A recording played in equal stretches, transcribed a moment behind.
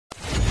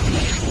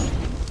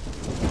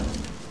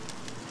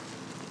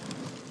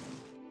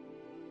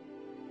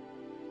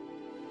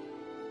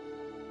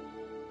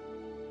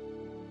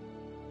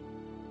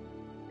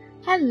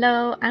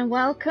Hello and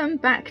welcome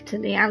back to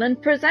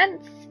Leanne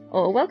Presents,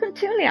 or welcome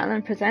to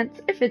Leanne Presents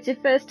if it's your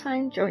first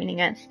time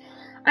joining us.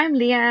 I'm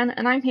Leanne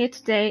and I'm here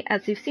today,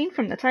 as you've seen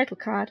from the title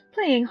card,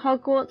 playing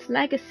Hogwarts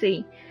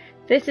Legacy.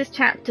 This is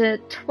chapter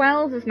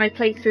 12 of my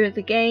playthrough of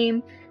the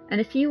game,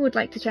 and if you would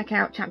like to check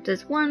out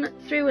chapters 1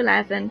 through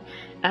 11,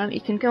 you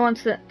can go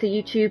onto the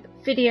YouTube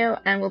video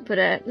and we'll put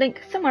a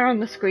link somewhere on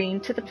the screen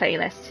to the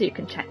playlist so you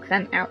can check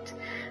them out.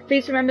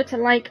 Please remember to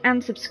like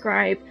and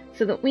subscribe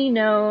so that we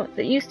know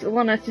that you still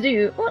want us to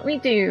do what we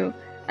do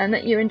and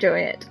that you enjoy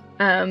it.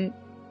 And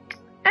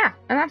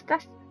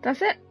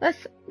that's it.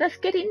 Let's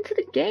get into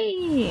the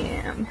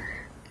game.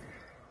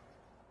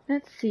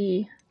 Let's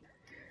see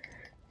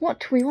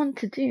what we want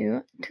to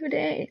do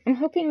today. I'm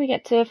hoping we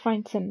get to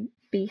find some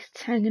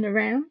beasts hanging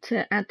around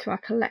to add to our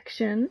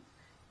collection.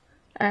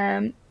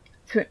 So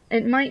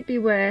it might be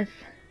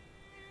worth,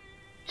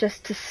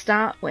 just to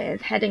start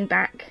with, heading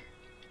back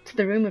to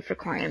the room of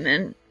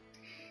requirement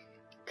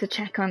to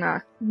check on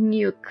our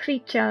new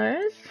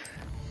creatures.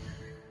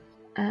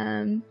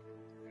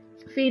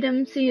 Feed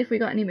them, see if we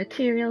got any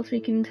materials we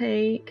can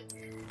take.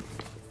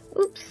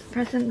 Oops,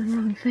 pressing the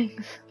wrong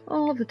things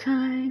all the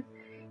time.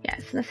 Yeah,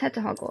 so let's head to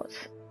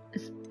Hogwarts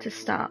to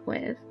start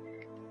with.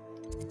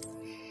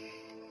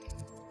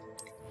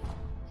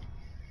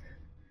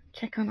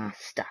 Check on our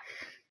stuff.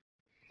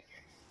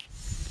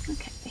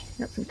 Okay,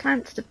 got some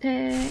plants to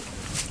pick.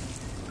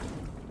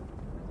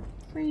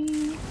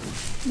 Sweet.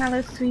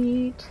 Mallow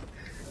sweet.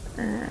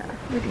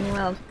 Living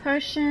World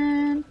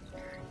potion.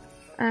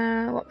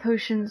 What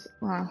potions?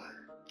 Well,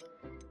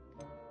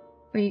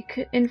 we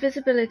could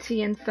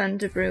invisibility and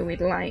thunder brew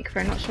we'd like,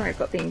 but I'm not sure I've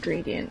got the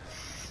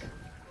ingredients.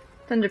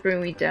 Thunder brew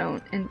we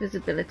don't.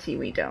 Invisibility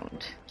we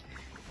don't.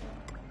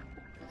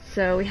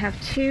 So we have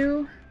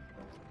two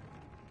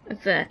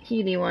of the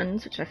Healy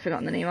ones, which I've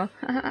forgotten the name of.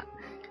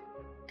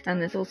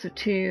 And there's also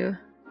two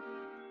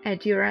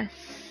Edurus,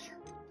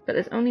 but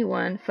there's only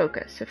one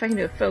focus. So if I can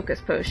do a focus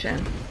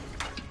potion.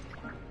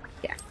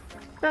 Yeah,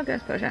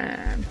 focus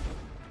potion.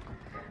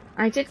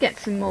 I did get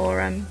some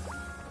more,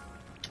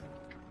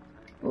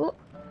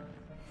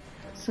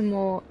 some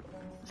more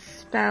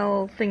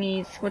spell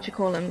thingies, what you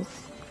call them,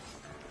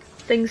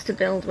 things to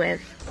build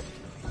with.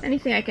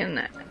 Anything I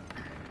can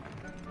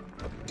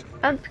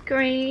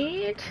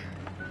upgrade.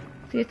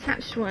 The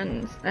attached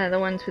ones are the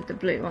ones with the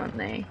blue, aren't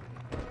they?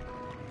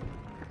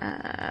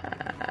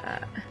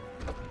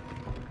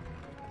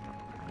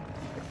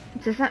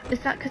 Is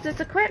that because it's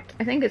equipped?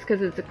 I think it's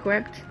because it's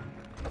equipped.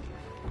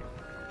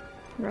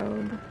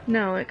 Robe.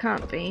 No, it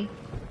can't be.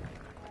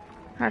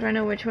 How do I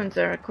know which ones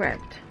are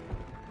equipped?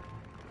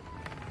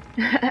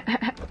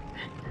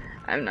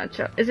 I'm not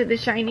sure. Is it the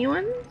shiny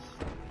ones?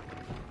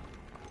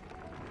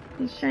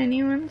 The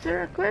shiny ones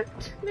are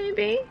equipped,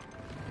 maybe?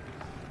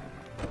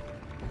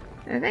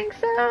 I think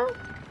so.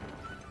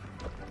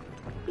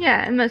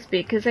 Yeah, it must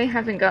be, because they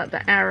haven't got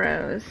the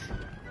arrows.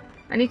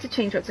 I need to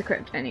change what's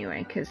equipped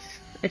anyway, because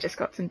I just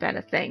got some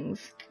better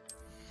things.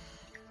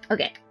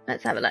 Okay,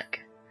 let's have a look.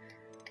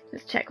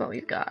 Let's check what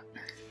we've got.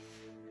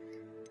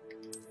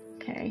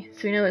 Okay, so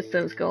we know it's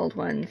those gold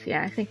ones.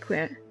 Yeah, I think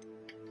we're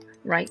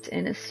right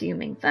in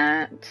assuming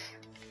that.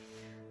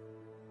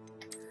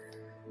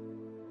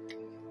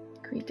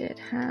 We did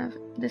have...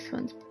 this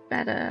one's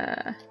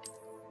better.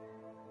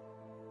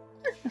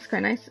 That's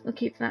quite nice. We'll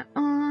keep that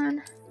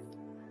on.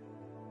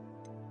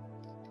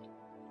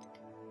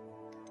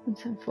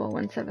 174,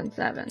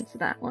 177, so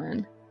that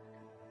one.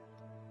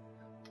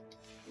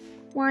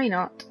 Why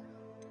not?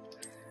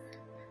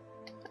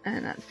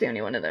 And that's the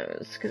only one of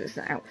those, because it's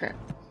an outfit.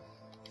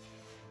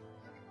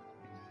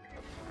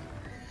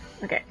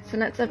 Okay, so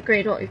let's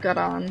upgrade what we've got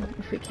on,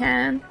 if we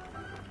can.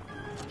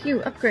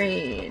 Phew,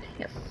 upgrade!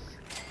 Yes.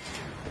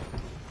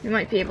 We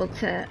might be able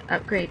to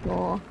upgrade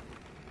more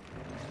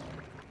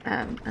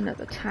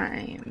another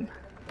time.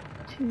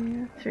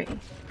 2, 3.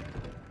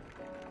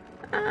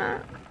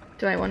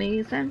 Do I want to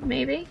use them?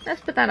 Maybe?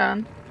 Let's put that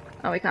on.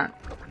 Oh, we can't.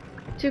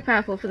 Too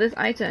powerful for this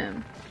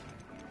item.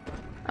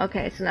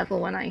 Okay, it's a level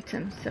 1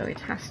 item, so it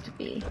has to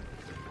be.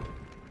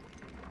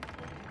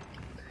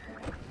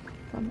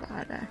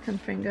 Bombarda,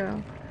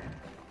 Confringo.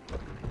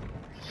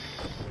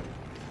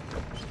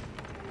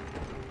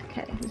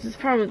 Okay, this is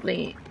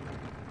probably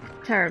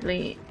a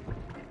terribly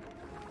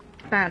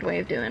bad way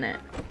of doing it.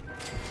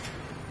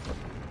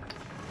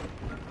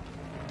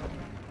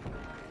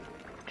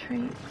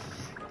 Traits.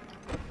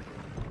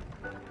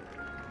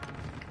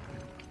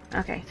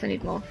 Okay, so I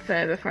need more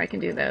fur before I can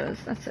do those.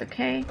 That's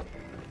okay.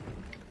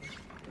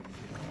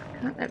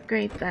 Can't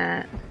upgrade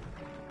that.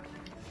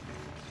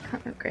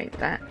 Can't upgrade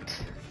that.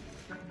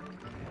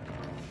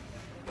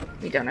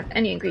 We don't have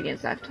any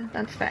ingredients left.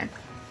 That's fair.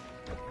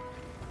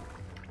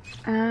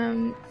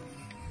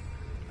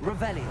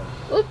 Revelio.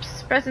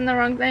 Oops, pressing the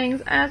wrong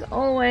things as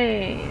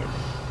always.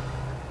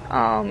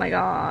 Oh my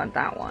god,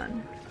 that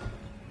one.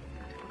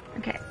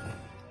 Okay.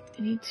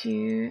 I need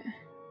to...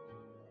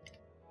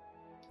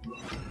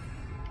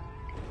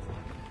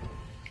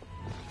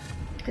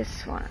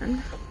 this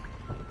one.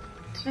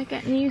 Did I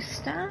get new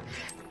stuff?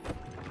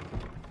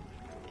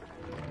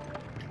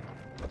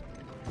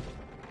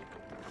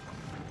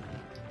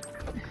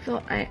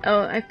 thought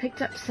I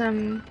picked up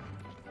some,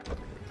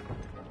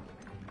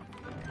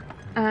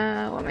 what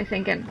am I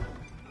thinking?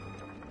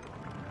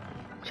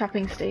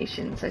 Chopping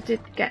stations. I did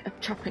get a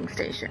chopping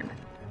station.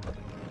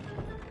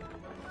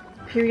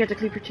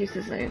 Periodically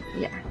produces a,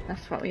 yeah,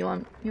 that's what we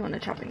want. You want a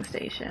chopping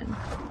station.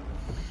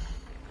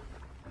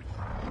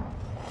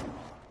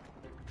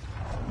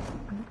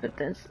 But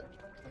there's...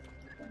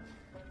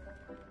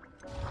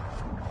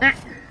 Ah!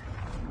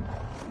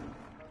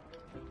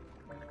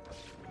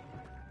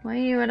 Why are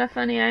you at a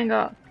funny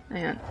angle?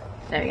 Hang on.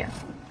 There we go.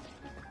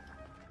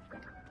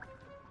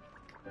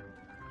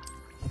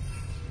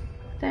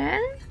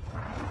 Then...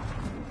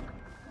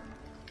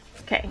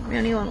 Okay, we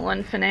only want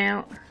one for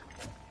now.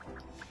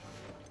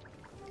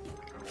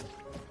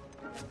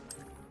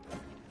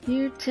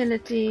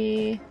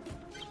 Utility.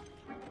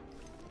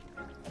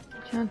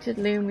 Enchanted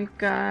loom, we've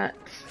got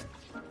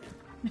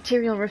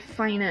material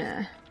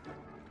refiner.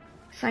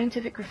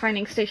 Scientific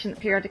refining station that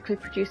periodically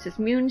produces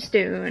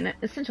moonstone,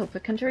 essential for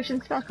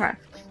conjuration spellcrafts.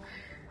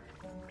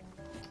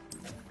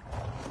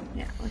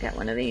 Yeah, we'll get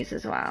one of these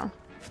as well.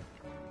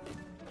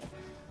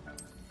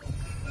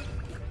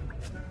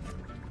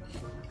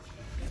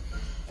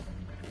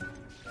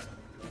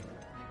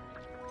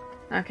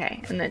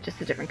 Okay, and they're just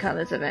the different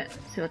colours of it,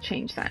 so we'll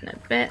change that in a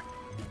bit.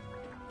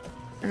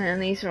 And then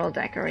these are all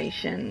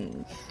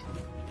decorations.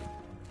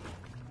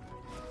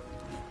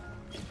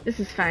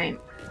 This is fine.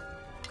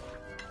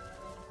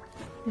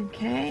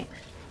 Okay.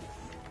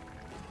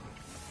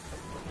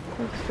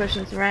 Focus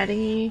potion's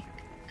ready.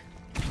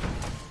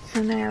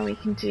 So now we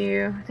can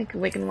do, I think, a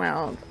wig and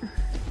weld.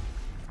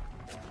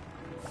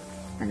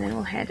 And then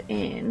we'll head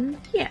in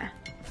here.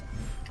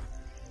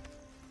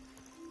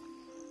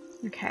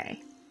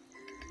 Okay.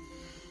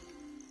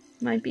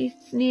 My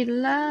beasts need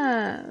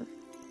love.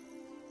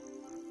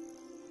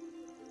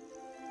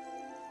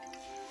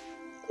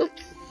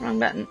 Oops, wrong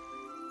button.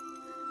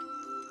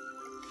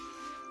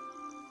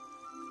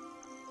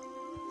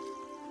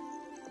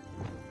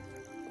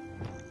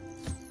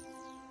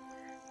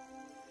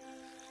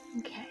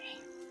 Okay.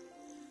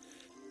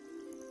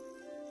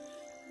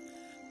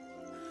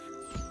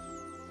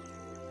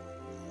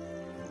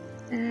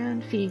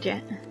 And feed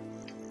it.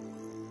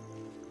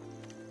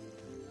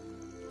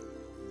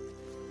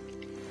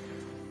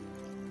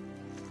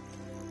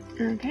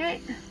 Okay.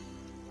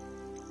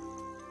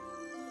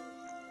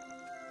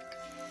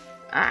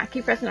 Ah,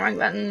 keep pressing the wrong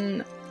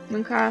button.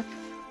 Mooncraft.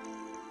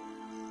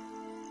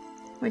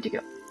 Where'd you go?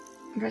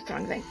 I pressed the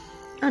wrong thing.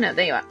 Oh no,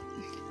 there you are.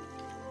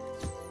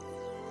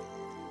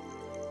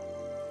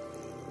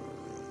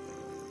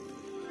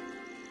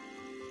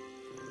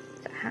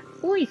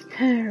 Oh, he's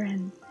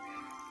purring.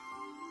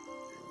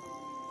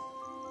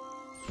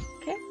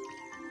 Okay.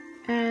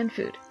 And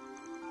food.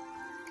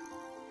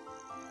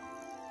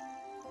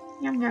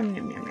 Yum yum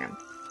yum yum yum.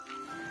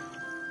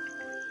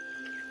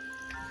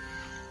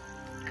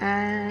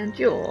 And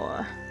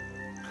you're...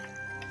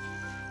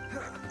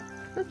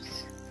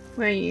 Oops.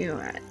 Where are you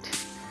at?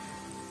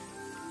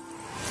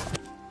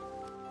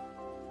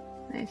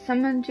 I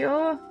summoned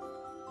you,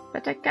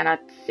 but I cannot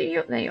see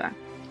you. There you are.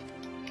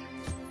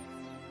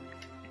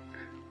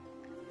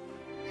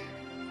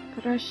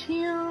 Brush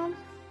him.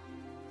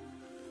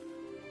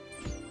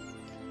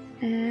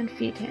 And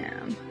feed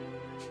him.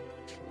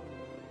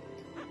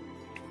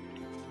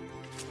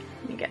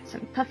 We get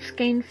some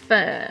puffskein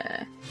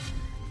fur.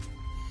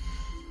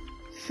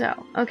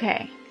 So,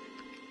 okay.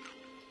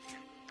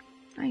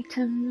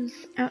 Items,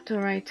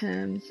 outdoor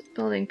items,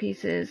 building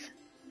pieces,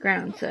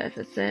 ground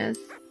surfaces.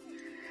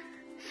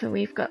 So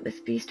we've got this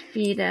beast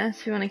feeder,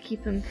 so we want to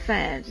keep them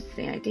fed, is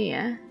the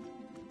idea.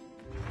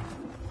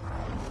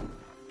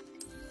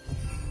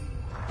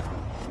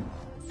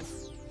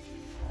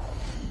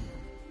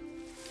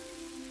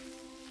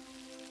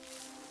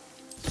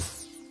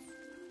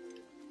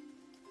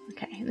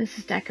 Okay, this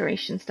is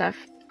decoration stuff.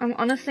 I'm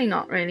honestly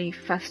not really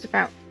fussed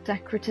about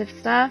decorative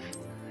stuff.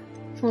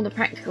 It's more the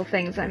practical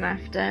things I'm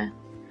after.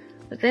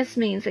 But this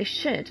means they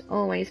should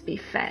always be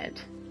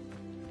fed.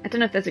 I don't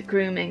know if there's a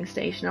grooming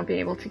station I'll be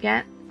able to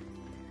get.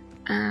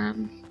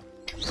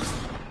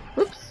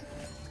 Oops.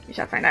 We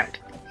shall find out.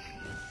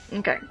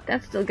 Okay,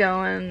 that's still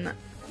going.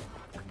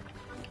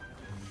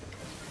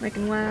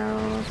 Working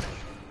well.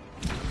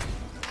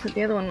 So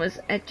the other one was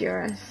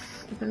Edurus,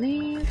 I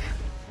believe.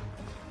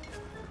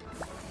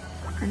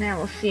 And now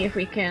we'll see if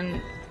we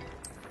can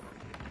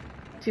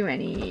do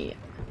any...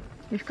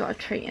 We've got a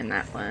trait in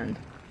that one.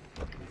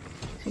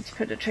 So need to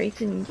put a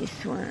trait in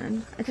this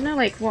one. I don't know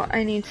like what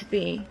I need to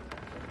be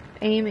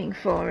aiming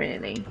for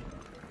really.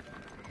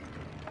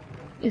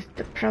 Is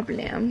the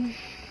problem.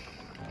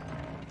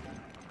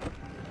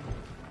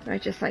 Do I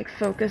just like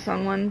focus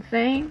on one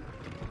thing?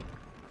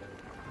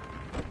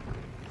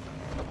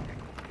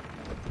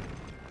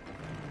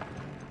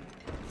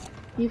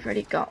 You've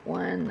already got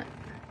one.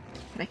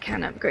 But I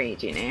can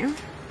upgrade you now.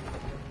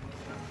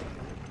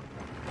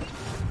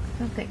 I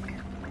don't think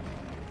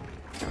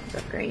that was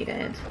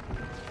upgraded.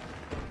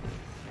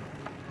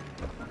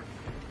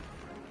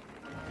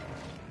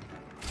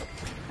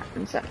 That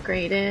one's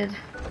upgraded.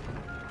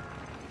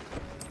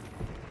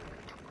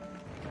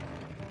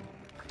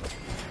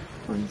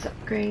 One's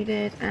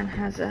upgraded and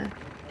has a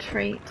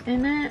trait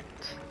in it.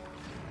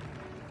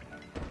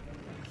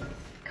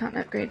 Can't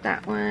upgrade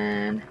that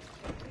one.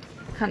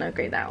 Can't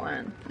upgrade that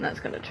one. And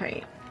that's got a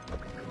trait.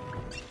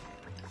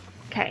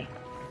 Okay,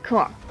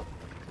 cool.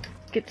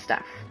 Good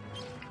stuff.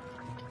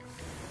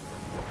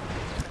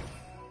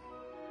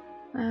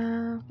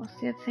 What's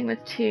the other thing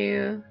with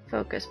 2?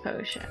 Focus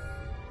potion.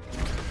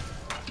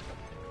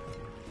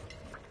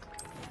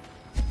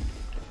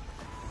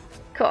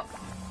 Cool.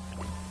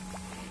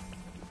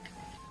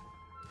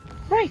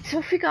 Right, so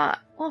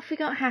what have we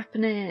got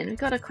happening? We've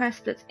got a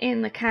quest that's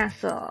in the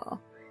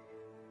castle.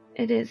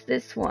 It is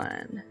this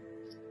one.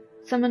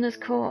 Summoner's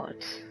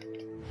Court.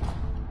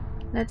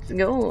 Let's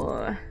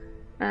go.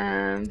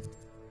 Can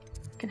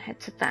head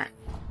to that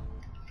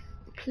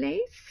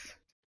place.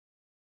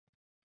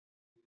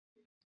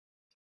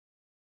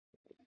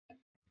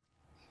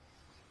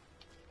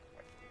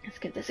 Let's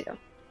give this a go.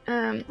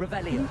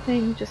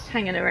 Anything just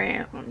hanging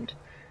around.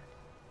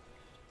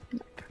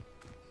 Nope.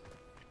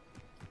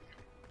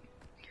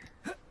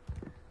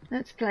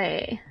 Let's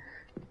play.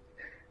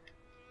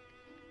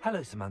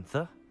 Hello,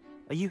 Samantha.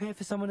 Are you here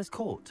for Summoner's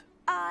Court?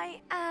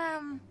 I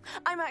am.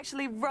 I'm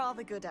actually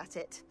rather good at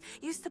it.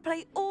 Used to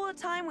play all the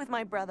time with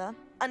my brother,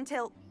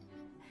 until...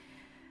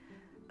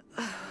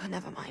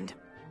 never mind.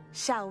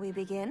 Shall we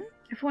begin?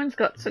 Everyone's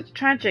got such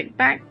tragic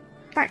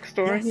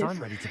backstories. Yes, I'm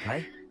ready to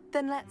play.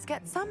 Then let's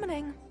get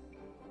summoning.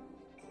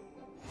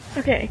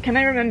 Okay, can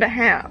I remember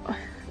how?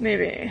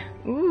 Maybe.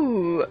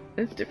 Ooh,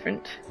 that's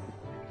different.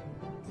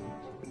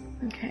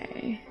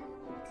 Okay.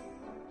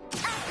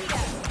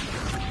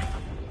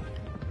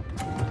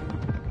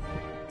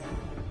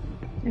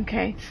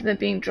 Okay, so they're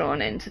being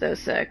drawn into those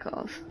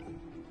circles.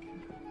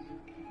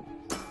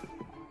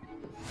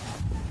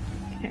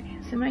 Okay,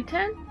 so my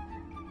turn?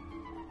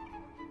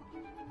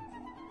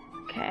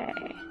 Okay.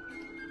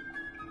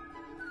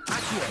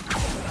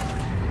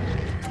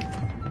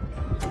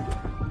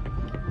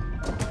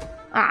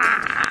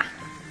 Ah!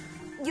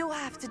 You'll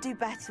have to do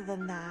better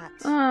than that.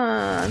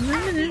 Ah,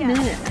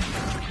 minute.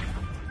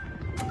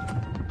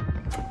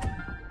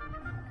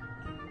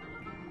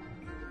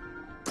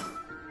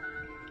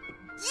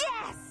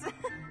 Yes!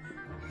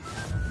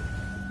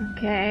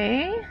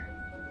 Okay.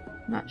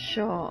 Not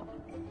sure.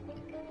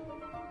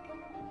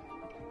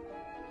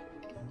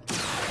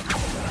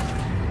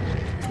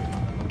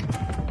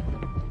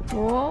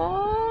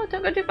 Oh,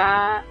 don't go too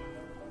far.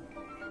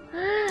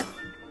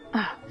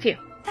 Ah, phew.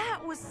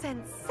 That was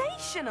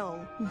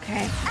sensational.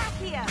 Okay.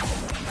 Accio!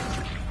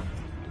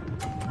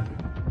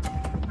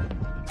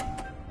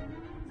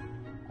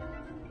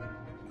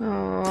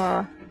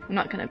 Oh, I'm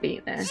not gonna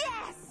beat this.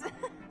 Yes!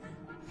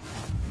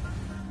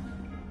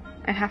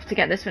 I have to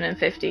get this one in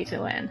 50 to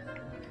win.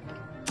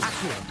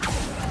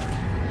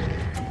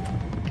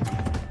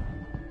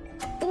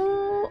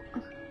 Ooh.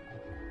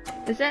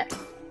 Is it?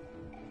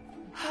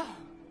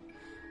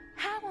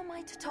 How am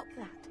I to top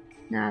that?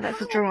 No,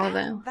 that's a draw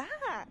though.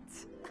 That?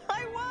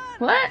 I won!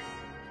 What?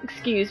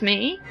 Excuse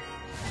me?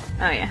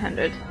 Oh yeah,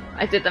 100.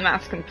 I did the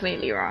maths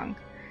completely wrong.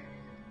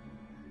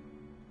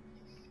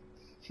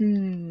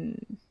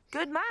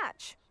 Good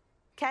match.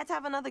 Care to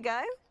have another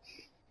go?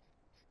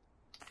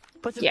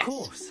 But of Yes.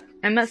 course.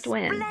 I must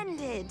win.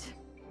 Splendid.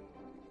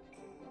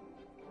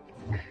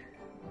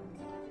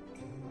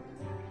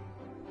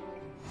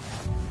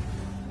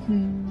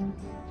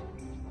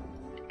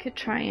 Could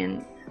try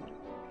and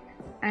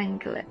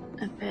angle it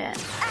a bit.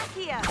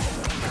 Accio!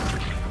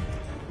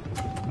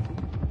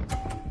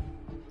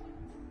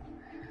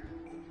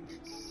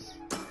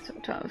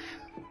 Sort of.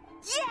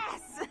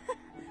 Yes!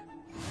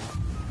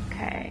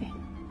 Okay.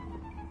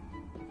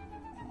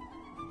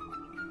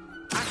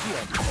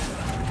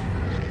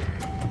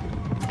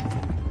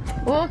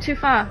 Oh, too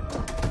far.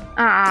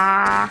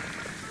 Ah.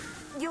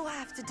 You'll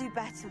have to do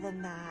better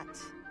than that.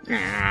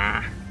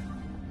 Ah.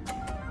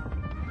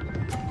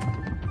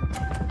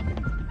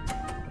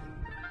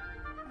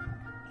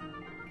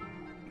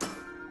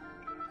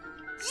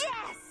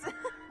 Yes!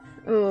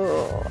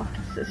 Oh,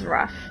 this is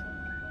rough.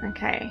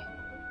 Okay.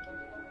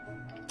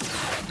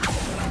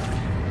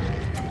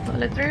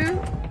 Pull it through.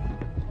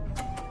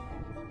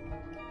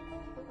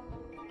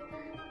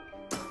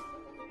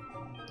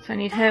 So I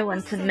need her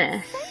one to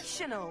miss.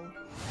 Sensational.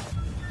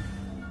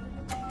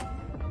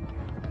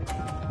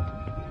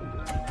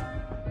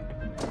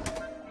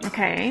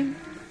 Okay.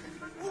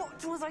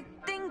 What was I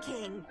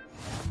thinking?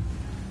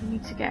 I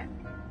need to get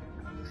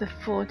to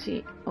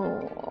 40.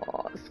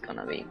 Oh, it's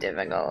gonna be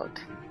difficult.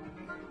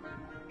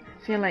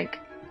 I feel like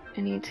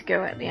I need to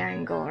go at the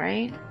angle,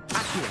 right?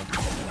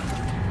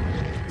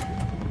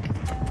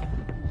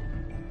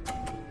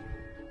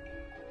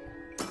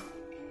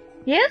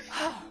 Yes?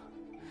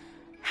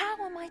 How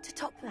am I to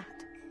top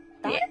that?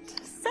 Yes.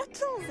 That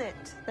settles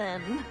it,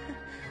 then.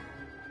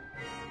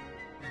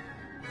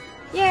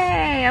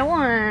 Yay, I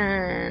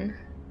won!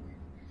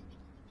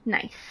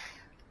 Nice.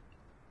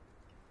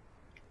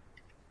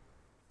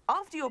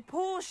 After your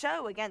poor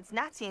show against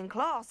Natty in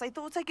class, I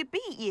thought I could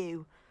beat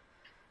you.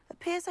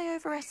 Appears I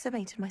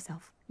overestimated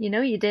myself. You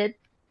know you did.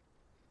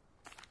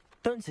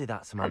 Don't say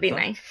that, Samantha. That'd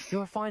be nice.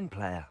 You're a fine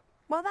player.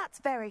 Well, that's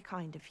very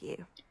kind of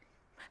you.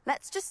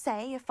 Let's just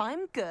say if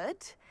I'm good,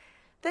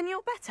 then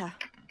you're better.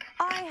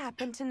 I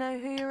happen to know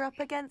who you're up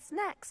against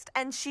next,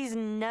 and she's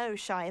no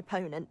shy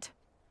opponent.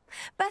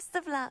 Best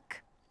of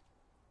luck.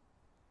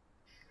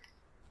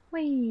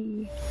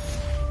 Whee!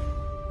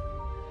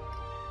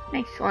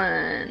 Nice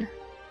one.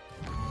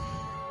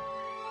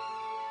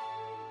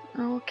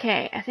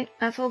 Okay, I think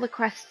that's all the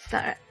quests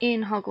that are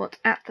in Hogwarts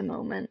at the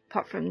moment,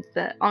 apart from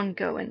the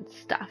ongoing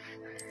stuff.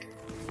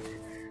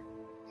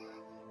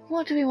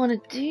 What do we want to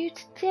do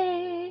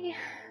today?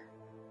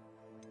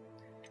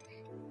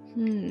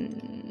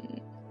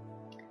 There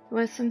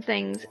were some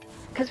things,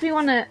 because we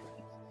want to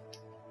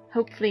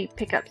hopefully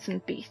pick up some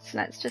beasts.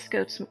 Let's just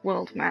go to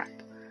world map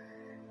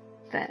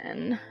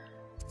then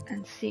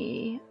and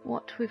see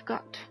what we've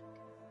got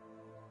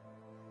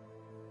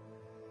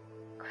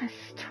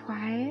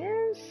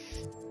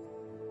quest-wise.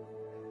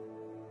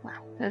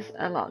 Wow, there's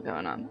a lot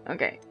going on.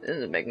 Okay, this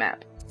is a big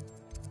map.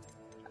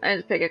 I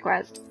just pick a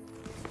quest.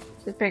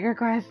 Just pick a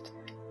quest.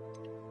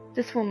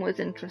 This one was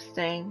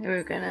interesting.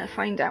 We're gonna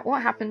find out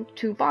what happened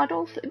to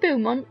Bardolph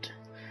Beaumont,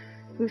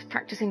 who's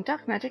practicing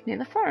dark magic near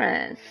the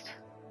forest.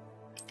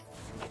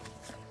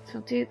 So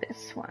we'll do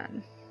this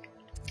one.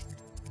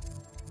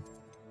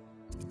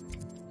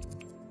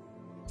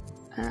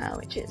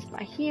 Which is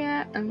by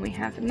here, and we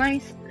have a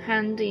nice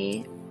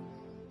handy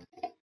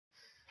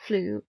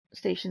flue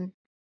station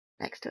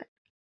next to it.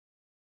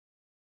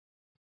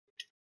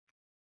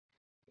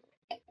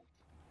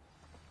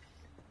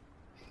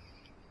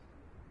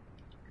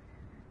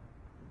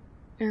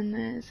 And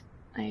there's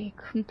a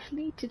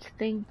completed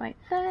thing right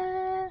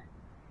there.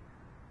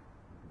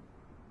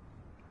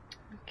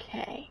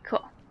 Okay,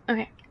 cool.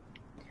 Okay.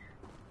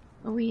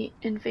 Are we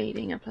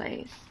invading a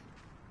place?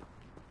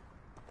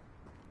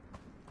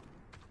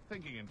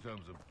 Thinking in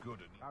terms of good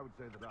and I would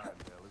say that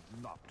Irondale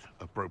is not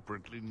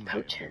appropriately named.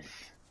 Poachers.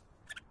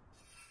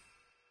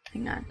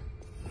 Hang on.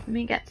 Let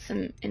me get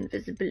some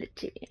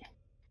invisibility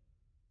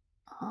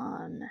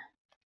on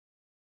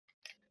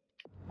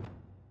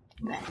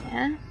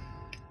there.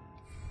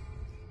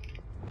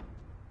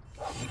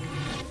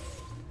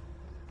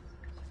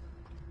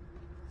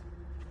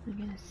 We're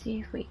gonna see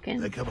if we They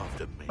can come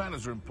after me.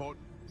 Manners are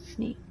important.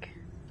 sneak.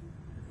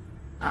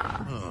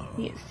 Ah,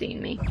 he has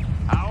seen me.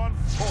 How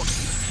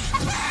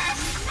unfortunate.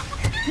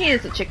 He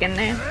is a chicken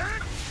there.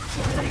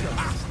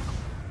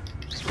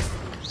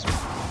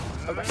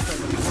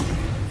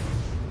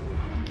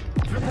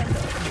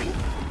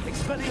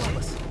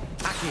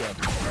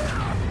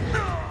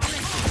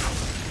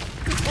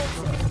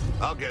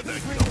 I'll get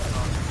that.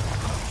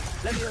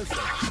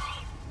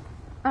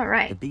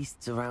 Alright. The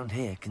beasts around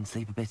here can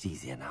sleep a bit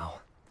easier now.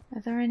 Are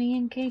there any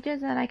in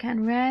cages that I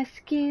can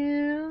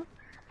rescue?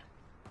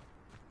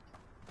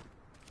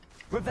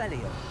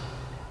 Revelio.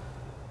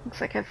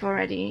 Looks like I've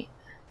already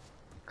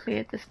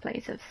cleared this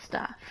place of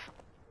stuff.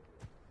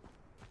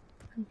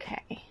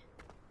 Okay.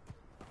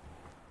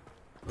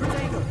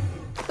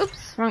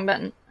 Oops, wrong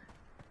button.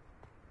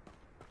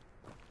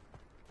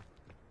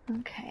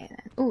 Okay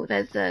then. Oh,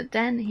 there's a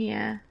den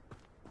here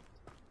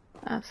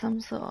of some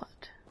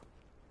sort.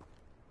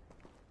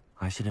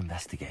 I should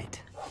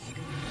investigate.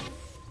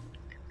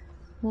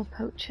 More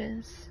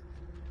poachers.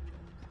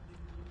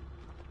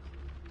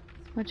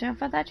 Watch out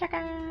for the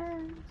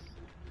chickens!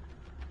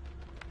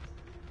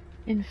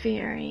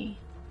 Inferi.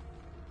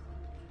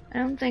 I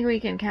don't think we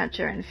can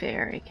capture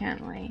Inferi,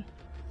 can we?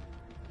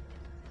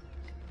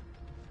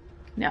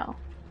 No,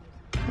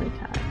 we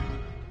can't.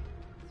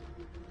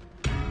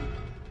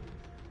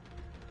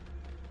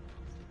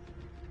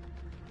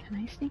 Can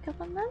I sneak up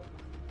on them?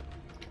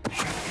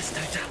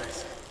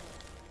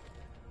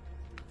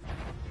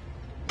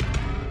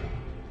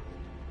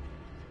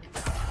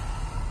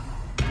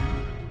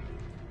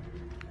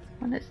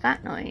 What is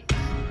that noise?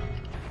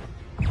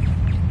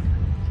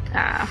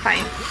 Ah,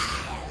 fine.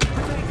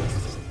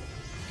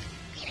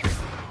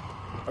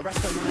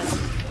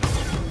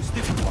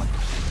 Stupid one.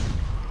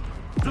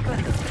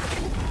 Flipendo.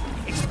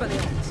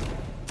 Expelliarmus.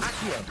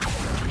 Accio.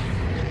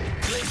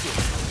 Glacier.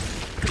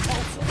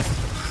 Compulsor.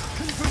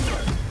 Confringo.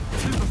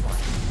 Stupefy.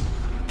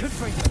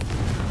 Confringo.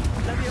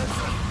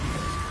 Leviosa.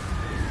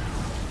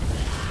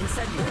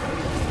 Incendio.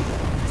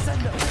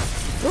 Descendo.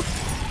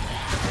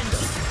 Defendo.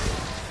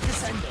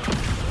 Descendo.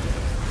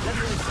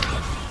 Leviosa.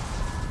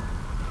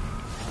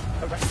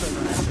 Arresto.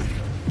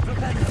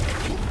 Flipendo.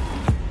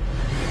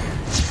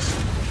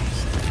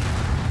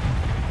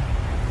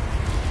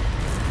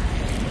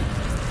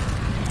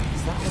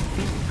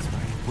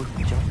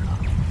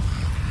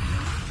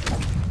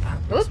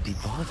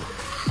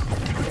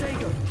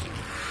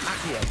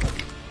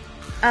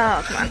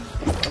 Oh, come on.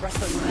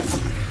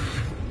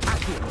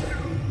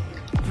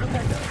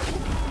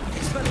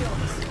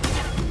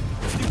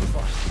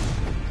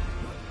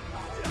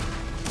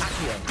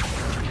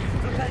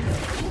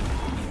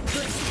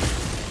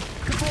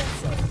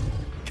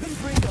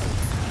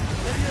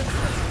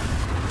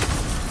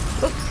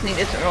 Oops,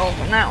 needed to roll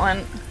from that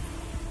one.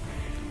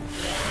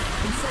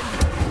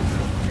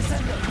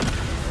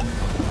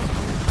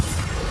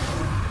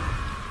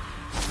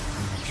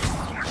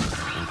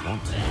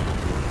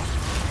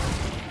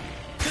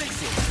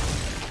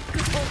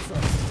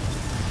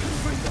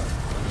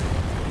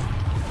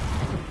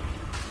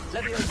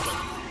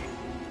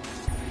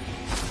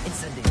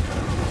 Incendio.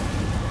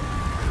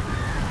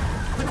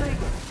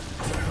 Potato.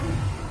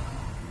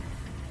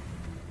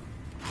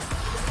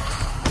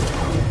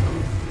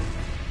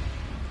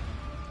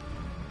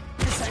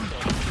 Descendo.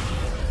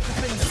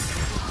 Defendo.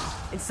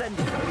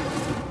 Incendio.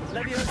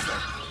 Levioso.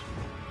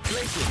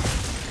 Glacier.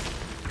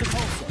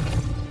 Depulso.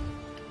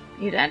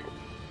 You dead?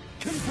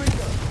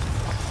 Confringo.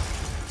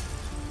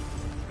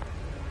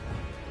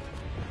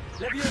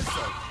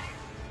 Levioso.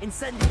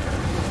 Incendio.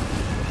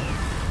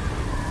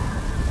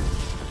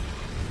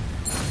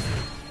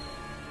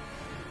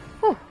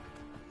 Whew.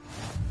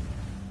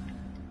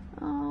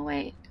 Oh,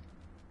 wait.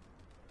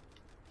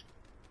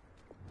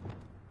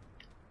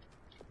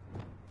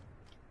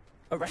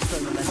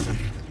 Arresto momentum.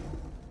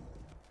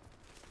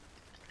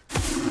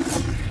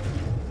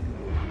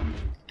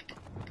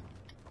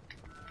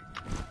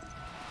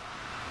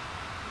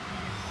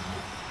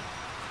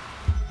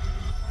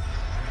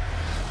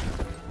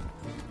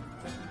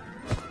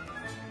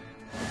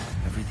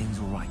 Everything's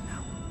all right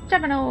now.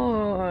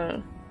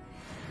 Javanol!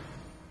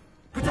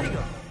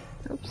 Protego.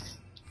 Oops.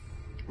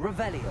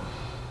 Revelio.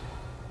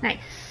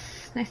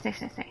 Nice. Nice.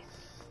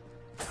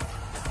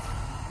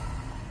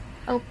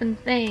 Open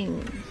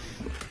things.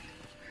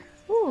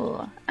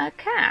 Ooh, a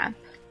cap.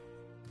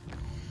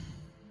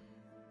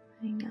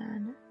 Hang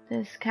on.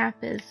 This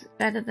cap is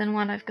better than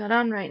what I've got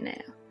on right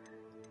now.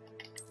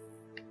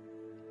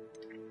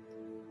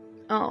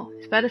 Oh,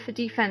 it's better for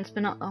defense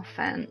but not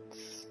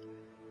offense.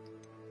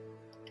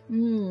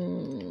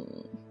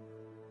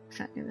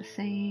 Exactly the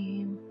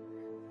same.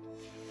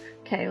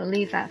 Okay, we'll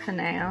leave that for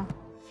now.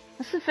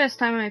 That's the first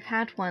time I've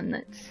had one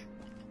that's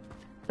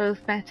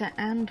both better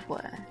and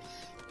worse.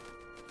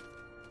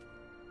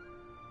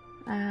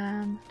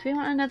 Do we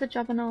want another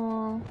job and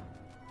all?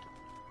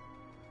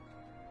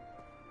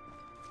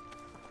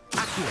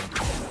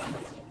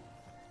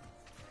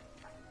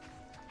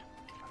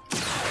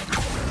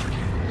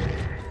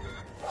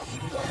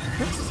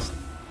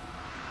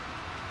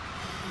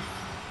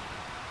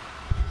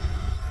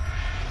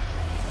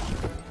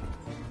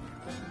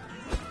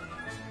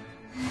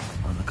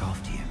 I'll look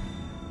after you.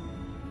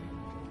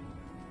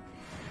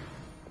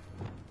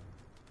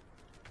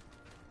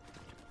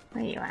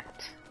 Where are you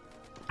at?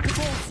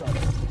 Depulso.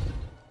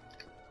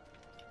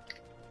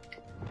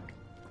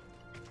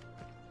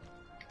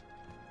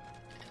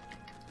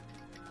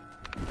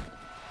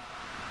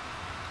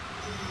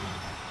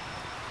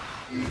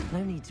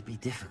 No need to be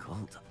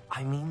difficult.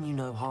 I mean you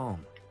no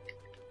harm.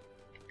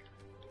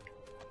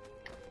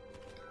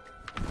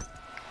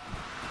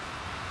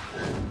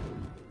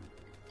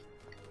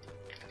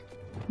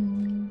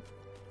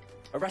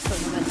 Arresto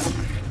momentum.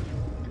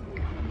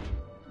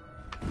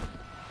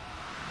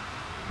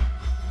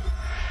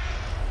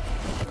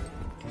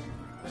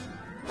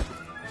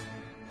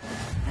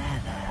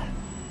 There.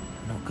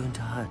 I'm not going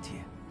to hurt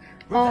you.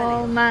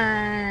 All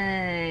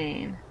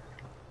mine.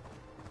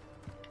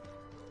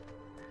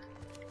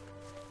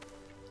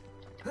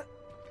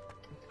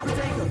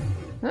 Protego.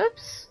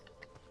 Oops.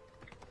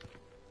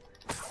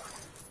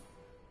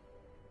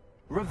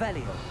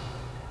 Revelio.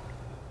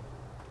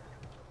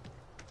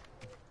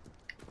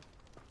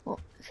 What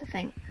is the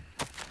thing?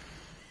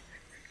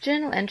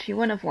 Journal entry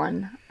 1 of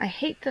 1. I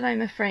hate that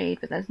I'm afraid,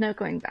 but there's no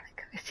going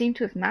back. I seem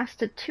to have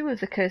mastered 2 of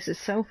the curses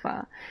so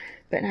far,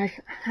 but I've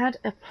had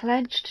a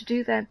pledge to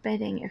do their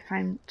bidding if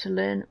I'm to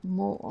learn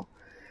more.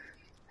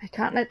 I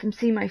can't let them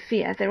see my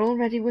fear. They're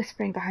already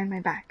whispering behind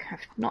my back.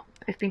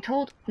 I've been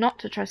told not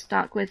to trust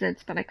dark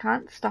wizards, but I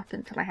can't stop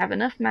until I have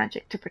enough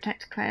magic to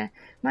protect Claire,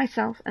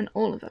 myself, and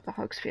all of Upper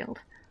Hogsfield.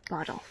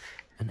 Bardolph.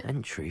 An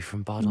entry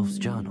from Bardolph's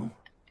journal.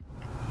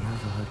 He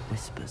overheard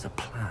whispers, a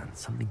plan,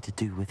 something to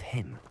do with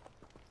him.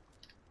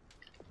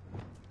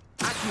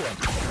 Accio!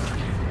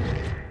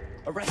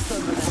 Arresto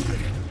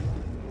momentum.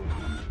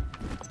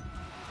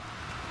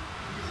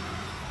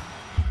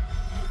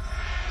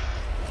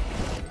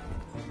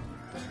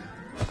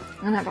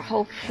 I'm gonna have a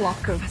whole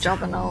flock of I'll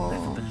never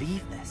Jobberknoll.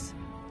 believe this.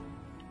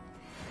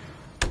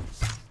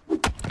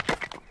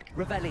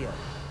 Revelio.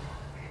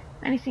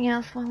 Anything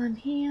else while I'm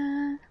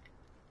here?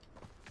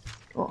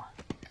 Oh,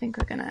 I think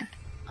we're gonna...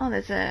 Oh,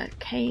 there's a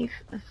cave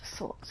of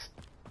sorts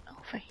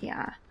over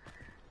here.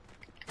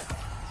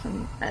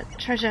 Some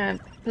treasure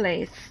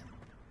place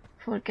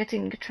for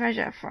getting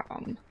treasure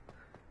from.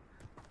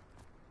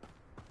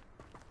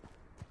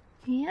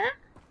 Yeah?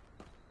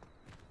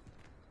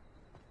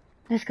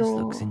 Let's go. This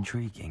looks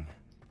intriguing.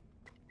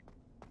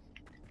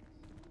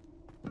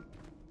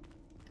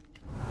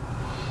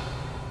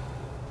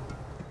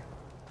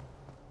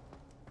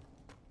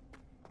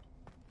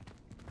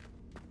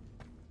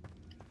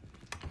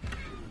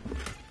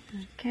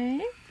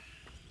 Okay.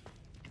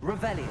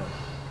 Revelio.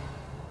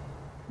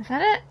 Is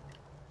that it?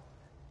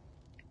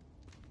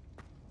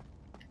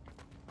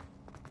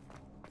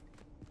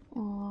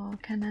 Or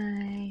can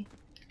I...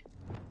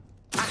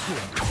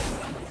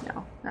 Accio.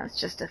 No, that's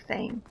just a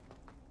thing.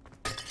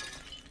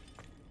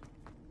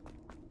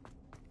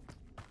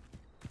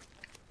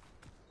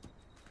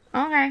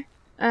 Okay.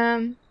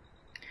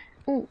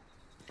 Ooh.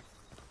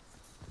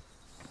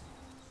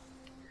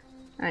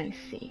 I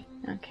see.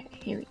 Okay,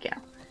 here we go.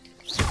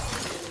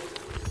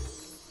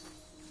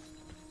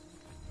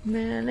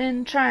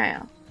 Merlin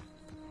trial.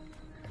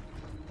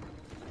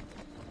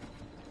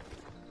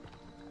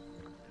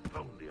 If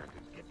only I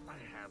could get my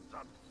hands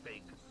on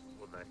big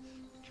for that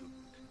student.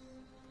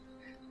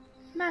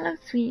 Mallow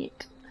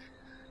sweet.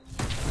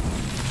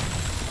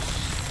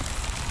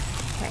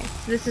 Okay,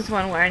 so this is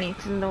one where I need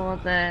to lure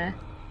the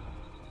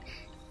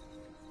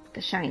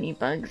shiny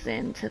bugs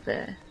into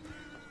the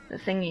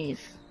thingies,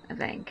 I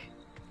think.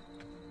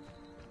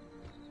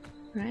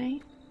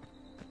 Right?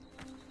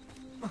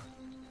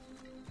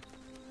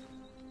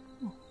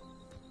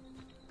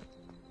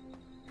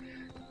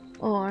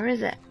 Or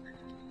is it?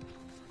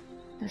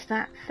 There's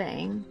that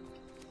thing.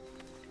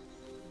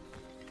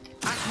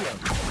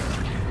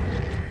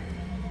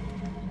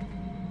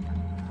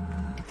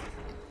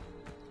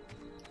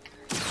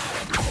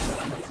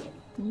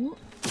 Ooh.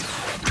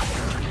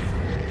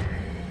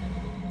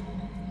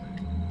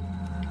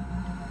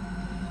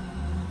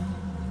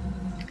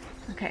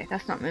 Okay,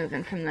 that's not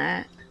moving from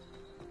there.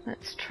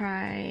 Let's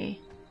try...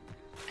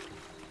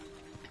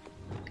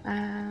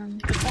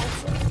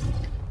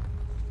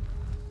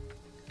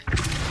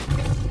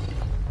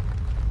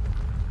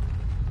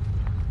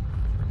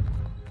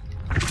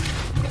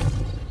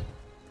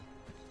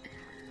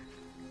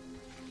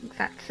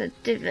 That's a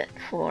divot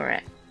for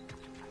it,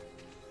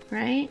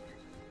 right?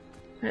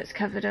 But it's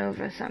covered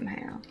over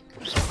somehow.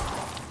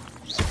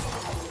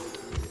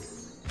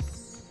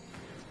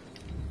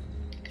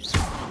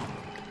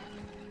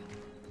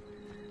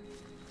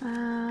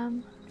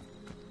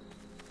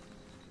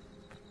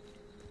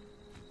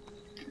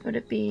 Would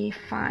it be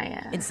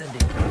fire?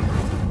 Incendiary.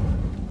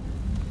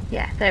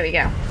 Yeah, there we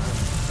go.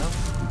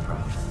 Self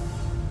proud.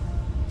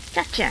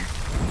 Gotcha.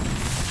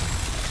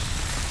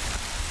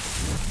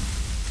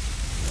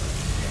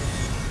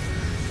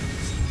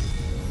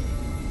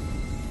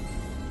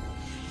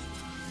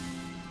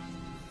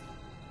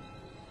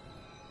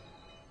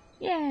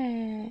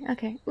 Yay!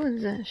 Okay. Ooh,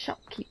 there's a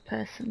shopkeep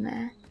person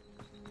there.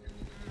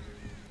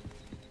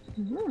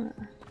 Ooh.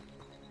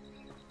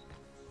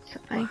 So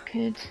I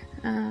could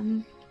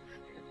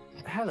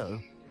Hello.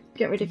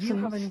 get rid Do of you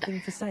some have stuff.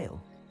 anything for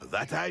sale?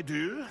 That I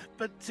do,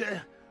 but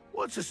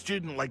what's a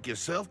student like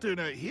yourself doing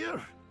out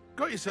here?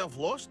 Got yourself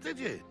lost, did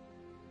you?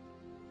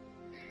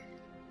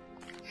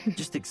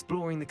 Just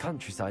exploring the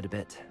countryside a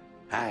bit.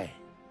 Aye.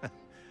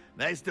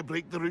 Nice to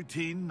break the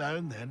routine now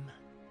and then.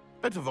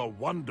 Bit of a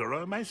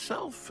wanderer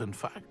myself, in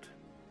fact.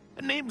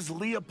 Name's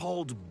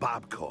Leopold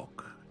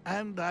Babcock,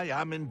 and I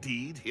am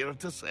indeed here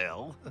to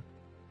sell.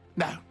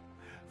 Now,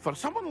 for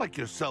someone like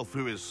yourself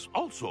who is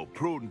also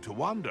prone to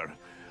wander,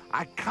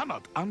 I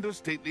cannot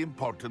understate the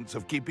importance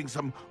of keeping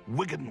some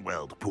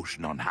Wiggenweld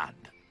potion on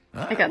hand.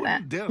 I got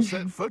wouldn't that. dare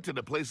set foot in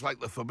a place like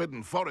the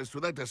Forbidden Forest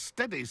without a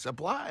steady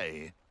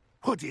supply.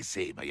 What do you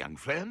say, my young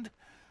friend?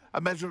 A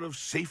measure of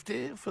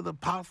safety for the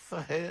path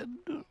ahead?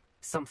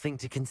 Something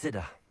to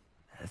consider.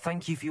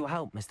 Thank you for your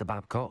help, Mr.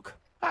 Babcock.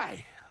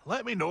 Aye,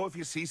 let me know if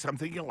you see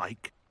something you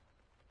like.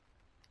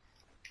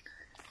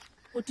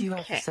 What do you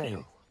have for Okay.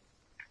 sale?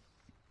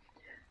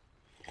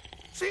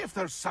 See if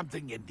there's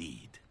something you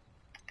need.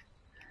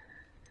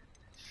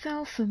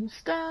 Sell some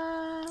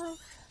stuff.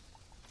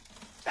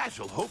 I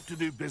shall hope to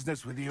do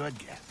business with you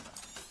again.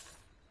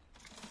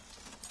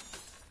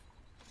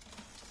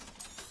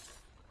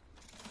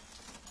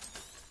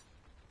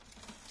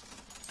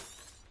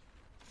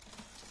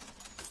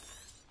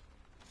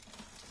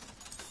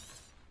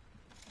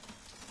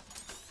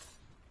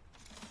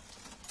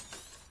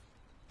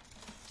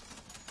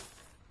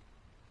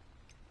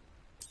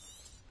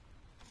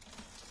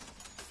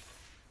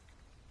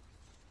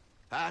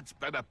 That's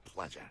been a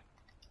pleasure.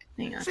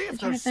 Hang on. See if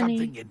Did you there's have any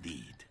something you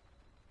need.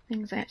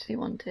 things I actually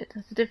wanted?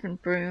 There's a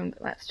different broom,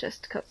 but that's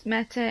just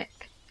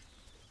cosmetic.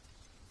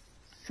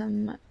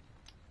 Some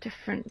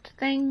different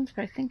things,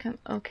 but I think I'm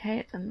okay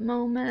at the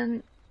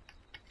moment.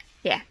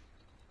 Yeah.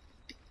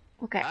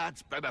 Okay.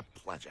 That's been a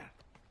pleasure.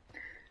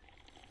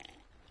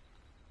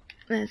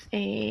 There's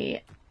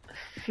a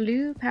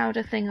flu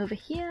powder thing over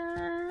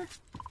here.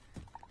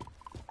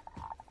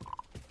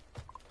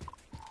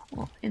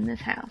 Oh, in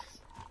this house.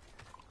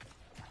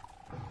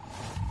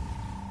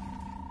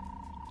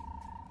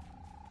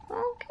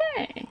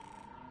 Okay.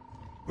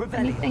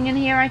 Anything in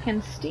here I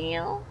can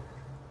steal?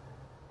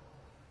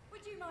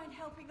 Would you mind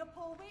helping a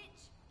poor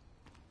witch?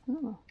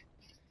 Oh.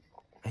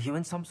 Are you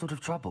in some sort of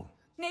trouble?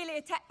 Nearly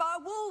attacked by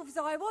wolves,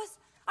 I was.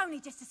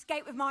 Only just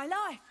escaped with my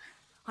life.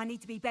 I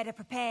need to be better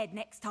prepared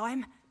next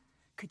time.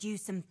 Could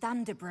use some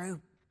thunder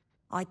brew.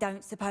 I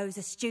don't suppose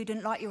a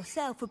student like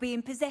yourself would be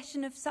in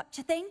possession of such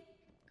a thing?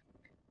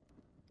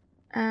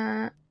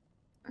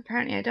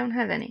 Apparently I don't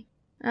have any.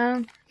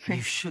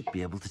 You should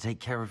be able to take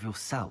care of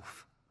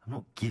yourself. I'm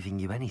not giving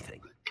you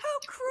anything. How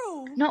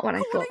cruel! Not what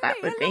I Calling thought that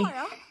me would a be.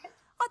 liar?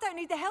 I don't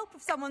need the help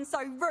of someone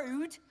so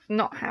rude.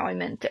 Not how I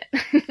meant it.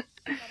 Better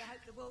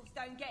hope the wolves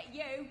don't get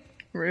you.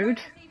 Rude.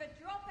 Won't receive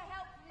a drop of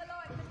help from the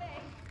likes of me.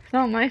 It's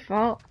not my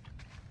fault.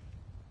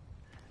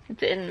 I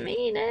didn't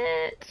mean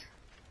it.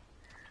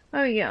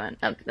 Where are we going?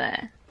 Up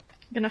there.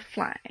 gonna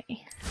fly.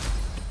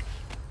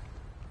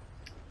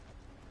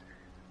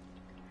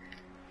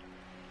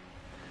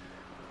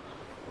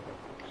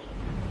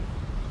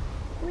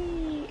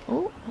 Whee!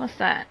 Oh, what's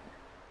that?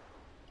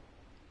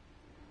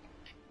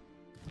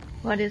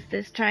 What is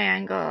this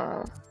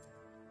triangle?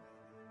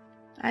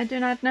 I do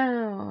not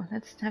know.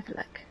 Let's have a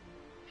look.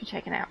 Should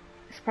check it out.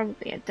 It's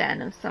probably a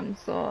den of some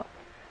sort.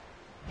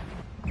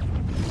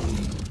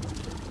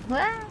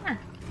 Ah!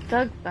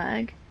 Dug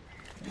bug.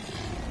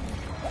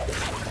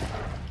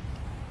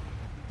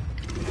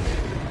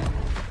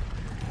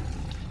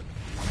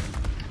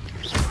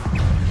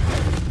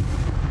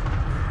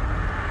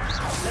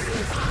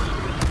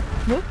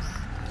 Whoops.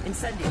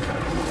 Incendio.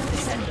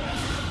 Descendo.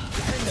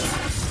 Defendo.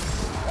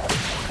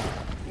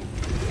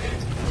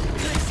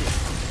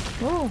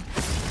 Oh.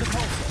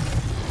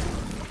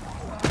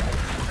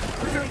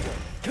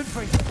 Good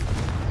for you.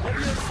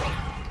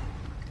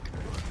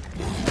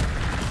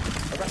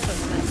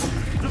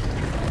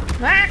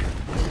 Ah!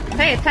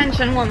 Pay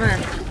attention, woman.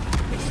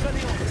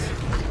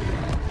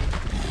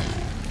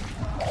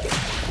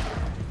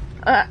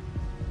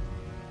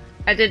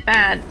 I did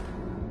bad.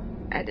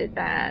 I did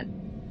bad.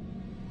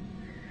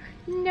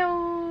 No.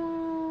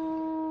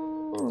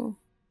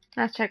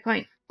 Last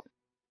checkpoint.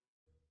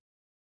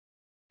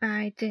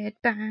 I did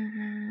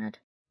bad.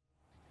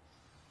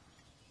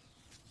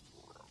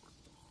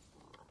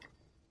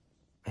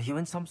 Are you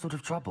in some sort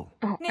of trouble?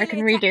 Oh, I Nearly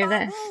can attacked redo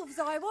by this. wolves,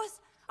 I was.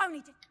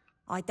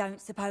 I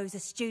don't suppose a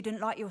student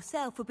like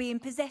yourself would be in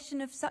possession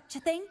of such a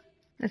thing?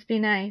 Let's be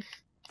nice.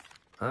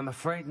 I'm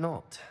afraid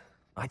not.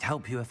 I'd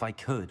help you if I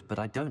could, but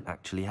I don't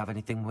actually have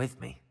anything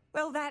with me.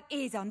 Well, that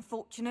is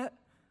unfortunate.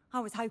 I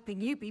was hoping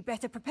you'd be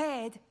better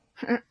prepared.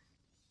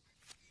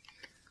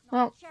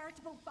 Well,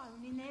 Charitable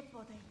bone in their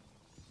body.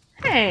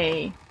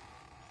 hey.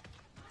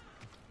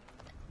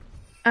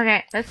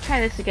 Okay, let's try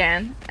this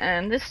again.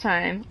 And this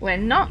time, we're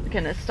not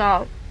gonna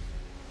stop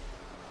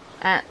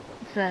at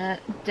the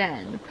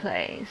den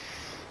place.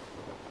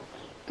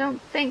 Don't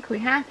think we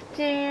have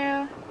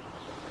to.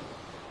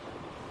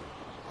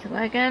 So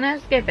we're gonna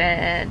skip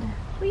it.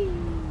 Whee!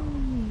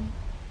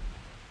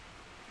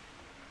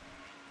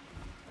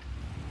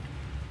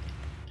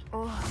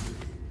 Oh,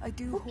 I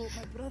do hope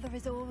my brother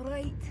is all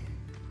right.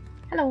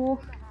 Hello.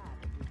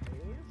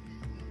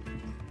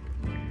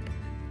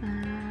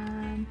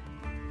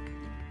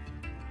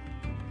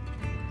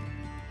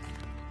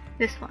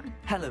 This one.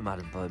 Hello,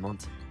 Madame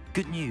Beaumont.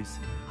 Good news.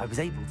 I was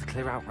able to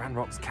clear out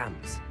Ranrock's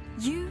camps.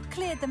 You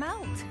cleared them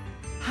out?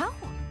 How?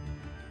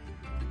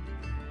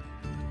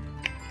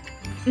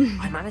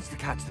 I managed to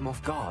catch them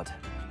off guard.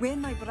 When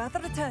my brother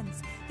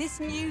returns, this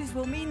news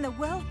will mean the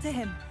world to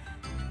him.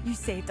 You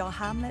saved our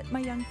hamlet, my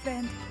young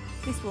friend.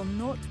 This will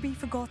not be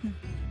forgotten.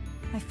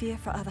 I fear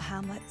for other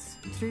hamlets,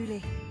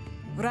 truly.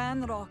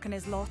 Ranrock and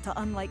his lot are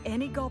unlike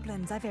any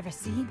goblins I've ever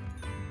seen.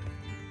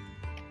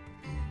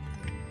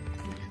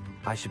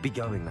 I should be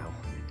going now.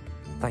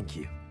 Thank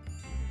you.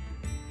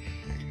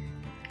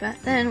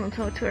 But then we'll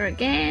talk to her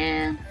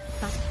again.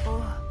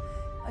 Oh,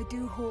 I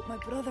do hope my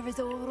brother is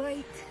all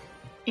right.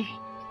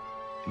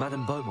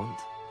 Madame Beaumont,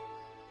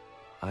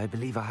 I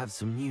believe I have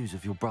some news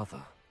of your brother.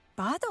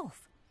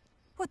 Badolf?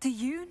 What do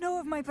you know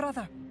of my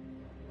brother?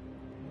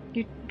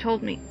 You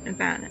told me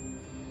about it.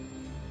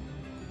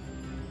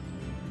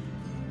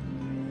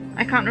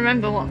 I can't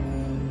remember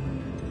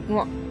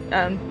what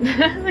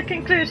the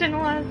conclusion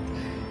was.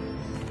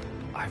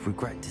 I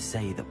regret to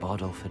say that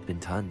Bardolph had been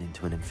turned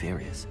into an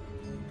Inferius,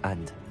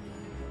 and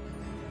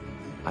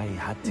I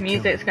had to The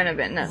music's kill going a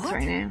bit nuts What?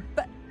 right now.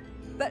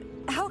 But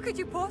how could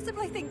you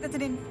possibly think that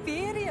an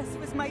Inferius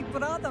was my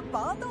brother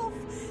Bardolph?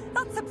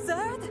 That's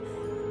absurd.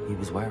 him. He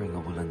was wearing a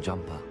woolen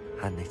jumper,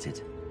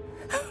 hand-knitted.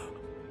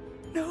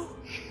 No.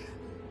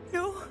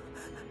 No.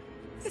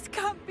 This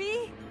can't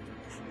be.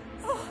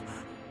 Oh.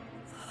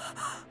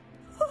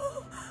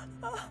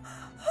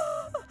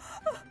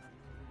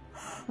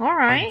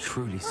 Alright. I'm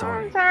truly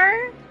sorry. I'm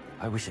sorry.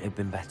 I wish it had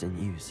been better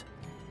news.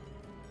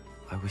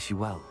 I wish you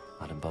well,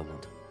 Madame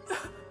Beaumont.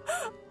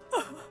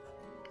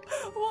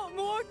 What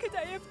more could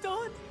I have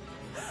done?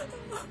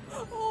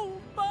 Oh,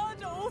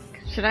 Bardolph.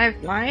 Should I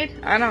have lied?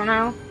 I don't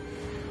know.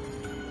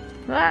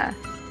 Ah.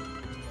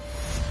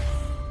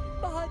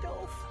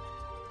 Bardolph.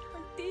 My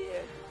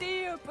dear,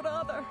 dear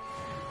brother.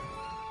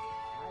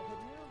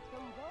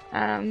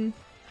 There's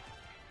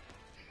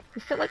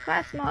still a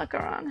class marker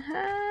on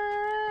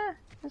her.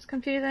 That's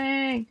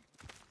confusing.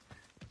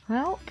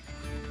 Well.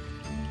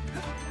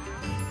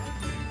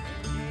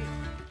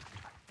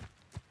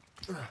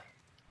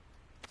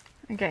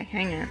 Okay,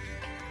 hang on.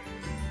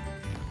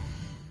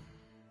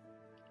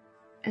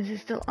 Is it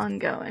still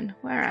ongoing?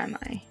 Where am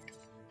I?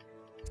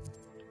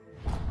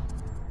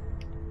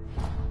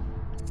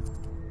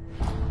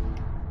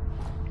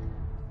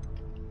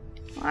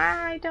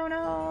 I don't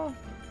know.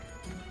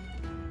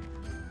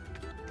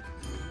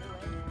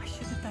 I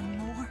should have done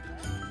more.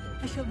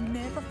 I shall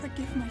never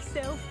forgive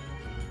myself.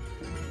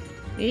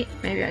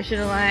 Maybe I should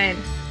have lied.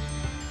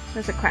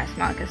 There's a quest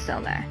marker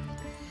still there.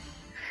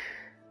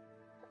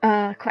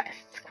 Quests.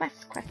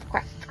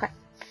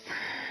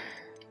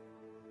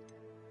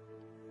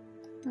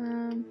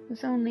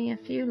 There's only a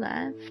few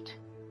left.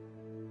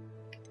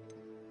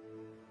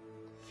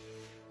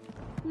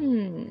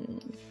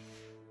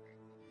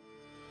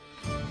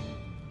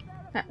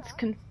 That's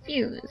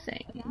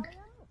confusing.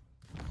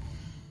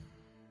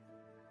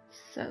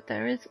 So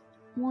there is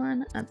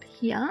one up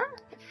here.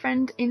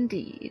 Friend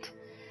indeed.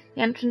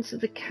 The entrance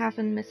of the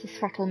cavern Mrs.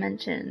 Throttle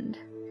mentioned.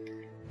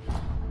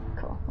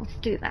 Cool, let's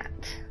do that.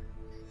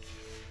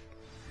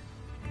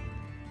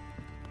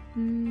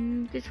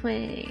 This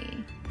way.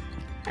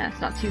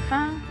 That's not too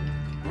far.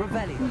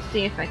 Let's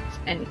see if it's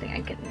anything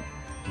I can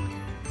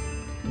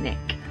nick.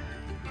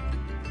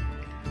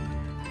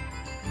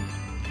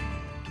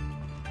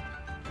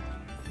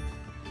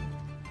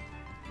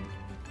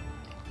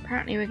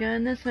 Apparently we're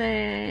going this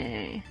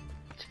way.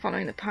 Just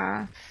following the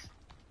paths.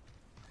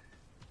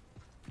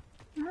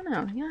 Oh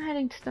no, you're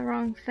heading to the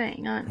wrong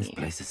thing, aren't you? This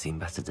place has seen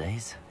better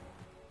days.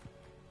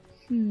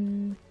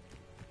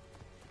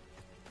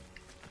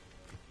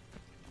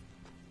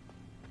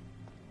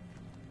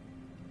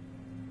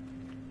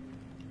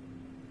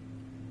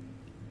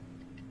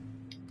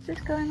 Is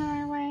this going the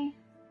right way?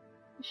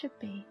 It should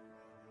be.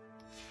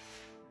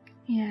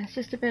 Yeah, it's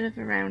just a bit of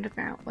a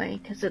roundabout way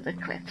because of the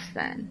cliffs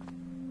then.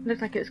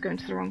 Looked like it was going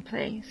to the wrong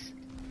place.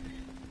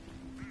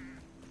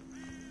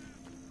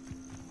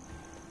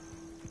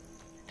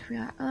 We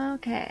are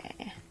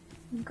okay.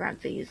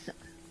 Grab these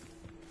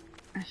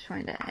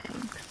ashwind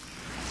eggs.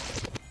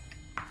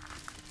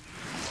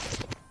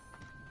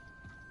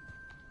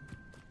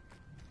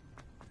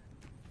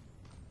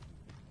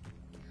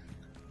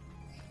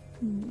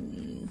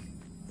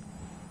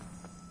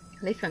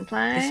 At least one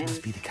climb. This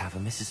must be the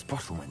cavern Mrs.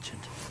 Sprottle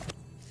mentioned.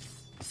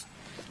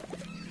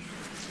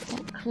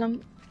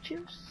 Clump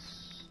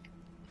juice.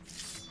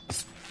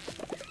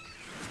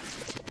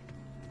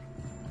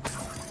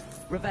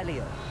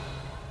 Revelio.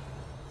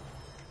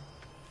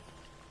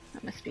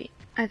 That must be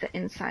either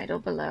inside or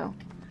below.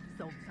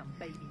 Sold some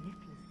baby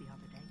nipples the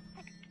other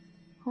day.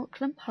 Hot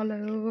Clump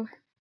Hollow.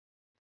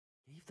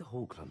 Leave the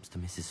hall clumps to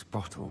Mrs.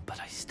 Sprottle,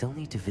 but I still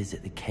need to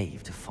visit the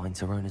cave to find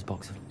Sorona's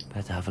box of...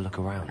 Better have a look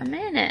around. A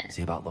minute.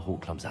 See about the hall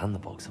clumps and the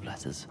box of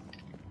letters.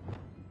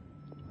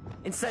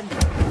 Incendio!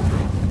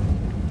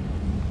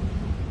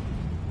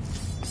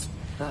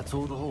 That's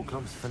all the hall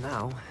clumps for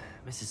now.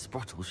 Mrs.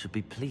 Sprottle should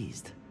be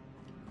pleased.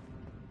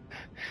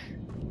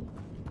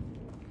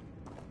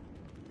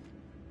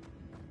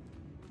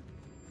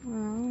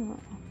 Oh.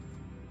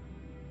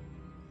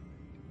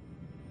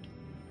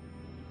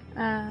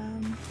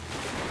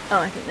 Oh,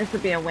 I think this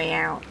will be a way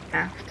out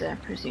after,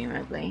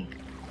 presumably.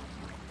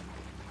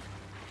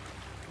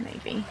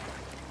 Maybe.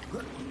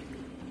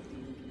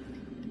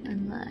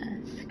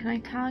 Unless... Can I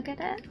target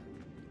it?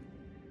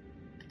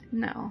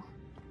 No.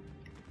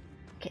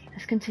 Okay,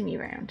 let's continue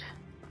round.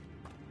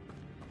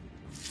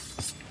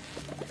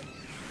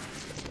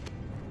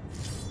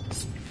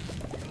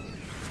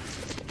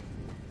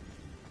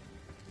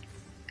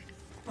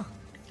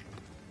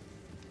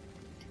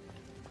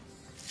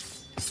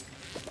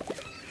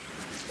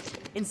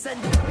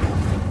 Incendio!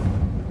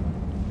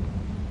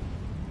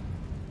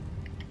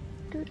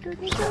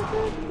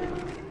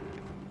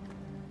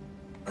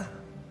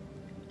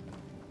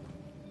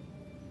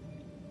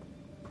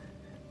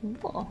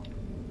 Whoa.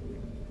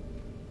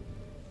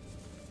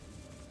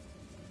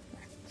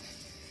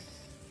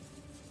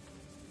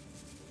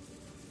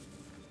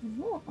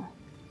 Whoa.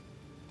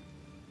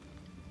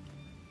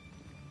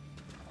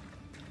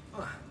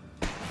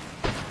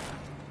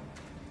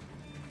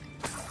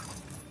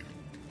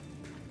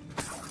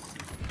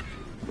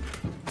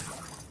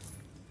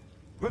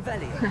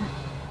 Revelio.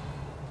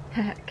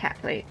 Cat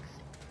plates.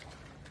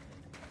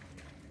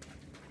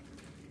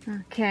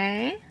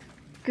 Okay.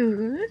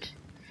 Good.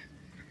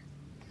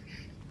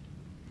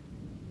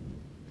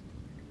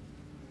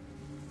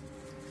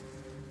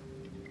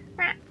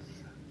 Rats.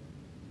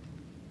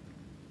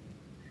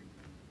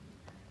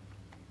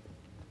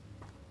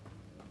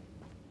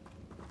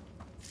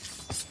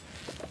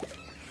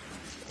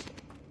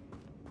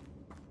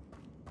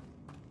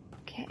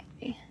 Okay.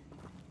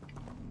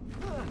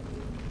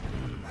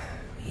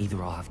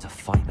 Either I'll have to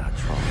fight that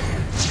troll.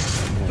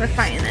 We're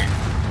fighting it.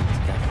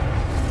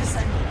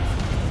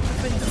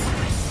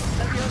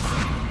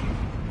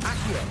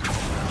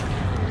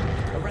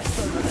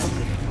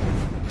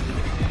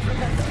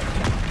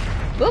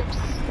 Whoops!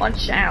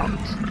 Watch out.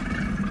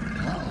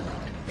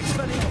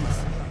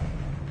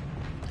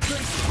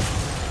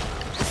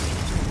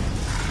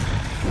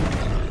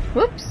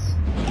 Whoops!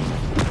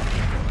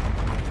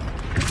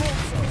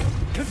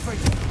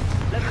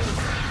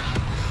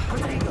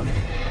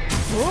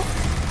 Whoop.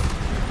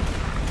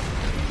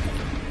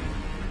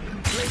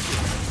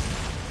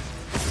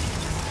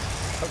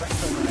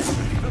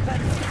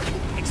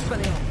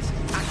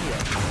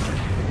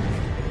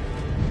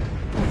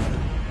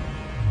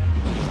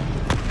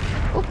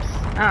 Oops.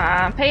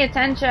 Ah, pay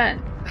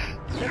attention.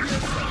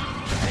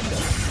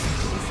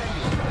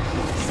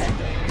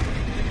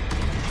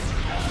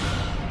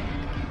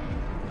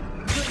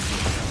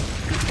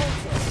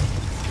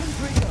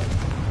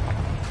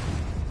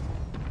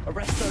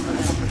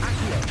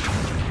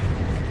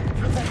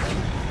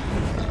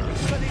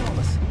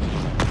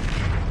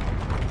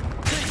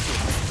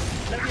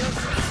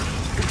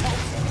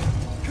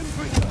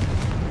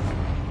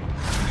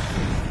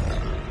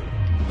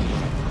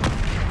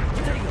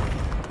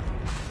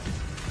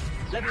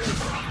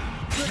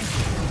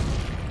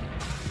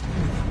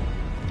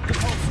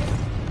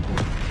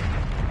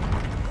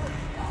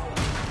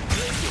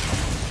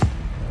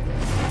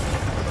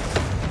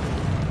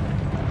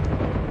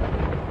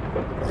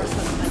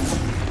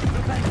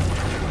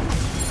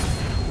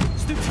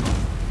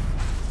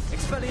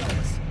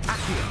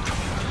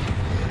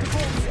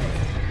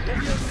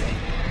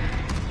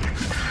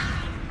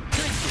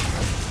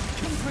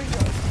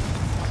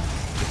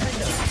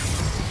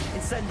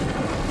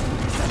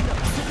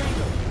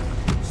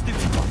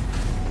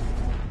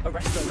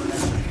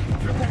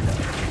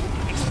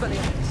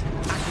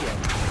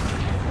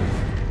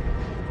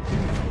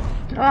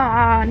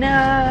 Oh no!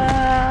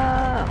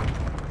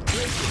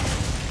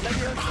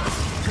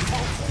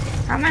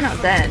 How am I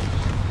not dead?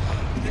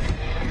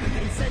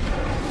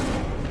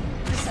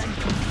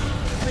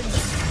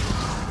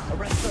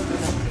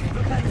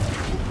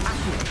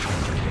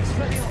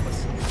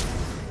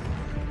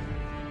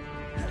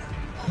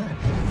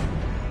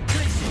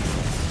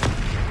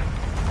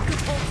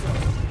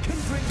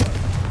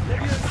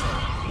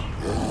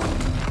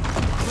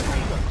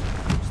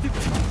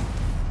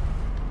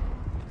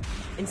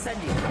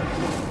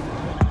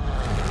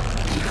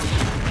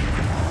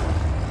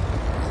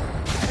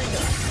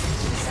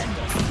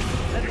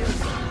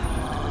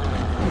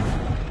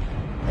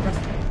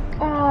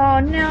 Oh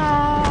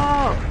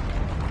no!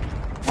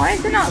 Why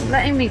is it not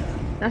letting me?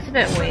 That's a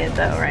bit weird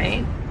though,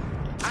 right?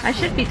 I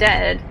should be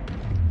dead.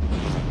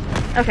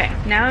 Okay,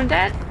 now I'm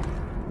dead?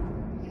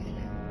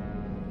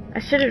 I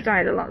should have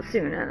died a lot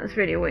sooner, that's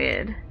really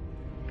weird.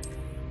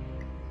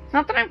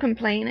 Not that I'm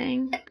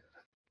complaining.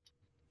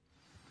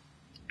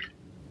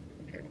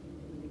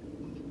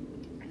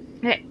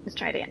 Okay, let's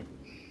try it again.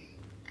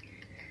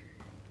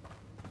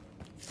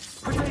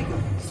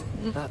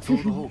 That's all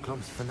the whole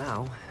clumps for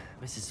now.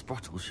 Mrs.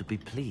 Sprottle should be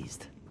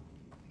pleased.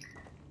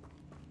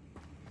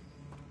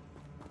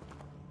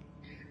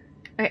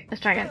 Okay,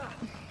 let's try again.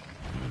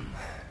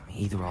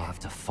 Either I'll have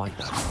to fight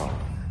that troll.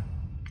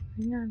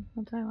 Hang on,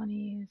 what do I want to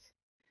use?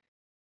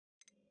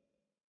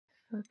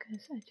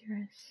 Focus,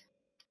 address.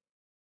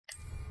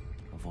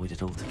 Avoid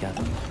it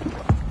altogether.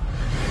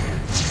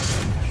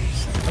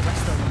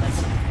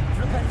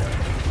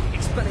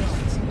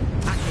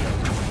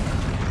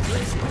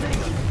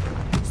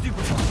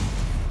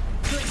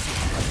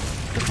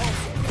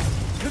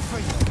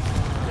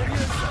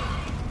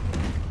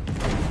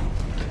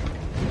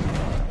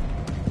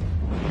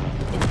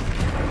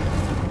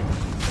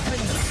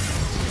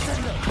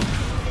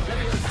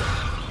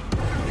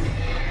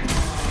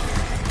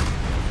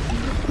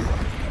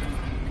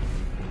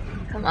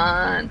 Come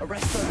on.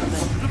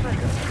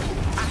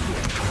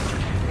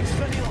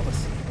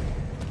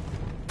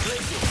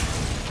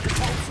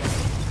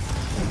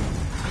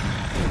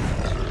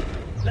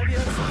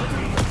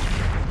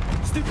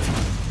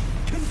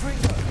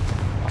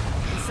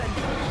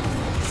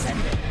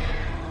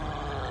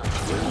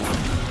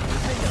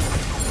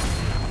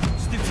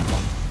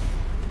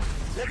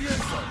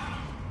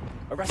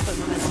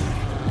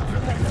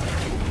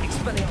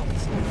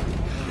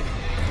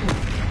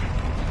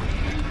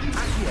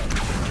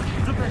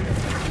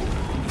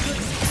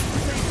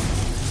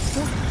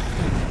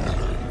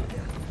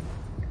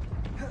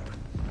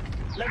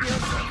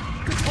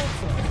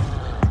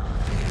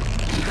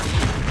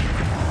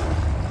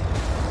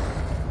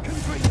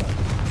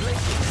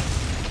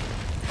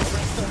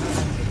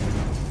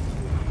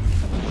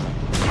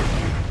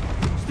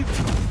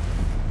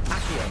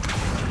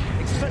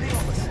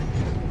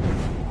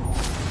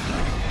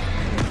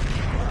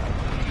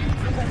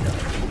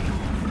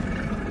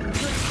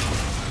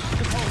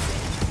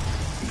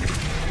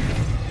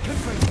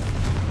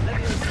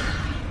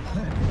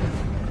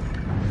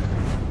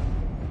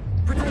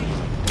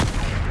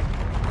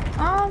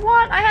 Oh,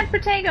 what? I had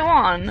Protego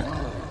on.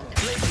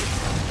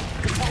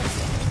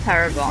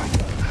 Terrible.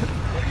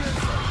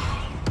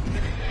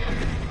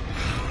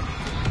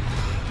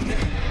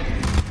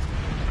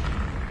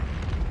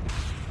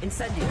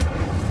 Incendio.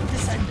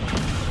 Descendo.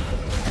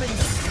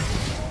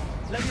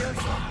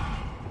 Leviosa.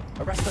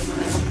 Arresto.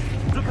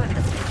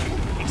 Flipendo.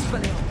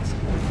 Expelliarmus.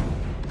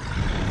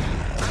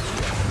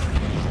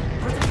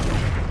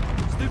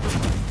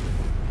 Stupefy.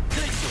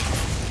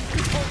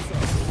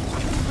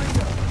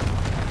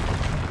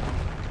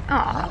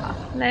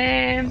 Aw,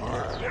 lame.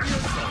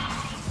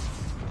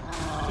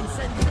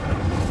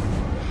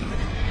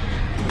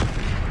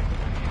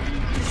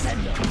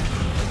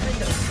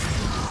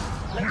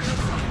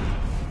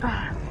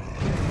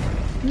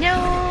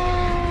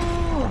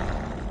 No!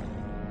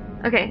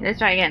 Okay, let's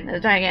try again.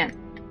 Let's try again.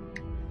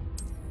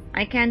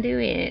 I can do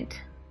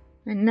it.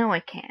 I know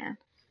I can.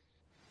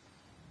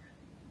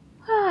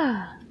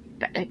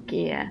 Better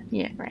gear.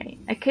 Yeah, right.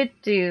 I could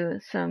do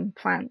some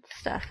plant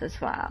stuff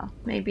as well.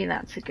 Maybe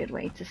that's a good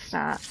way to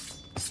start.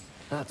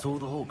 That's all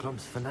the whole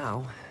clumps for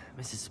now.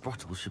 Mrs.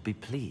 Sprottle should be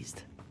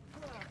pleased.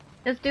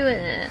 Let's do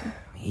it.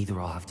 Either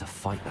I'll have to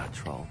fight that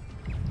troll,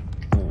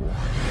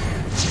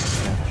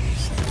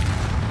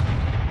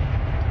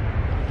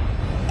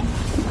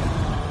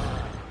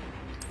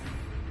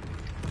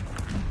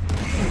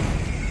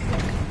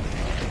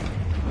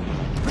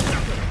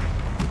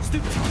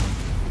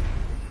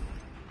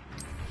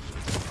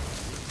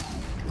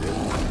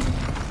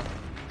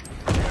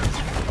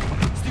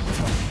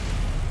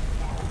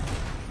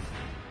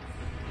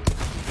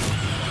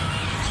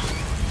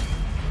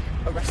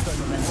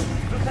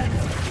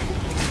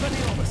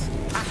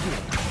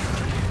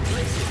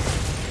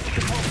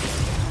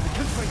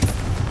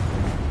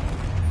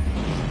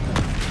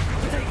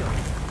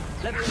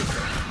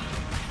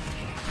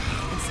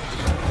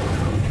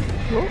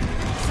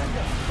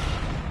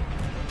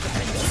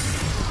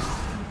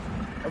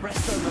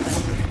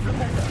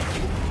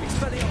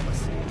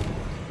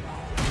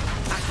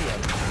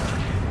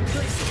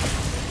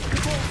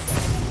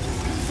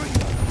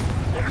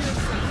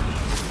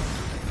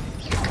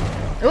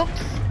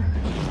 Oops.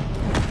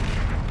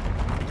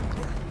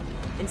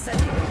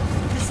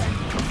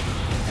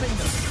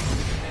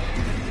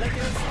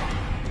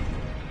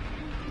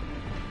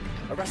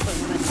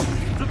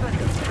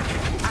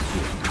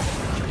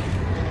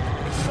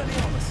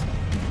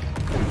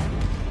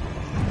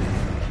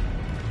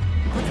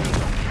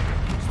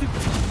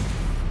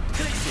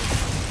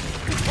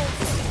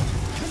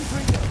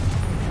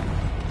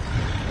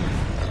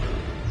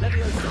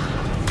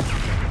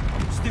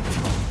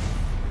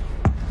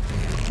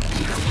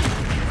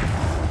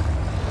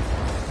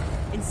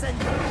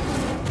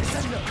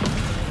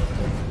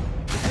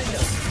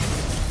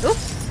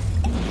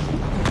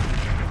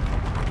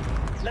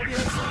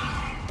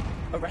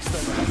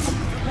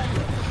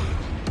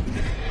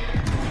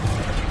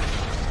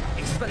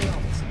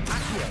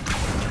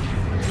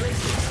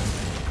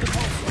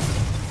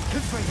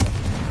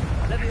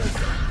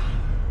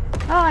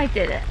 Oh, I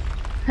did it.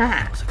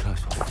 Haha. That was a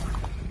close one.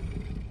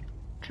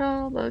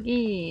 Troll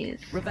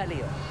bogies.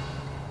 Rebellion.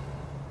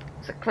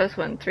 It's a close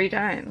one 3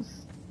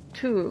 times.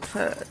 2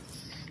 hurts.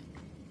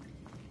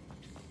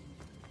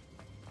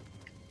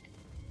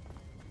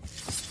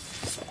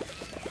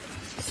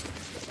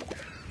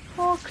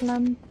 Four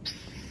clumps.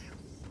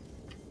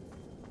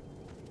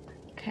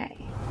 Okay,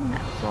 and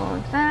that's all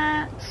of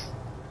that.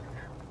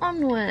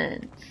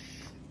 Onwards.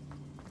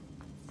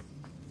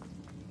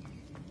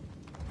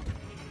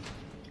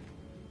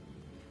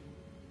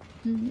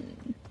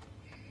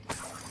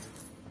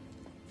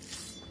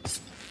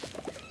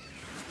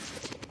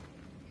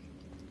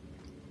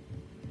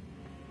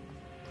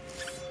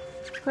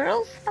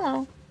 Squirrels,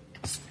 hello.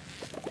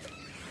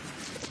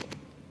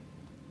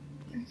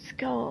 Let's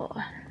go.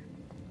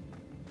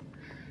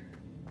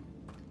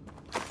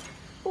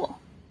 Oh,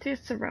 to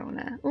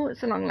Serona. Oh,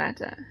 it's a long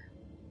letter.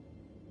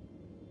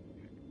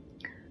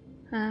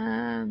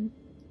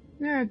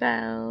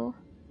 Mirabelle.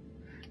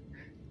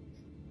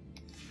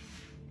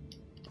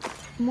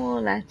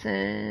 More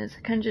letters.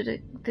 I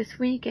conjured this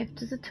wee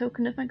gift as a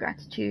token of my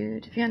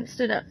gratitude. If you hadn't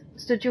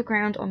stood your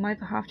ground on my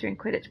behalf during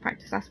Quidditch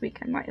practice last week,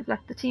 I might have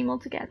left the team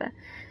altogether.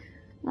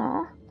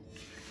 Aww.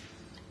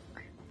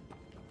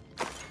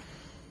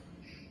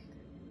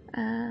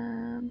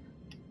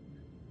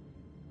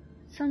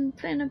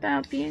 Something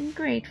about being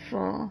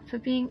grateful for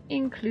being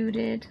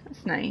included.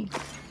 That's nice.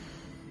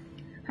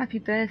 Happy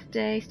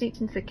birthday.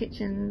 Sneaked into the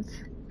kitchens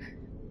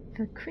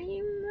for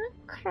cream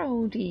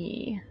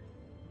crowdy.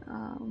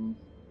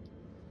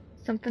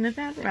 Something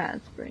about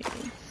raspberries.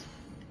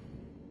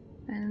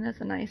 And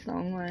that's a nice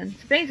long one.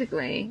 So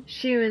basically,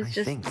 she was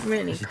just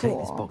really I should cool. take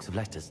this box of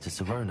letters to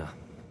Serona.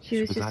 She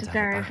was She'll be just a glad to have it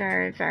very, back.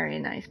 very, very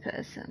nice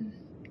person.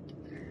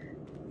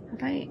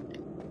 Have I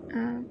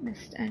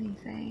missed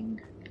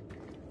anything?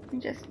 Let me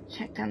just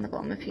check down the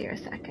bottom of here a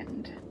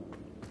second.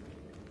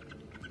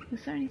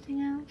 Was there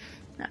anything else?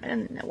 No, I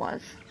don't think there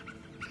was.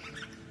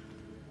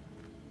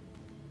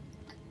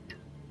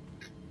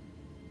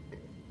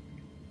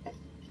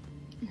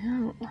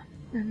 No,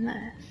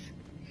 unless...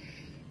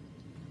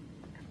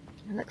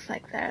 It looks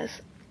like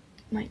there's...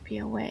 might be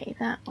a way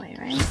that way,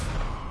 right?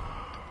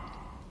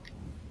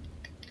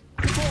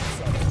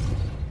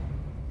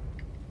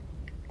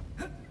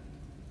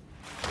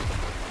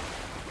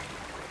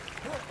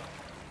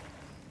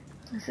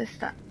 Is this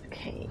that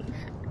cave?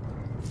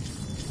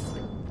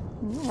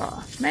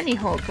 Ooh, many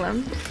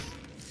hoglums.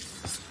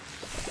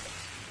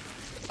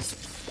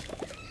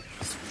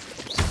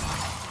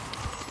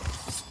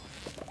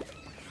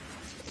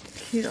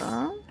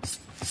 Cool.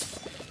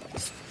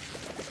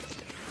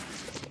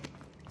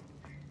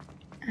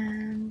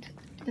 And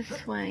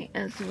this way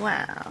as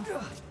well.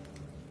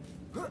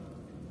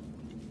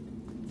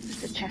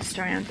 There's a chest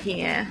around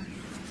here.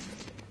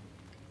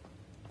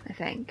 I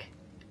think.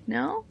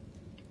 No?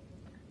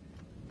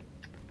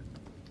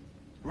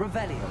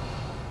 Revelio.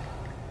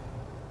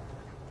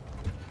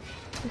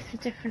 Is this a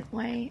different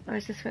way? Or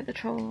is this where the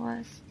troll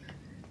was?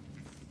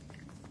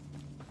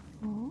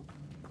 Oh.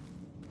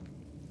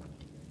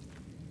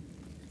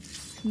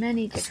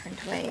 Many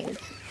different ways.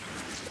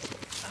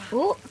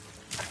 Oh!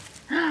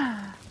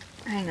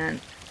 Hang on.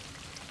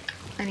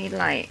 I need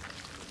light.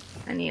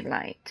 I need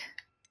light.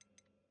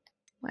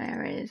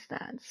 Where is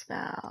that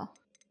spell?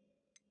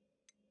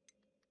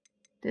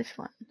 This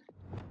one.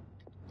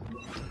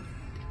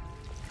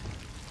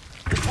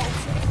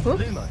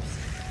 Oops.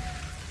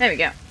 There we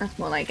go. That's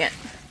more like it.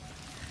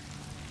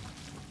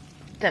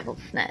 Devil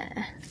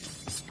Snare.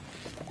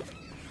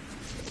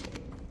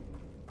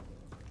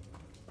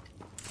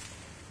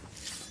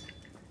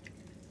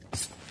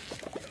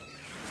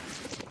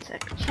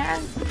 Check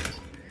chest.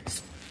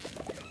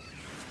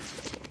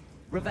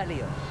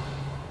 Revelio.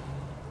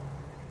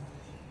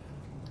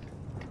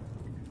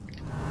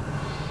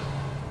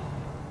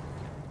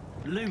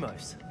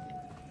 Lumos.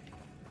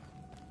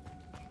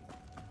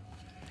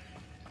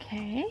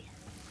 Okay.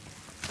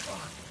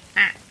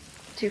 Ah,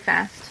 too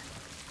fast.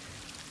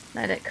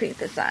 Let it creep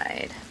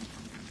aside.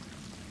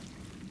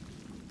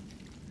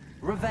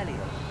 Revelio.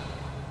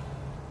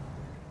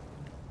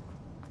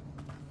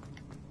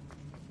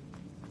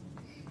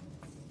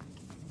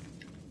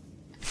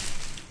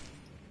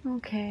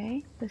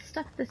 Okay, there's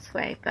stuff this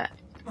way, but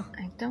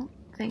I don't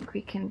think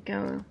we can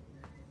go.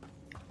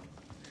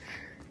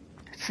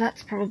 So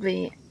that's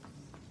probably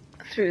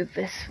through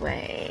this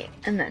way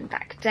and then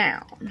back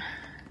down,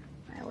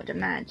 I would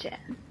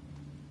imagine.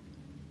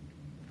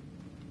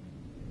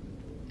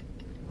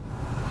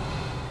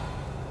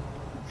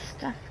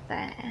 Stuff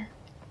there.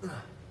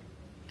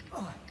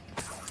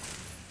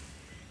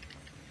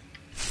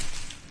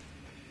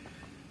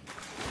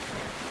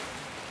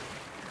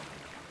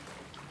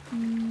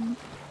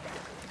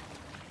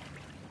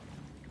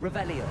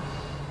 Revelio.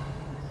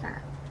 What's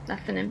that?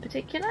 Nothing in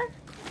particular?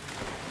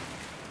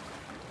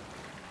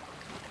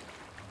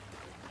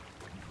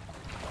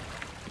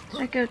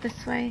 Should I go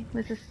this way?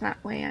 Was this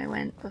that way I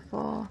went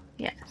before?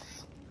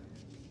 Yes.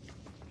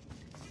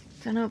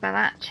 Don't know about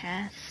that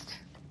chest.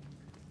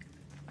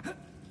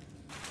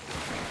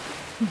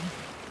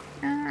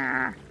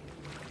 Ah!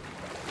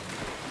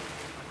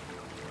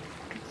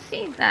 I can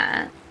see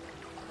that.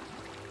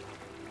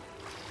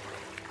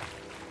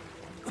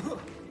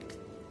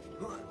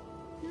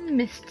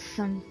 Missed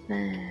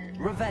something.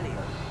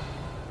 Revelio.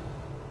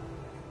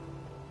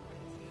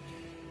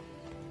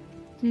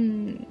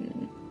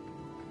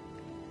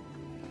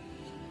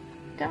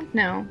 Don't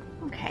know.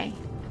 Okay.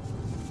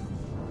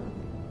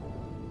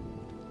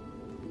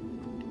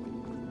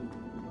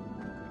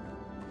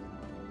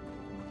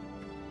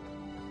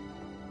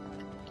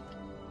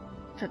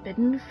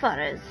 Forbidden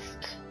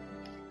Forest.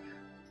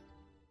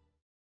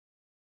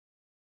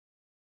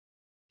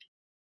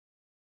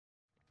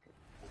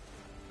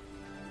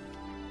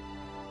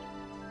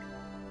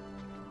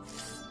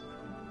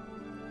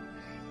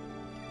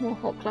 More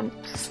hot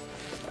clumps.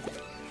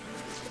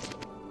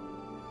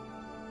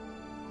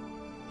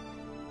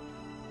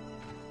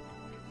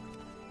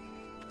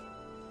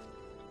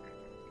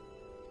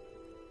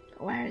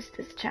 Where is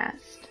this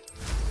chest?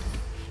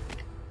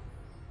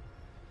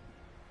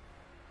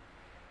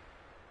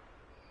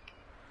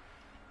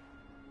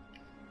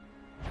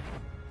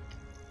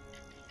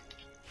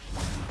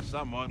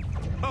 Someone.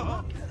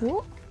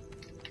 What?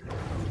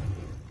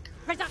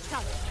 Reducto!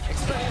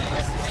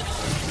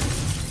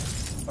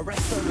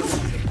 Arresto.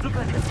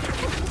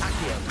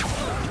 Accio.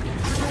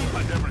 I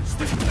never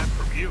expected that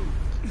from you.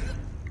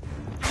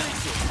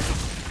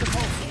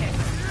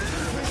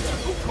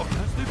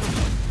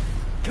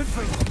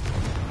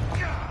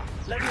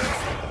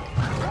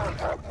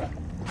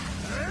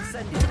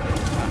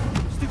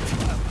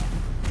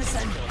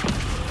 Descendo.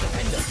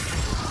 Defender.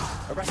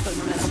 Arresto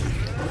momentum.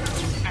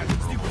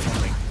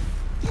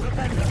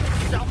 Defender.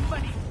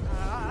 Somebody.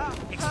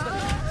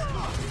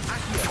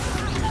 Accio.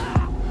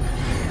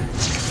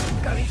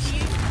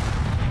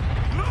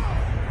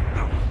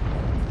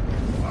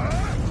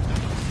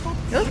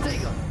 Going to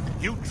you.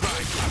 Oops. You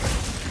tried.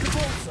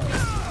 Cabolso.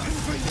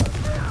 Confringo.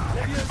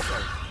 Levioso.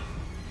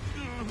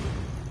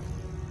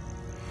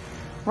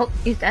 Oh,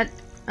 he's dead.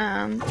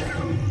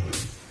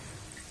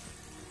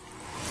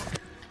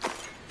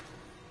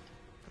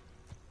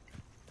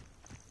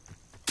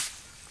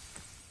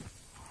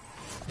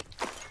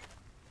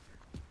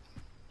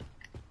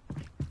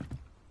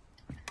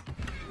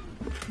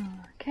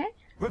 Okay.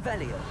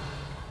 Revelio.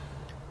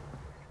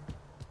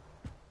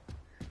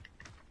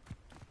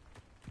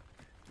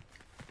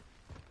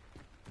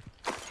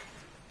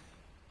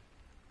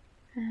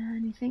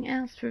 Anything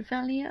else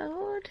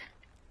Revelio'd?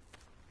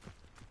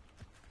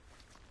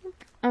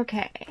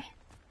 Okay.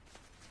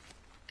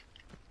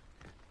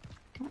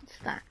 What's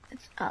that?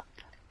 It's up.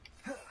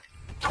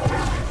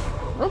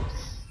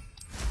 Oops.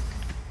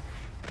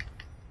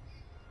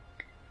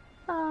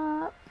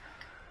 Up.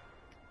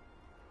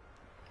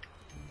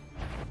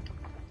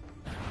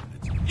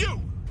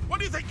 You! What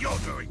do you think you're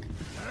doing?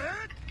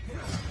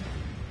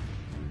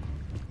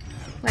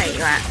 Where are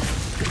you at?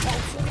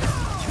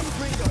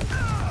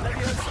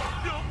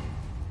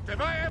 If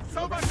I have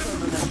so much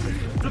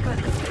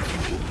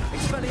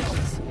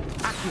Expelliarmus.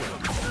 Accio.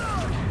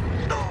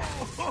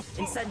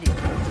 Incendio.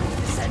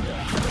 Descendo.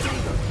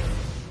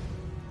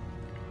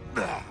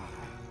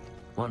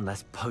 One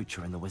less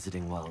poacher in the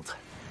wizarding world.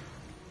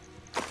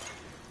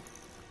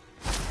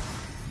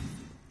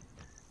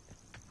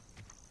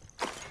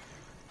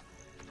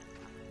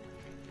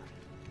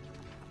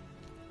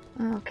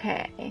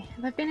 Okay,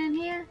 have I been in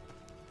here?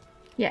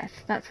 Yes,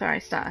 that's where I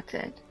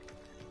started.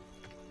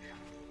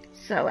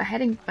 So we're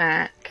heading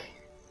back,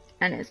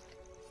 and it's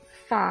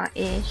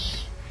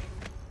far-ish.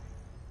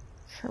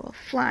 So we'll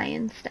fly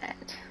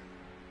instead.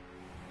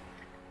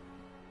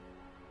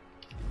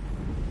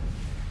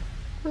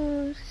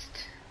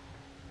 Boost.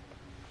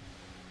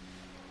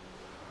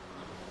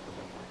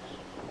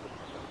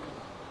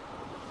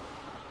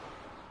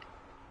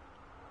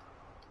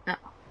 Oh.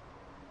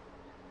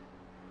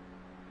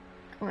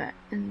 We're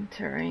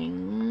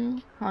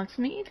entering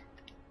Hogsmeade.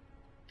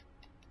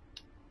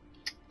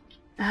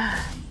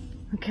 Ah,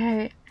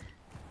 okay.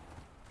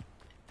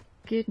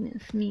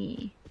 Goodness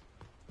me.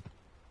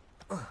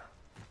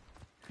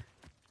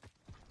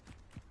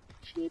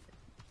 Sheep.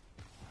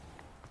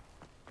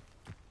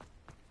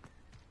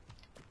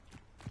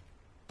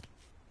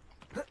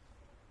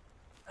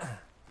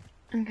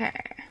 Okay.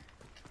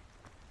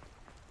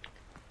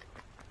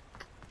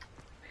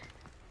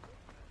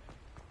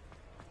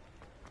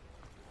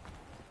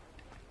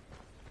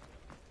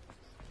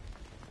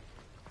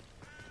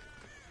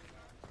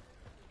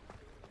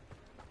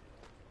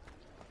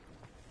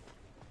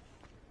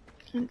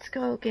 Let's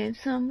go give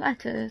some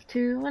letters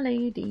to a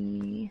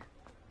lady.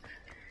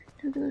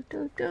 Do do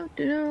do do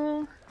do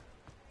do.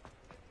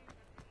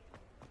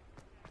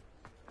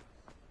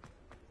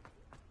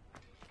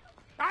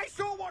 I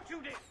saw what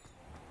you did!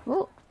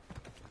 Oh.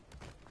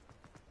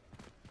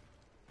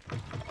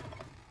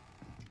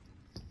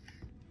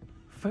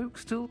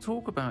 Folks still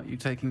talk about you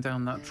taking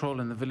down that troll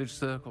in the village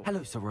circle. Hello,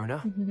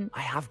 Sorona.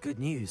 I have good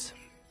news.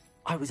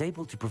 I was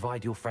able to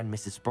provide your friend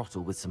Mrs.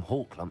 Sprottle with some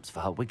hawk lumps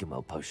for her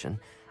Wiggenweld potion,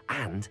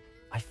 and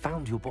I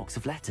found your box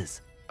of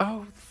letters.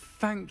 Oh,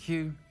 thank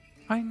you.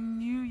 I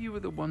knew you were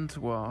the one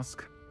to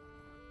ask.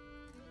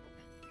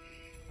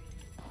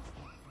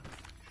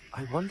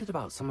 I wondered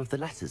about some of the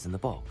letters in the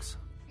box.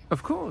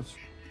 Of course.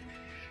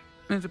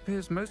 It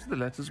appears most of the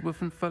letters were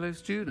from fellow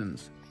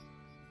students.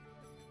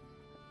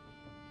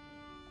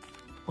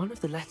 One of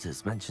the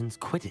letters mentions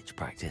Quidditch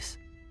practice.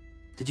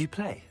 Did you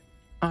play?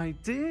 I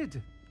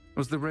did.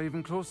 Was the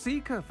Ravenclaw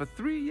Seeker for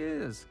 3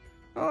 years.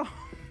 Oh,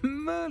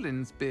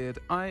 Merlin's beard.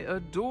 I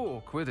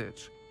adore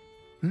Quidditch.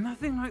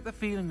 Nothing like the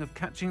feeling of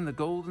catching the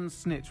golden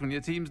snitch when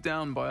your team's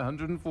down by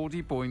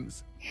 140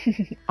 points.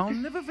 I'll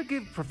never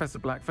forgive Professor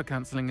Black for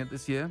cancelling it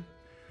this year.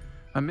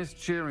 I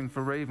missed cheering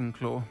for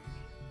Ravenclaw.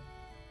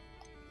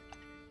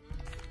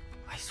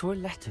 I saw a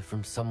letter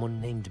from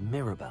someone named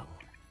Mirabelle.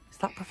 Is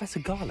that Professor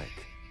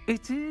Garlick?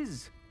 It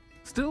is.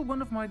 Still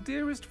one of my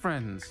dearest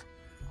friends.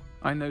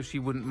 I know she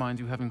wouldn't mind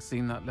you having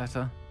seen that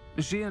letter.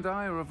 She and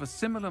I are of a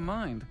similar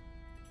mind,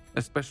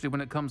 especially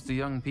when it comes to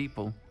young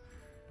people.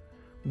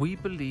 We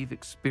believe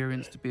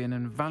experience to be an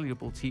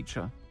invaluable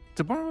teacher.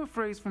 To borrow a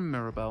phrase from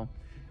Mirabelle,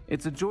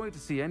 it's a joy to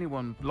see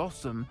anyone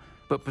blossom,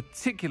 but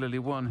particularly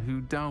one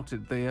who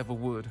doubted they ever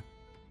would.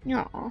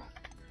 Aww.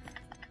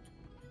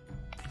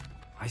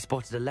 I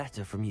spotted a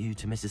letter from you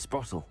to Mrs.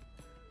 Sprottle.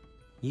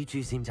 You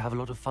two seem to have a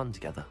lot of fun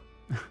together.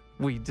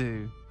 We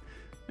do.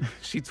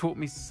 She taught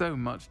me so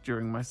much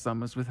during my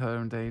summers with her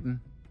and Aiden.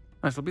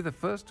 I shall be the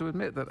first to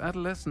admit that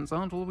adolescents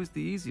aren't always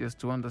the easiest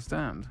to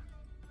understand.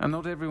 And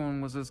not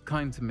everyone was as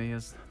kind to me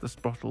as the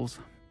Sprottles.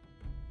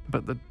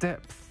 But the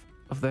depth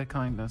of their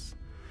kindness,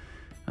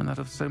 and that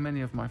of so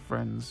many of my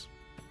friends,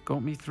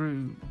 got me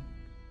through...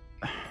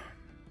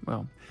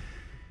 well,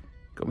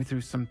 got me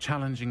through some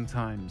challenging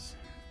times,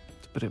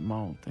 to put it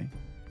mildly.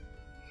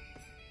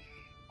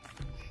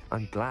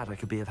 I'm glad I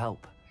could be of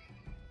help.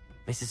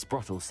 Mrs.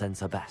 Sprottle sends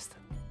her best.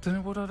 Don't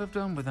know what I'd have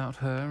done without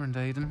her and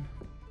Aiden.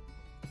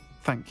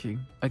 Thank you,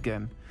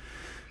 again,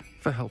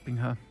 for helping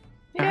her.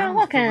 You're and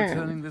welcome. for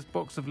returning this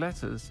box of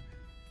letters.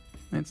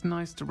 It's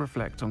nice to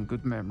reflect on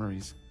good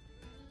memories.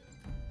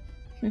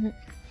 Nice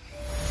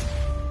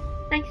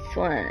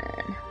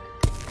one.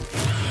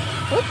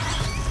 Oops.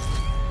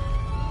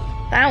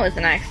 That was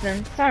an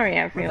accident. Sorry,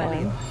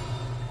 everyone.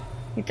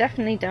 You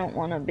definitely don't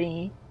want to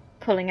be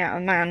pulling out a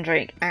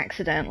mandrake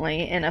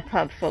accidentally in a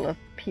pub full of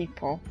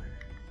people.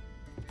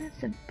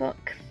 There's a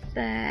book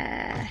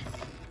there.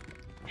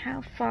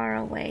 How far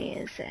away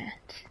is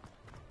it?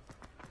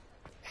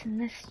 It's in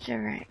this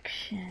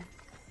direction.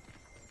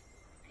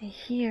 I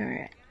hear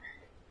it.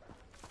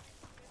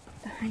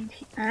 Behind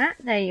here. Ah,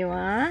 there you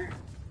are.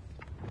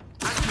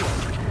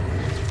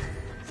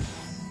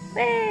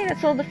 Hey,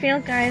 that's all the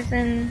field guides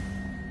in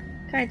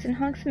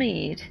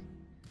Hogsmeade.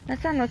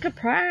 Let's unlock a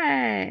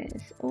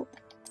prize. Oh,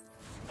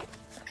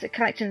 it's a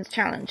collections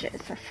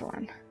challenges. That's the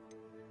one,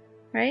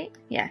 right?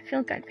 Yeah,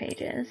 field guide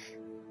pages.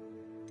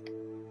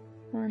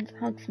 One's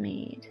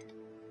Hogsmeade.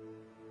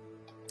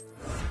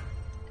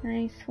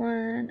 Nice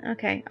one.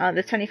 Okay. Oh,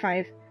 there's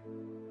 25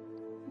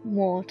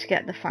 more to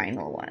get the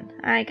final one.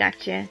 I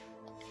got you.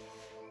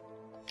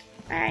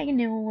 I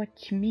know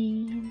what you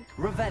mean.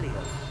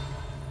 Revelio.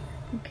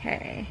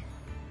 Okay.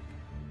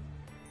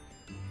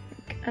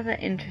 Other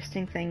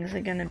interesting things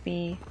are gonna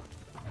be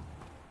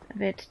a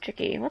bit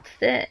tricky. What's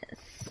this?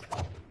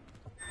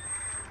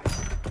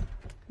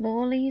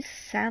 Lawley's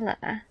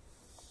Cellar.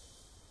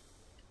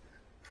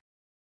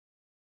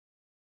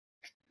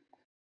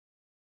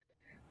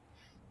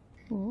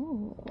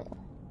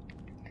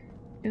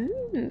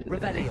 Ooh.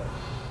 Revelio.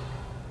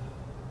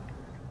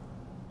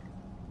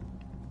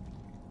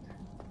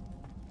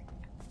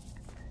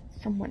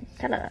 Someone's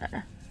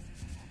cellar.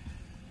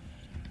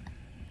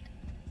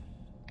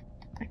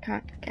 I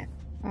can't get.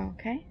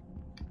 Okay.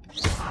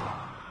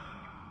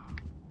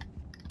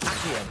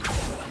 Accio.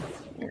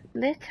 It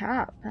lit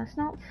up. That's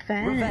not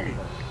fair. Revelio.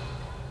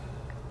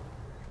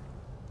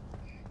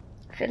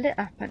 If it lit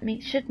up,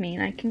 it should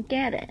mean I can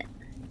get it.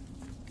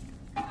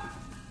 I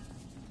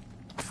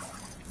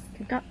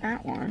got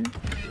that one.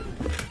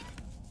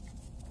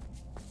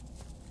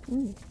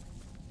 Ooh,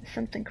 there's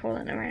something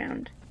crawling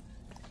around.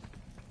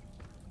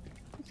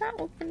 Was that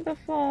open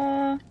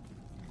before?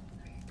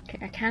 Okay,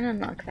 I can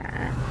unlock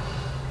that.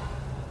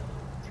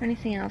 Is there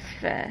anything else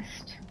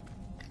first?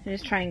 I'll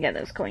just try and get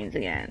those coins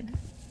again.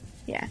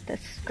 Yeah, this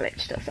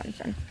glitched or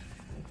something.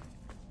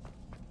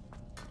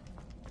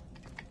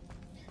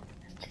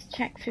 Let's just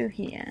check through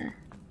here.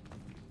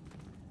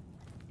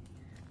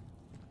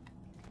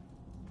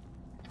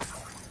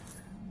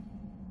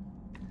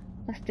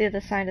 That's the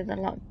other side of the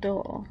locked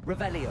door.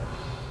 Revelio.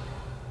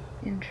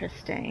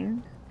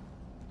 Interesting.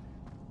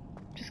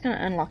 Just gonna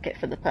unlock it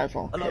for the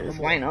puzzle, because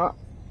why not?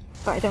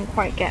 But I don't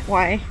quite get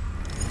why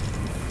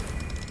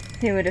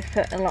they would have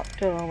put a locked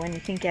door when you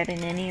can get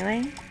in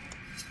anyway.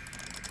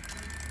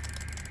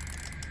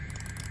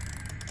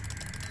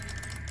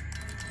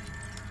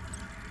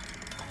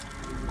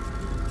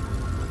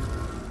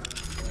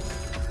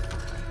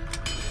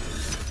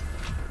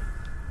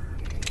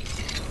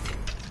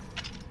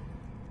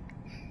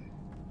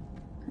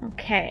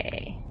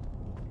 Okay.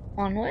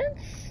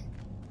 Onwards?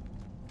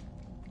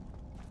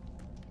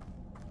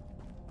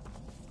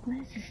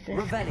 Where's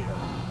this?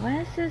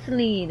 Where's this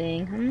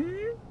leading?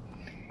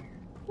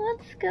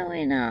 What's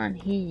going on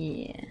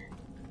here?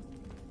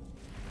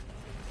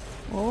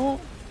 Oh.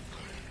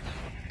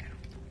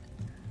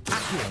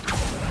 Accio.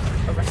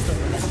 Arresto.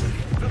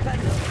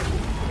 Flipendo.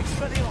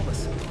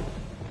 Expelliarmus.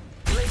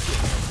 Glacier.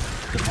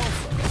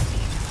 Compulso.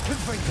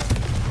 Confringo.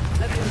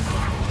 Leviosa.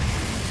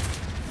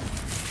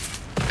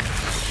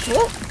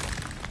 Whoa.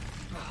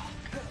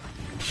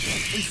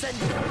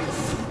 Incendio.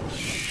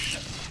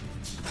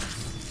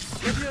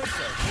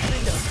 Leviosa.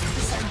 Confringo.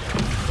 Descendo.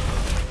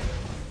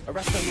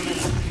 Arresto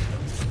momentum.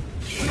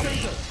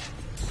 Confringo.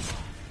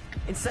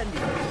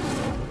 Incendio.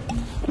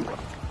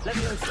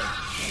 Leviosa.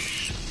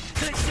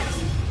 Glitches.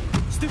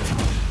 Stupid.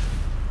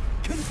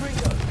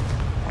 Confringo.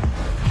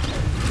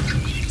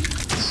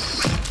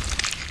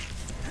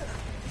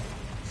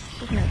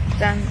 No,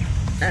 done.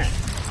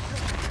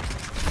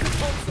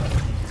 Compulso.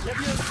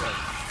 Leviosa.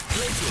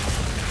 Glacier.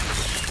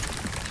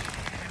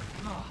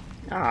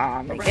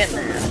 Oh my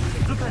goodness.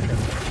 Flipendo.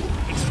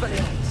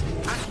 Expelliarmus.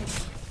 Accio.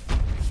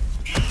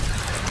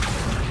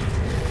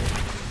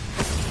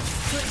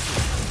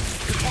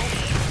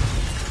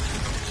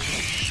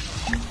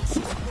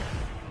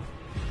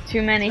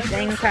 Too many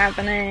things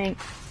happening.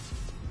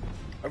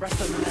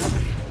 Arresto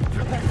momentum.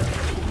 Flipendo.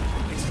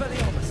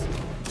 Expelliarmus.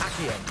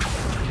 Accio.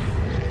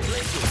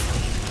 Glacier.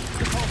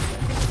 Compulso.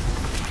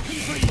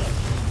 Confringo.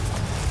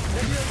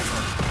 Leviosa.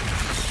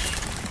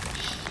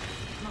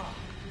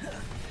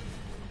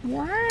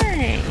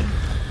 Why?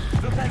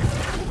 Flipendo.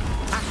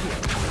 Accio.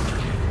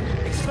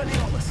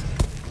 Expelliarmus.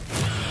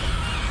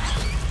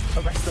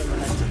 Arresto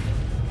momentum.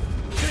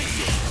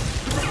 Glacier.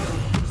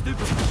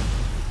 Stupid.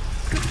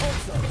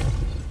 Compulso.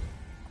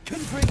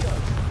 Confringo.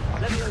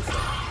 Leviosa.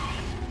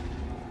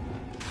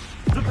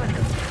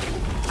 Flipendo.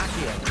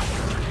 Accio.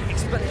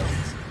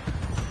 Expelliarmus.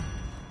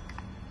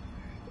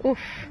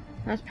 Oof,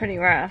 that's pretty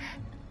rough.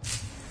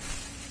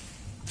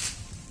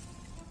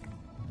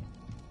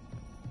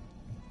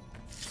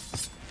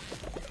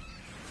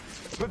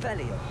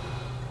 Revelio.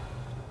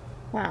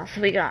 What else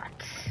we got?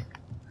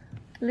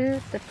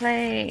 Loot the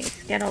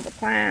place, get all the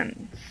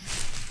plants.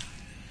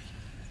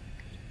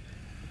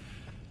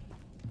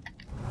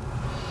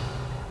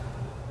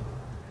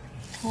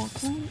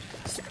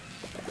 Hogwarts.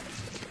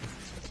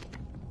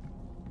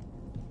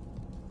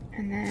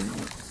 And then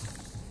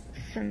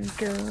some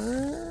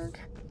gold.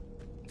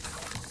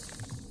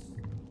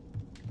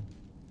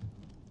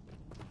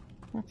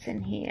 What's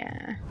in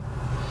here?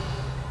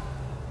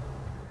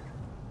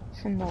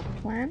 Some more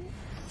plants.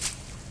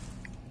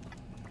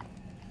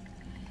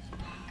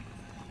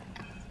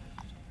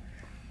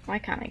 Why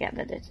can't I get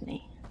the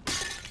Disney?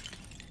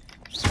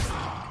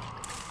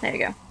 There we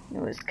go. It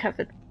was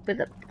covered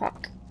with a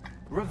pot.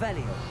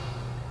 Revelio.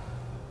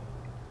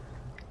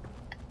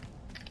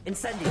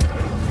 Incendio.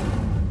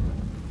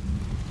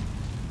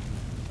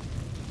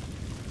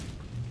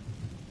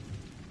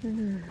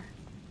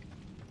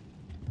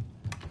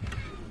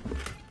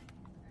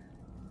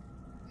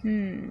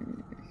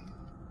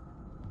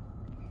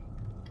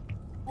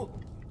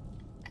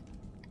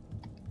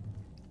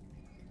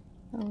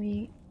 Are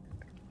we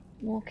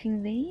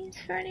walking these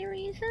for any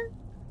reason?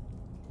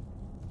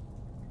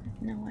 I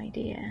have no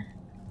idea.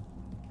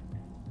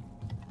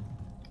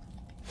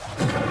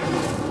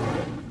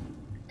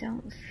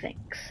 Don't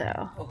think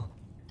so.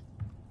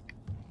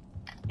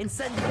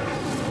 Incendio.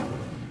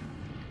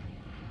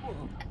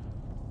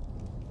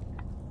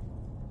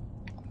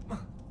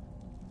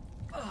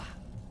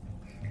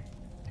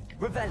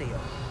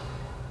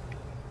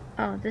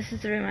 Oh, this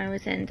is the room I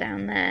was in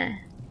down there.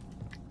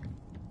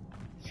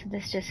 So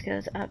this just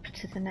goes up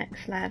to the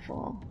next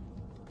level.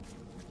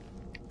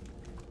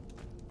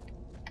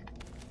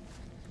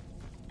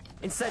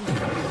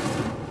 Incendiary.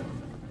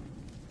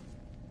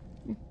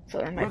 So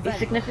that might be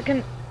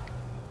significant.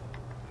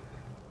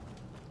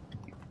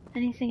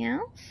 Anything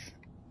else?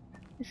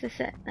 Is this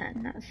it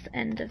then? That's the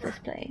end of this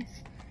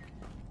place.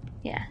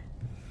 Yeah.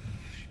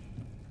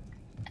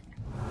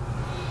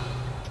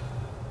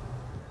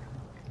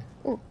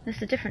 Oh,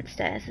 there's a different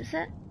stairs, is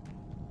it?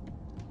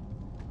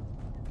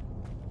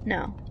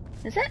 No.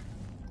 Is it?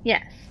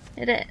 Yes,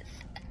 it is.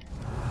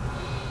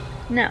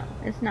 No,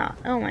 it's not.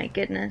 Oh my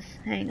goodness.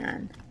 Hang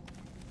on.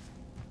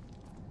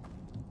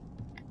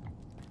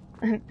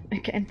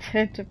 Again,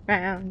 turned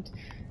around.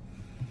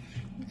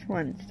 It's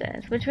one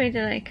stairs. Which way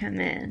did I come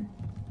in?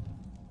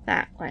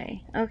 That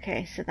way.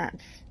 Okay, so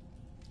that's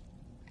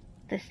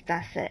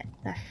it.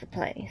 That's the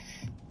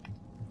place.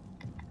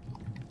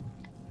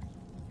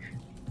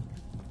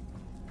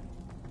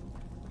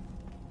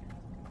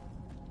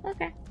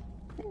 Okay.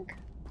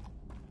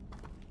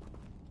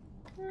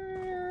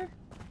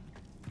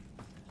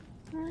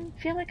 I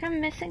feel like I'm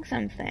missing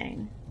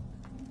something.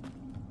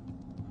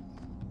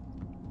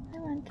 I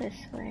went this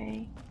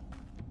way.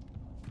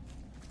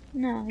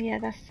 No, yeah,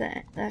 that's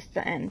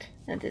the end.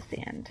 That is the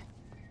end.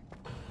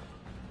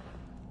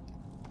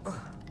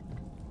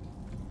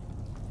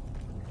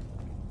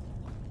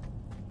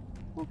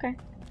 Okay.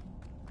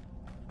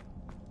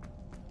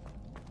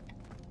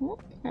 Well,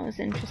 that was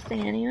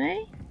interesting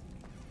anyway.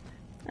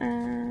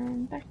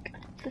 Back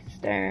up the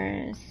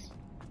stairs.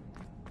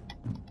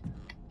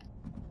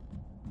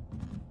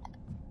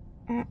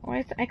 Why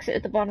is the exit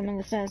at the bottom of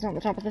the stairs, not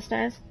the top of the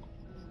stairs?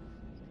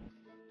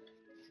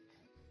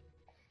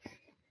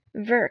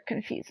 Very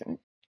confusing.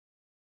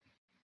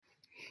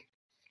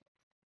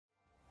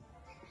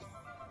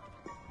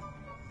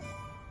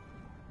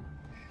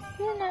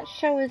 Will not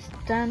show it's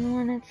done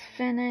when it's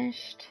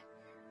finished.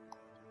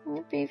 It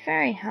would be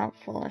very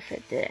helpful if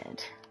it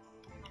did.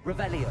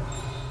 Revelio.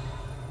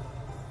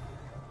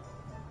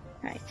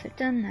 Right, so I've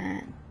done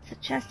that. There's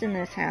a chest in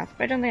this house,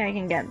 but I don't think I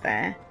can get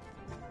there.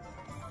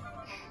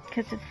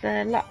 Because of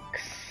the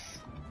locks.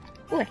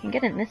 Oh, I can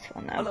get in this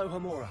one though. Hello,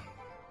 Hamura.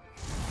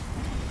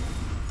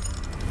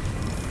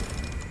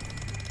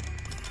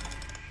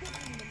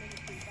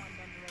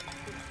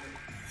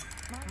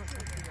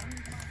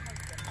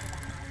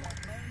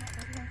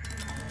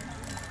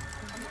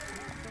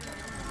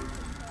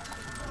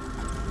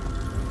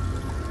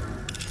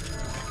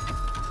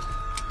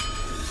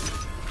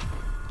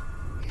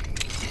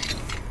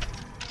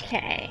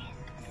 Okay.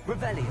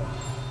 Revelio.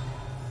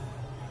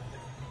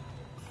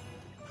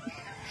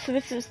 So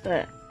this is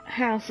the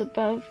house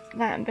above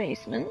that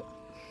basement.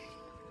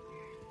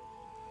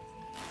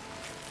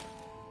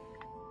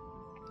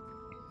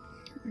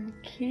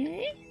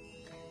 Okay.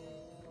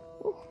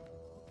 Ooh.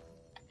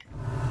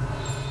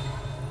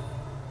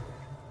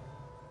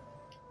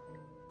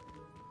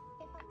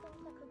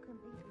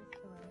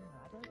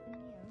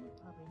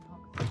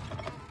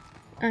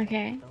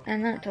 Okay,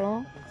 and that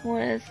door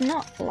was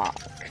not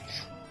locked.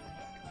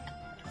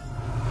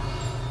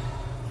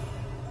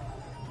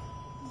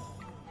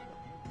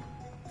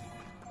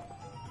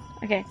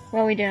 Okay, what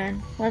are we doing?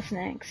 What's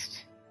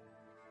next?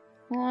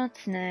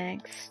 What's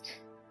next?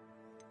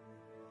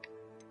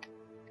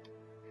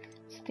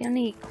 It's the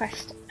only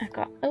quest I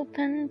got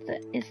open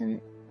that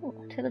isn't... Oh,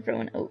 Tale of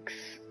Rowan Oaks.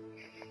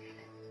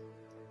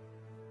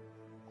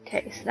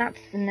 Okay, so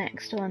that's the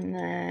next one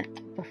there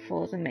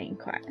before the main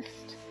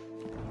quest.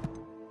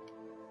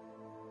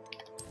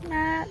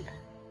 Map.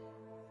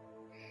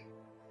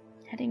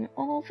 Heading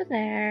over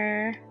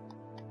there.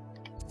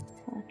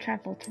 I'll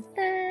travel to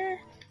there.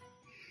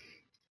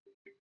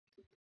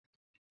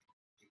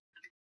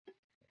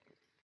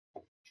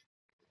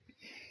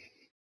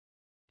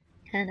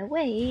 And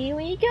away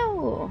we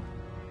go!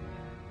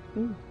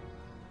 Ooh.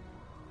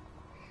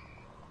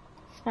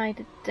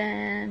 Spider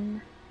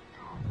Den.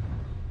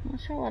 Not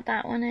sure what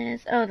that one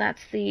is. Oh,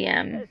 that's the,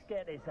 Let's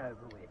get this over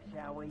with,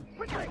 shall we?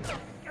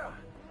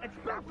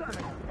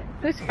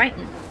 Who's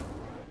fighting?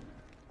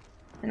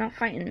 They're not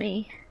fighting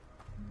me.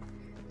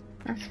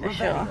 That's for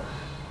sure.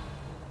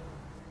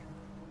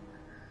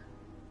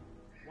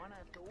 One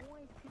has to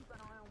always keep an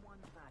eye on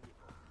one's valuables.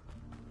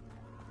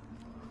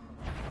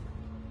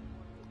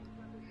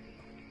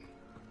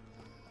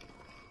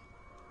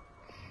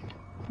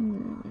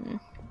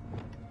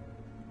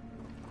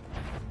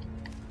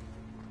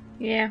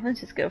 Yeah, let's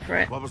just go for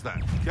it. What was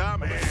that?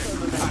 Come here.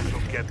 I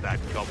shall get that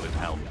goblin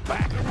helm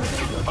back.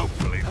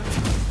 Hopefully.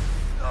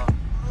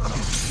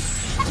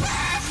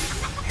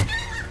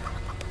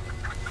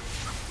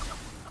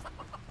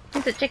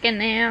 There's a chicken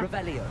there.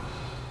 Revelio.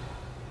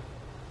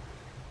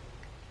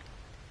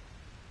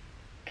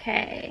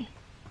 Okay.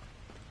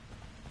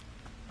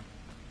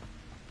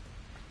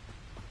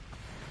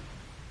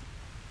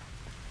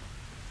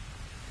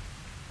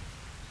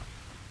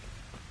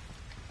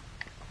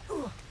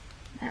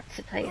 That's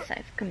a place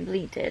I've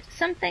completed.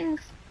 Some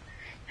things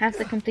have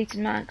the completed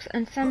marks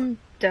and some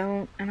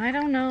don't, and I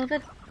don't know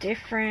the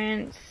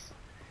difference.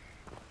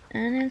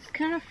 And it's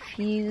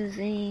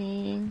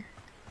confusing.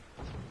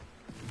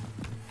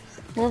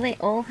 Will they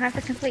all have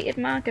a completed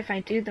mark if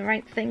I do the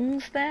right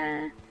things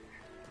there?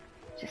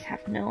 Just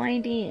have no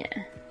idea.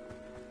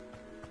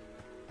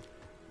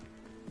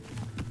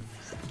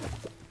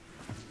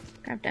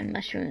 Grab them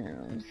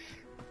mushrooms.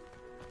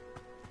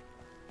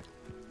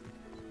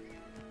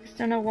 Just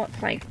don't know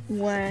what's like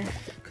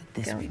worth Could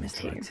this be going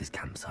Mr. to. Oakes'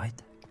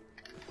 campsite?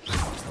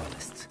 Perhaps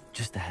loyalists,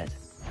 just ahead.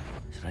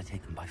 Should I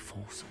take them by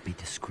force or be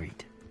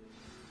discreet?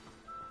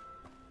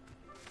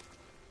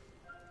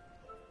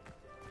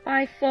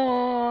 By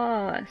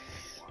force!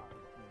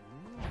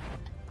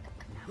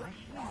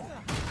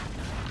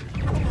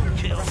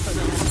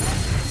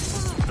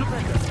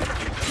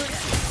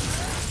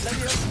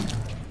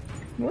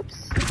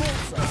 Whoops.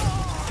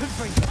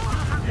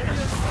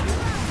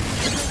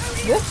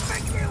 Whoops. Whoops.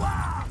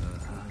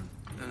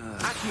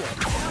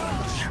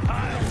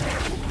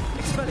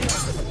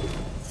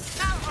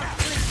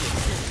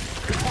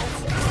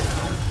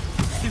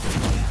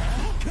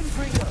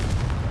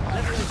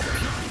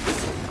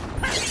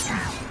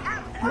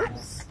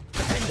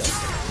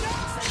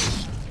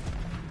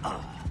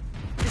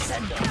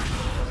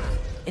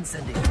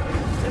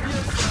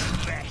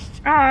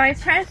 Oh, I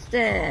pressed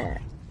it.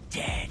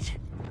 Dead.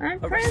 I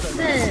pressed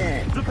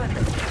it. Now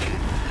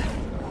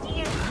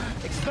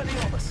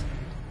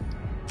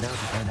to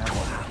find out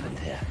what happened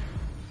here.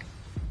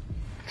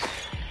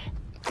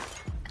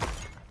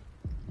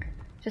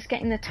 Just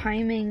getting the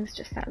timings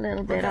just that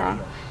little bit off.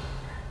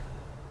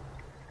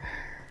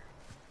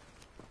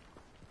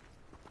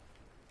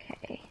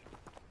 Okay.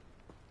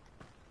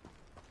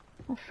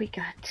 Off we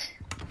got.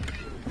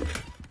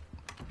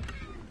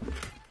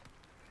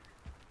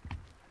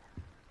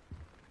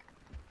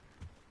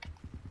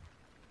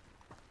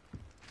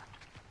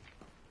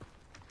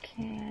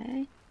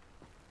 Okay.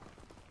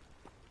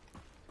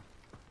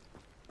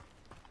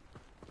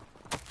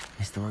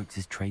 Mr.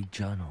 Oakes' trade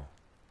journal.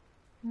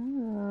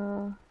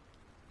 Oh.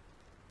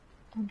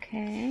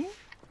 Okay.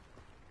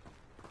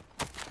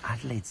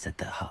 Adelaide said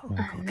that her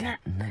uncle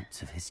kept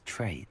notes of his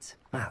trades,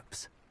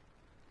 maps.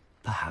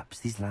 Perhaps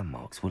these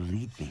landmarks will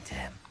lead me to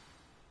him.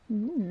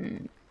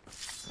 Hmm.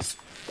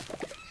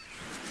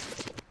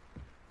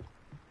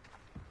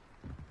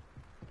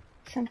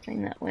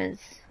 Something that was...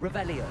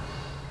 Revelio.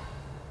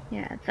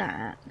 Yeah,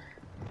 that.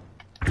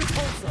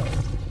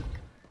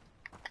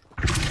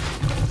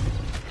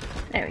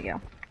 There we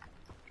go.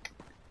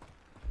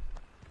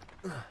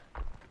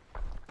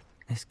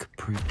 This could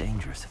prove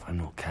dangerous if I'm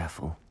not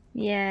careful.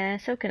 Yeah,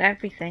 so could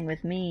everything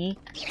with me.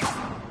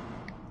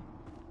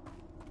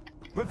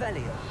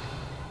 Revelio.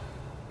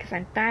 Because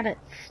I'm bad at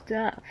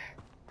stuff.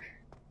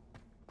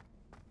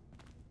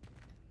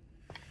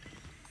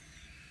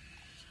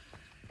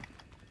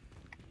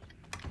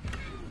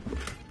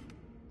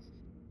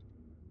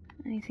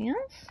 Anything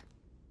else?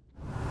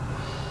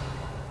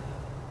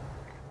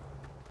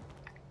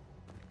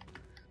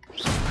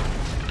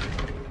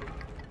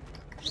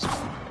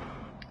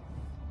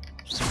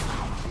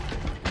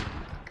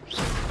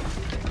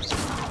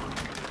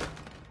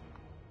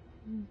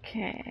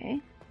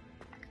 Okay.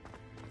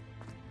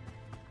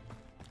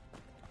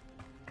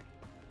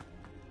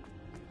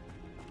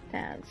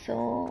 That's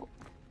all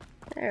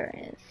there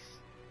is.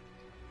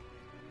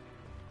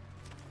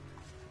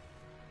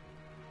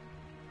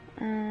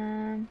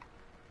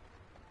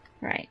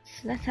 Right,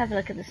 so let's have a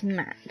look at this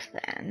map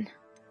then.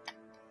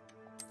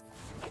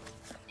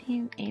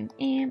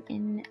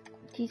 In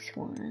this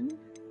one.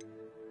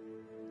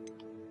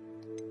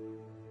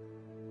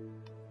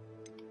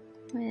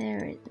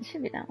 Where is it?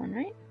 Should be that one,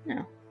 right?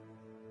 No.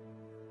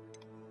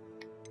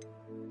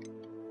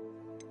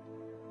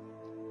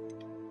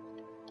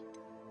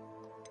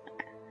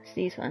 It's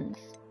these ones.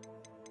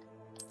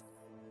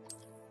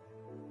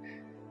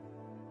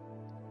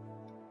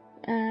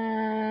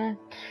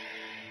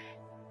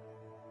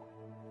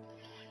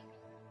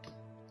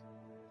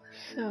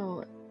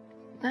 So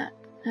that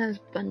has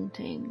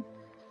bunting.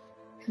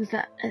 Is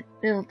that a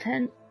little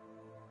tent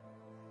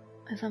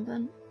or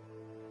something?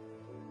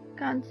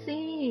 Can't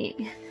see.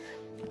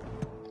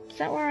 Is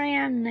that where I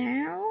am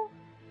now?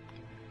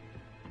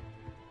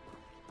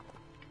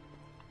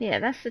 Yeah,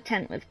 that's the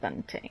tent with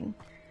bunting.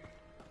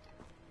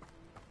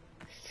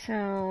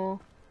 So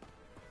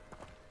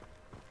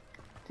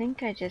I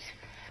think I just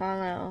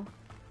follow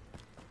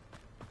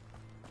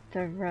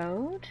the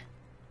road.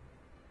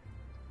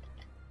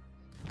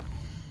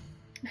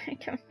 I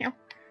don't know.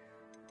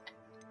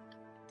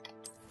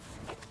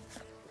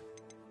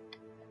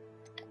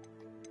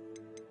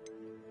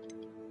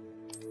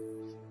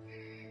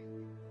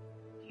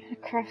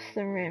 Across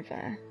the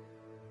river,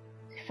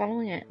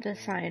 following it to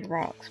side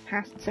rocks,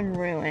 past some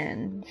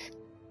ruins.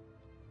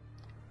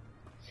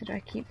 So do I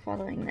keep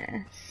following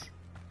this?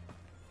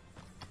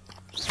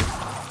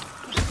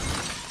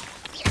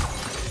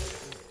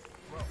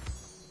 Well,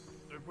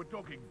 if we're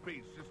talking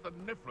beasts, it's the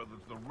Niffler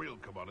that's the real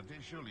commodity,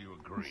 surely you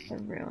agree? The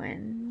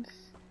ruins.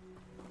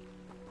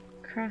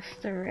 Across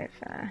the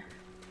river.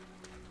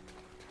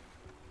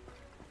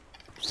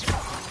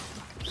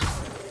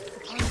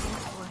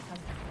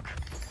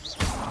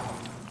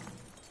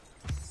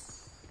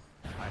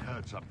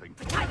 something.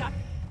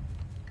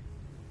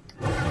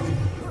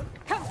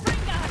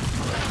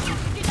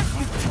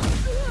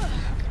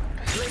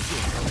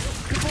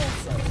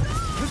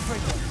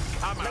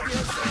 Come out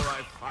before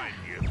I find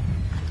you.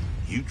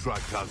 You try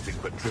casting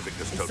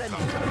Petrificus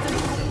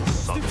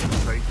Totalus.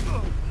 Concentrate.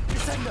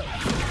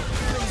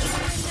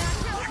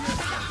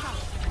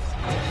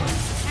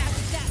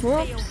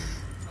 Whoops.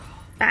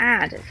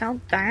 Bad. It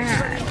felt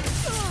bad.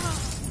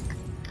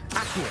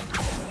 Accio,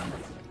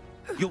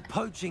 your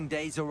poaching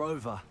days are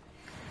over.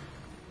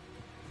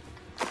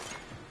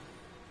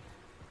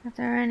 Are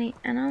there any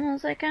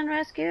animals I can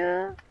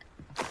rescue?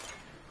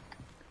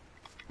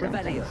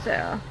 Don't think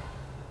so.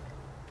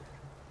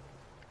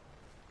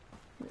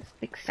 This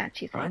big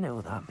statue thing. I know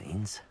what that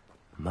means.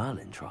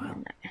 Merlin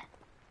trial.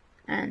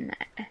 And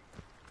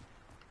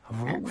A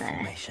rock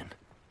formation.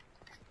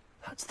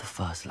 That's the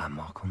first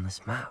landmark on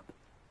this map.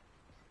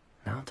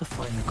 Now to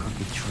find the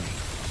crooked tree.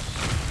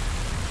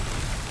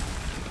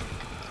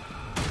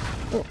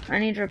 Oh, I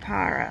need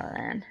reparo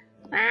then.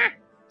 Ah!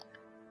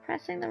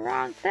 Pressing the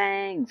wrong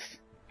things.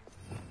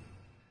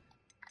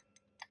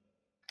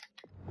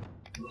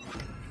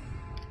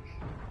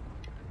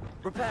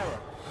 Reparo.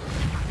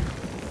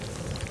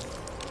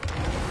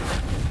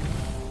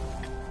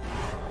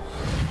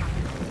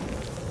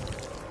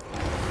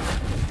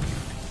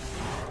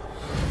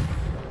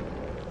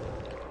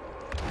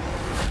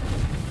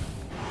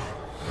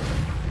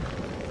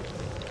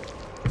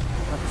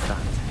 What's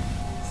that?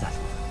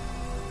 Settled.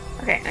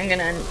 Okay, I'm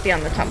gonna be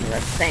on the top of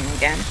this thing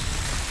again.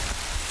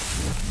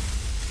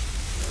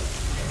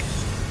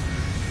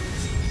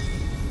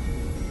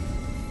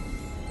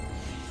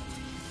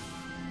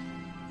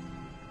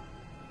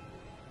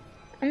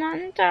 I'm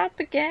on top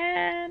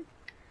again.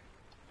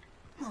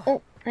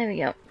 Oh, there we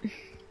go.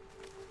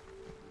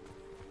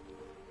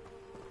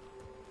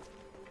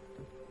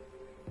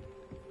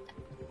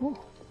 Oh.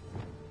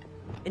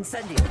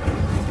 Incendio.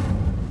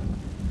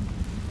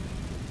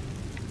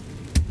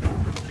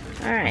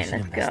 Alright,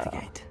 let's go.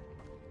 Investigate.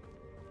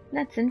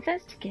 Let's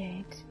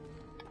investigate.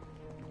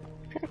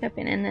 I feel like I've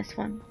been in this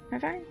one.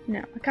 Have I?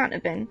 No, I can't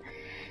have been.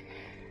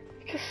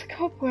 Because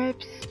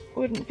cobwebs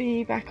wouldn't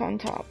be back on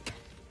top.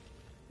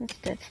 That's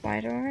a dead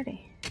spider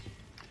already.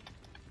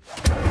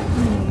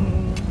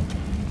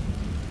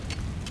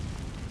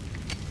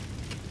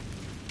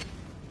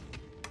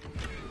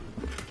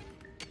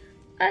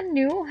 A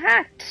new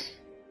hat!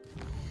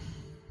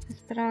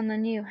 Let's put on the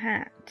new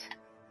hat.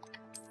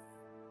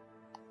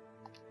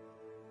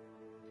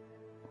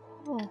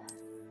 Oh.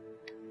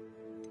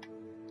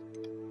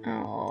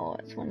 Oh,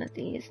 it's one of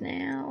these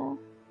now.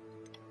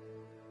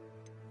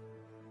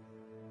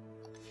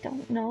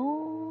 Don't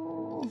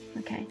know.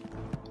 Okay.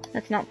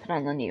 Let's not put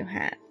on the new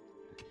hat.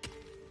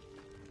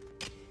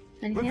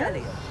 Anything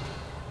else?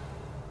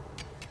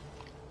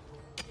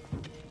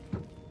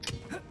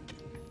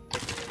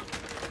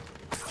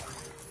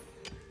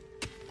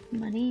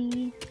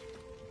 Money.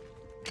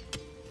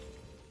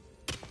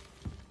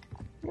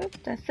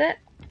 Oop, that's it.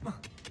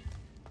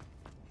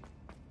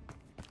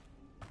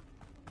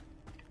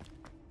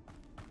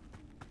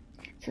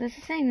 So this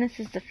is saying this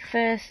is the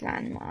first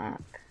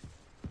landmark.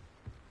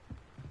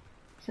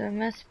 So it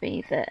must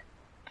be that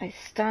I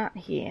start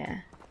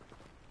here.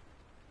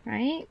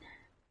 Right?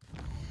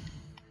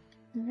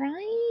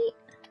 Right?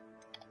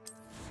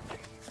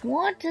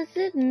 What does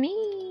it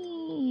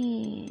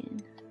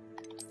mean?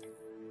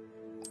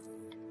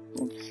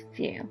 Oops,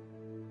 view.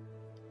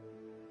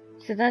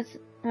 So that's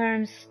where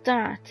I'm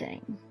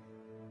starting.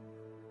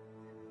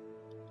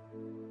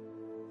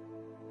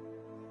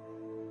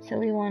 So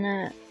we want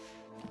to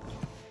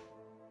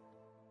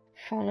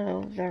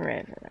follow the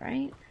river,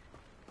 right?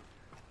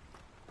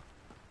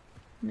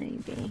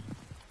 Maybe.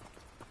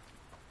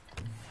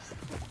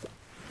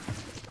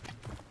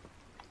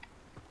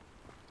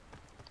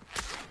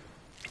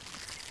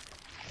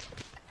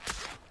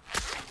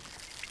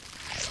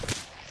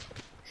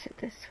 Is it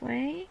this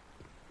way?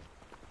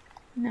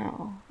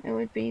 No, it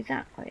would be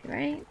that way,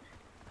 right?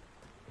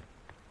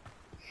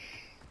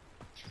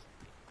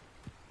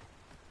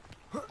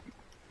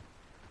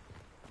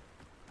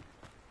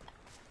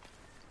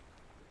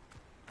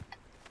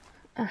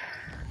 Ugh.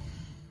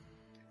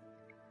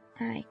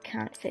 I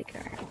can't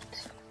figure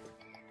out.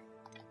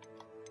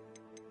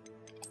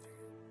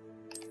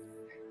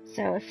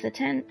 So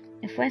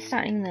if we're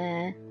starting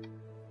there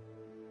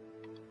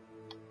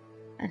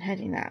and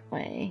heading that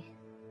way,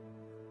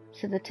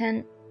 so the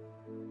tent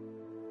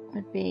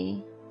would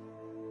be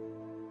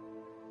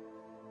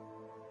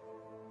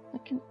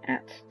looking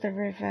at the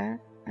river.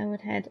 I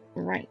would head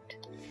right.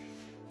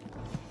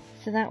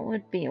 So that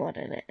would be what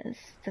it is,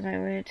 that I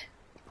would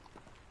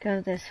go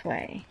this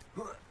way,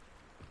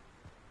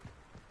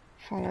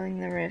 following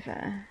the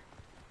river.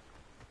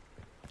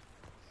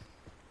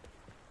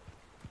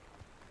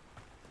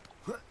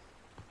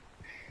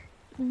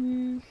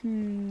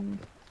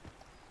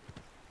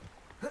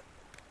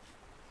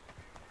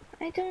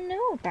 I don't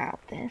know about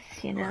this,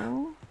 you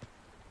know.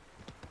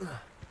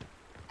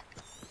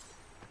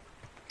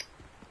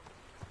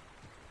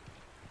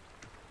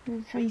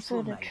 Some Beasts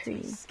were sort of made to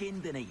be tree.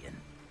 skinned and eaten.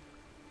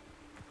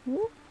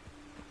 Ooh.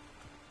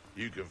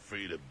 You can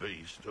feed a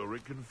beast, or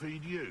it can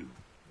feed you,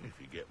 if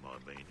you get my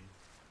meaning.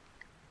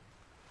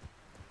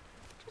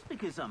 Just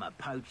because I'm a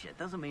poacher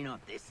doesn't mean I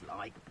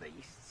dislike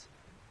beasts.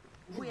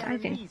 We I had an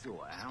think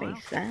easel at our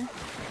space house. there.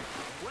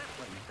 Wet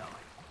when he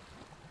died.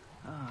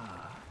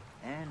 Ah,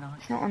 they're nice.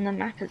 It's not on the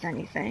map as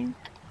anything.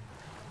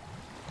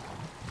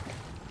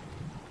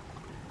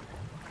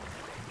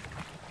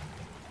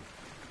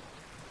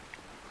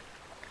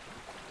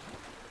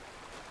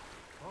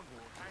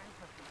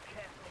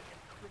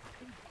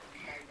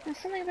 There's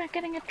something about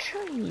getting a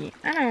tree.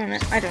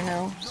 I don't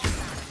know.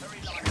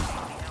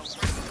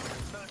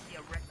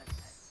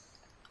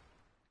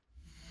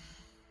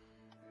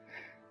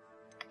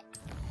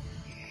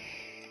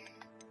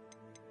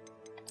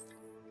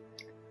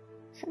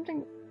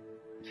 Something.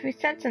 So we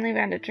said something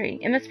about a tree.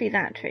 It must be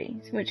that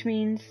tree, which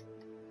means.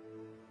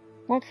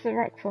 What's the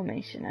rock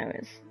formation I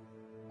was?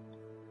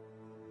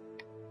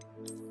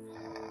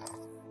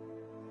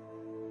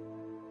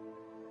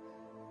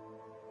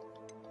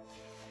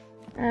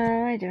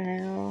 Oh, I don't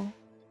know.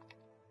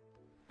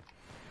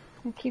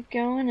 We'll keep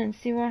going and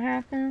see what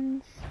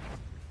happens.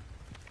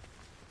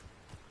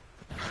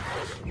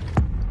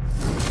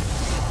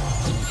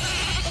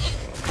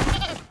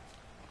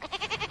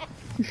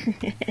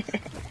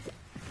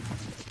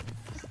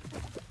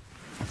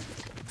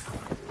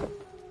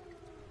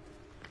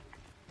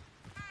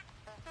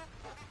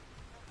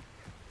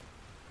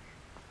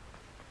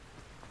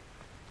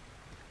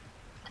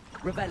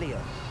 Revelio.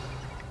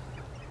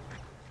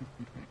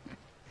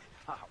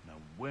 Now,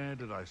 where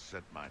did I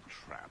set my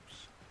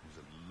traps? Is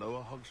it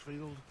Lower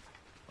Hogsfield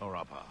or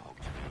Upper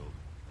Hogsfield?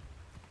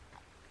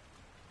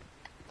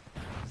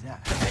 Is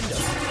that?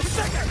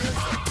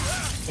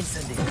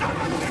 Incendio.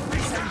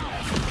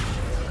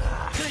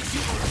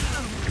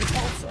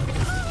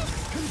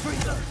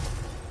 Confringo.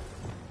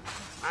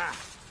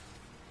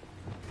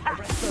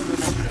 Arresto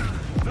Memento.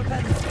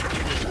 Rependo.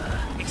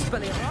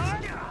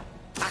 Expelliarmus.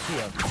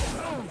 Accio.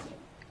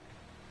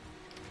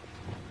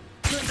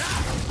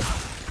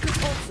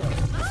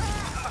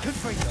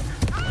 Confringo.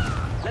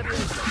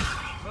 Levioso.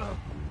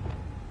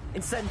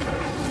 Incendio.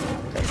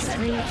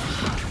 Incendio.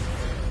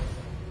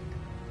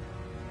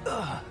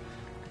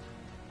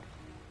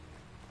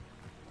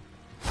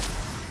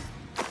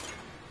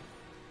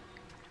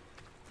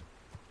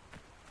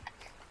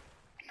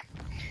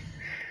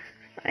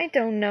 I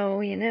don't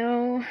know, you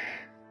know.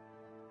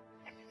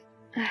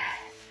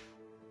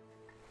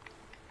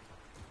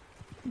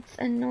 It's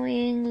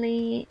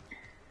annoyingly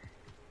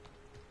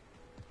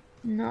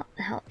not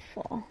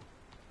helpful.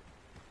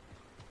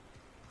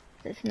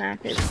 This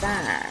map is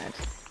bad.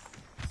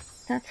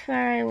 That's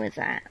where I was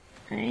at,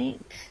 right?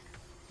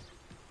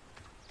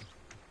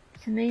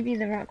 So maybe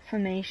the rock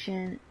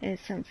formation is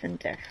something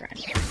different.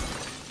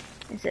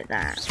 Is it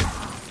that?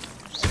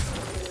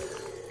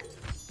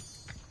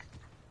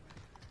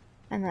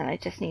 And then I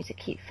just need to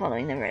keep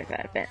following the river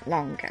a bit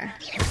longer.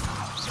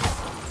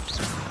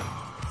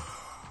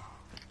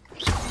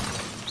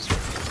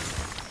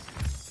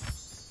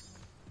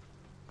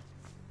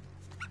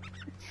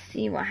 Let's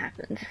see what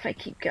happens if I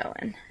keep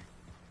going.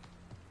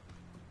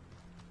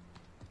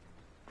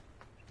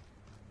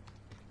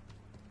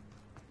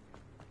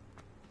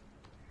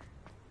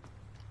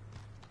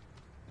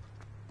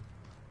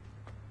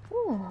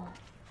 Ooh.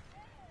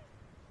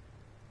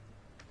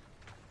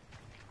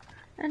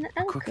 An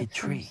elk Crooked of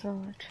some tree,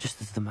 sort. just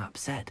as the map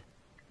said.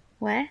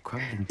 Where?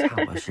 Crumbling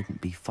tower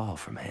shouldn't be far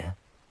from here.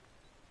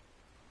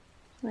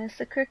 Where's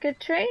the crooked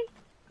tree?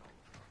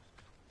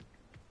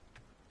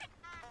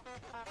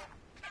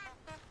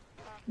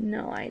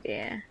 No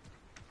idea.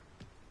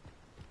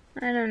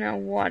 I don't know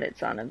what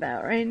it's on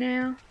about right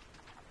now.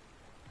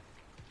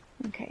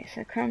 Okay,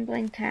 so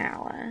crumbling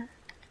tower.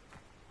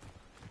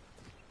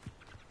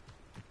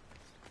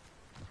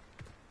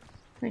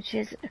 Which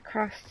is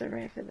across the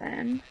river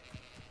then.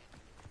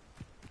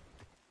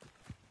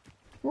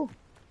 Ooh.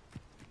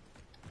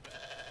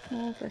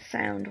 All the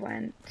sound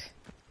went.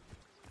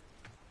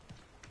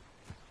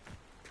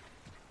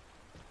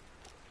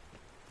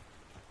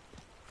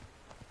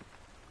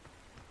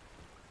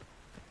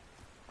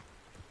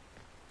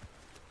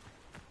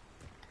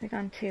 We've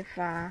gone too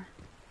far.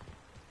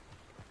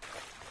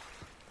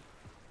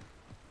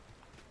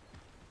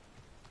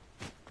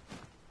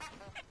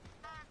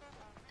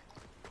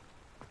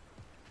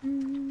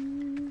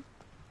 It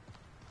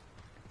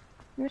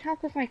would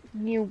help if I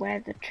knew where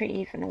the tree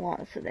even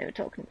was that they were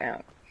talking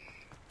about.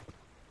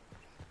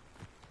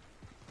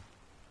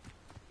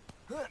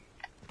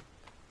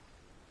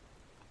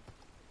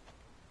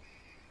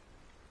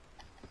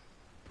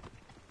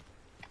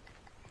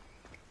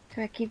 Do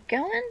I keep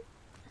going?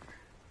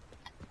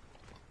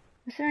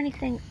 Was there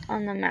anything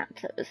on the map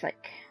that was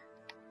like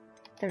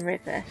the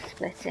river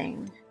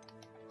splitting?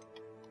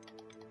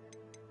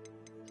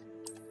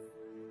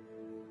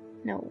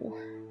 No.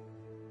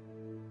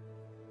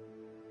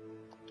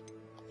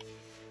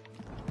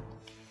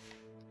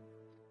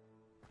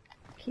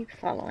 Keep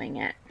following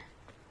it.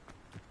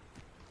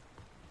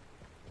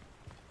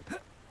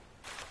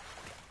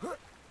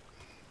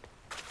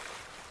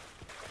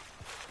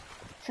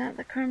 that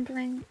the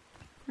crumbling?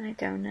 I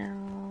don't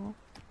know.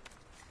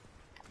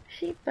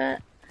 Sheep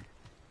butt.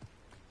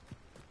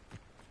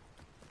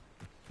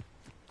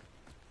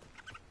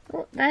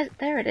 Oh,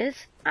 there it is.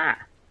 Ah!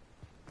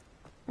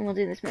 And we'll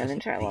do this Merlin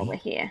trial while we're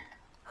here.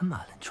 A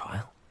Merlin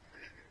trial?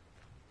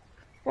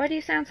 Why do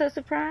you sound so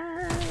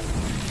surprised?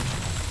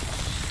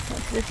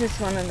 This is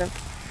one of the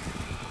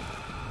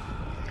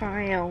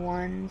fire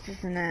ones,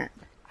 isn't it?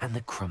 And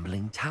the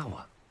crumbling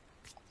tower.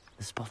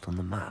 The spot on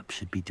the map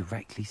should be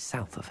directly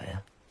south of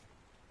here.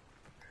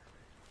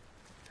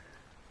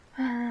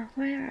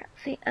 Where are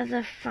the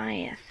other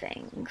fire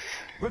things?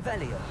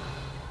 Revelio.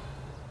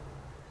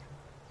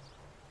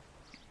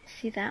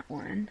 See that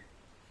one?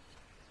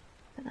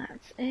 But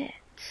that's it.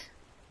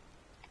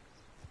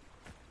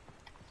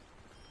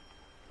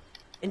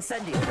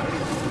 Incendio.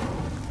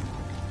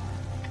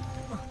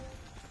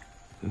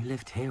 Who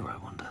lived here, I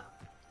wonder?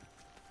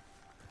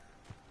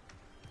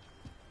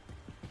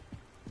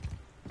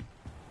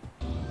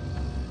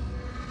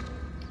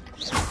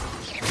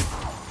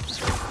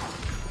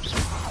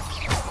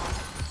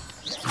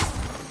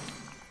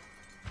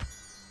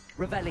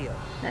 Revelio.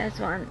 There's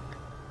one.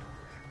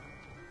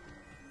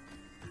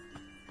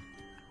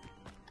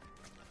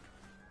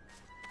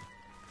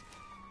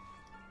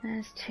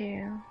 There's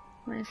two.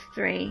 There's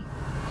three.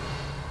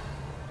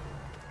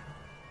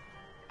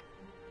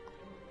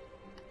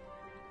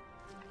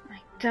 I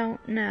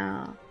don't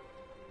know.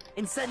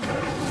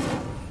 Incendio.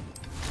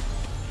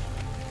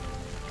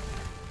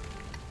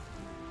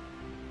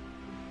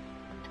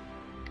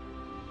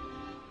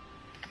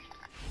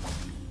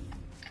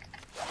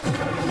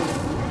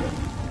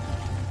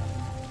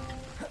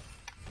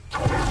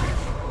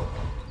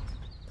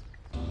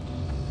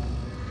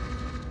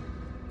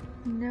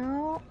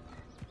 No.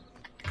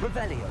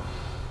 Revelio.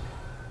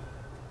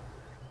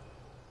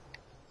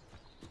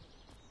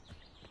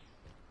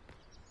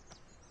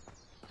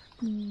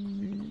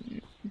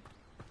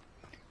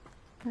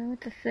 Where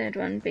would the third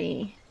one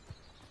be?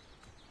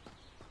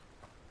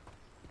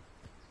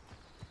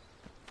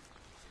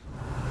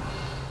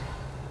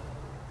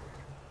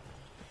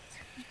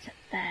 Is it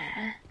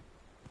there?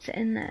 Is it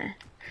in there?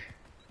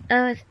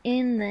 Oh, it's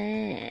in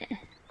there.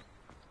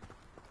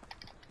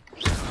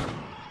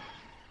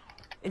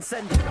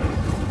 Incendio.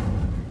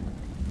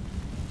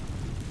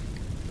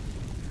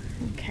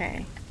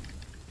 Okay.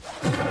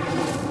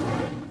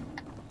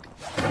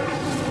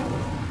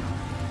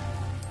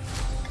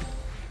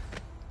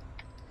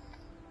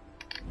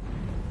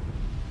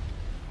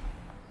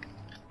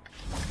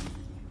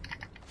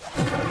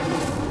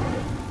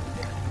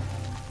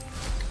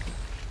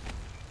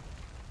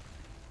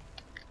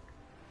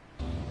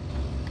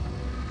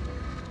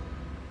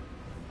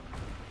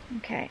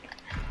 Okay.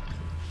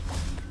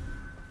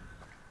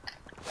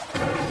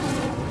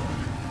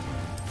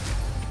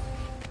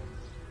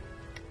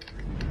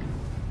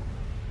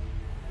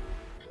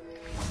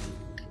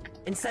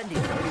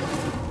 Incendio.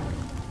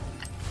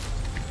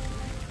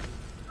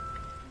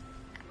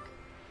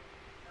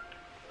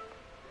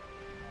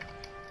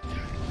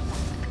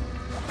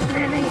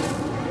 Really?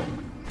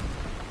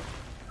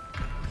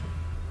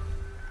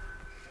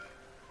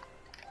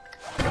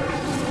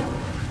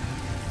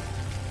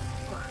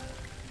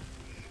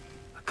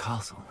 A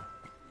castle.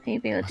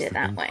 Maybe we'll do it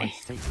that way. Quite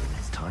stately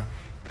this time.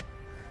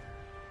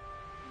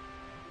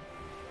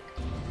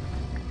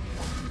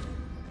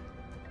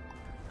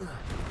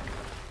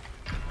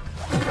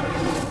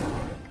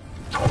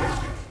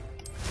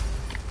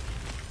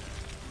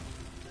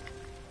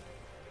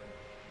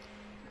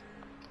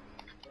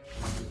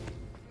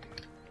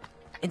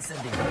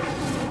 Incendio.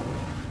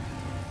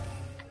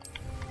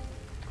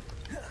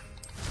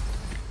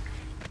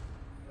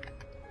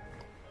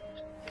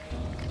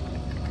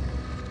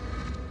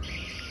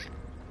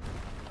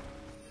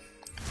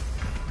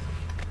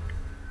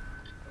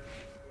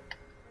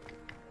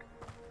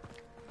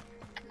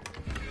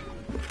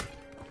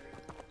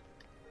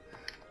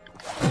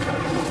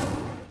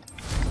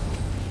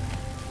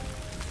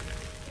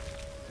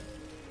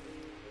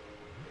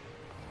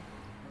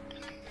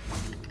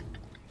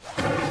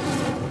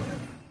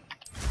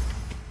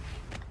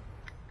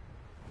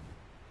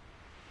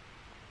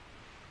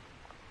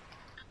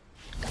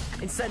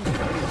 Incendio.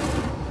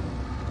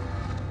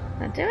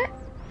 I'll do it?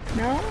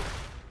 No?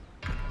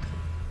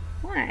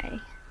 Why?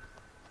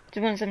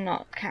 Do ones them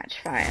not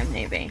catch fire,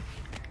 maybe?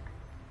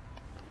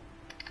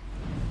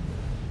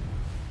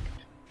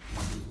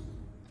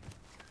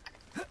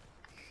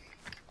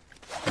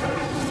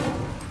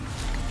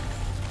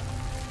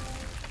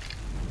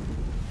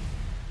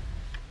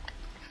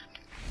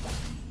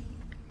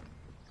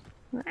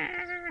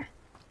 Ah.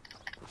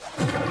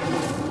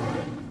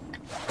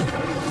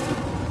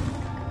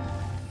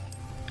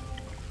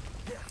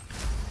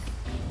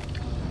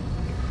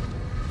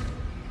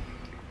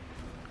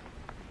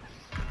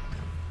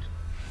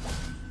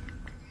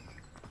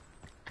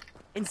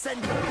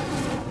 Incendio.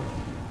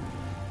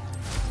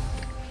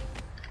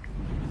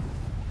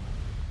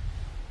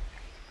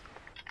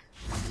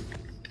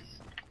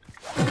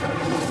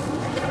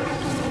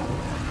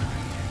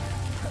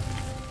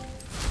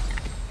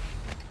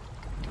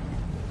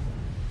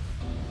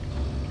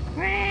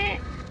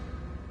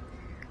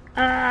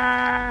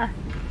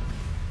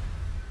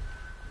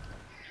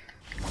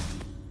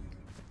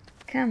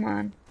 Come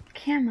on.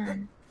 Come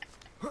on.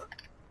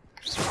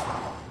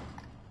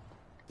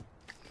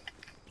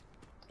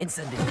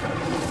 Incendio.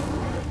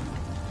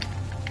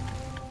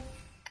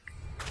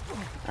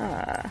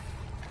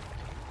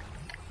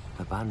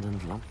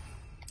 Abandoned lump.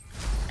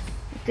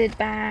 Did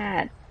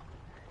bad.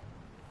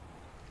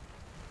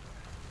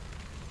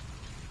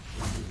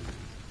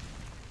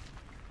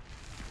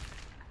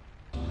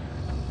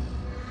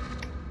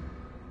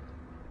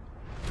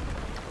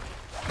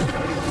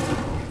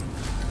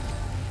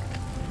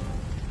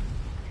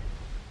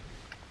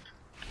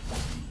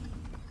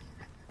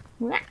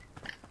 Wah.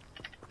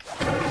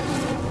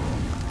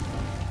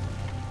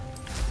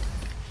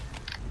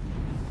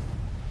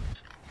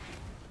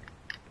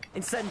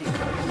 Incendio.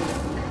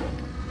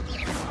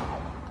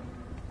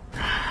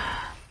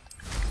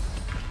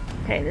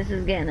 Okay, this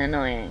is getting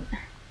annoying.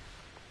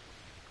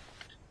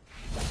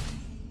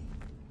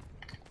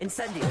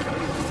 Incendio.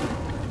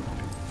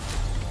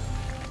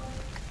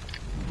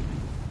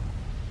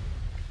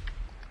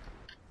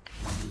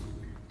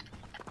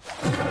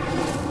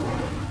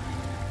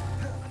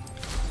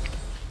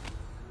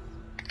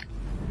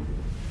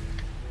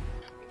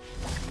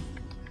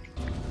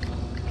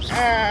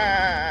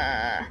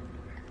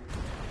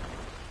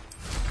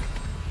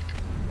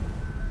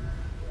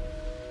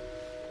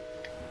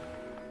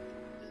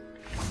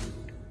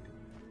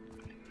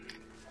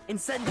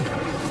 Incendio.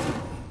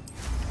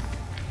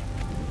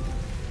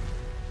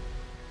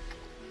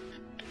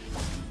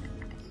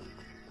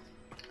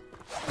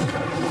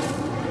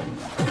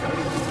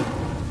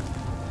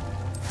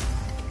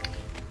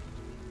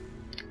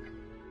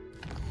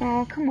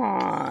 Oh, come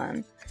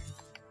on.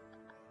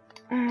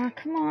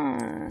 Come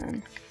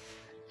on.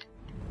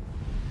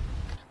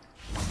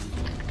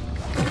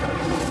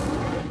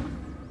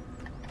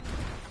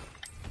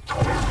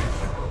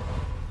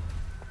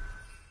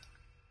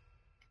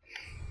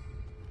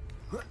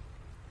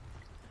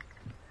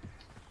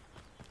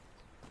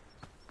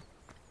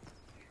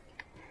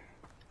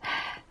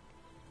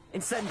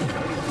 Incendio.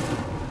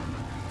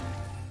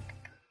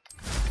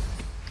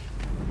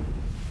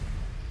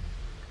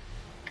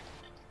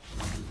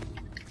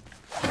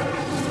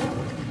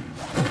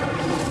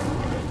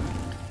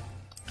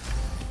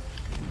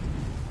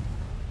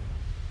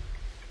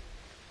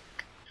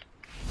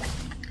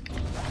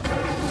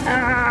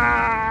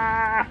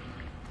 Ah!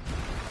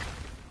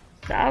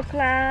 So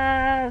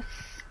close.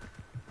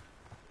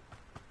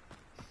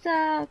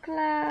 So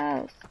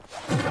close.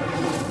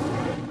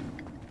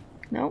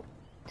 Nope,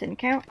 didn't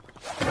count.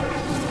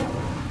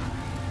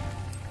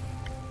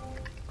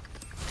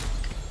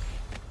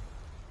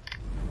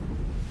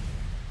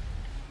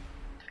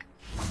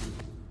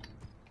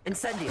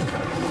 Incendio.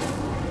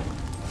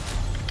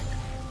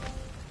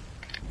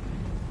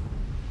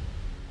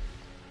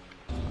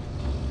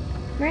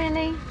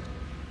 Really?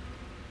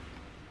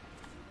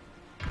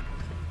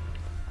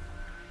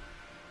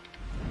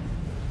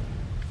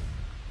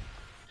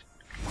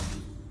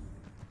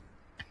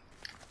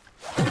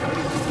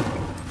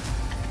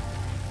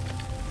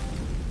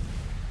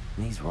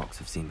 These rocks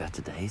have seen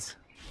better days.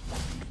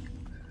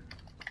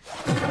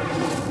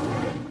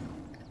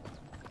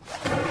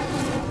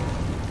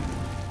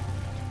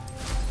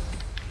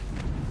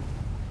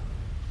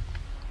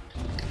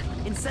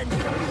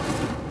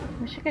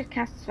 Incendio. Wish I could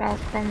cast spells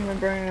from the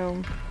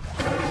broom.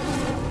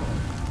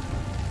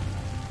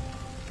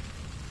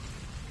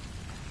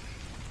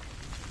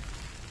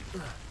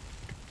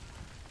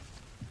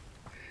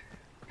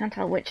 Can't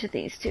tell which of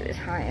these two is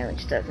higher,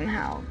 which doesn't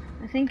help.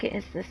 I think it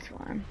is this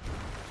one.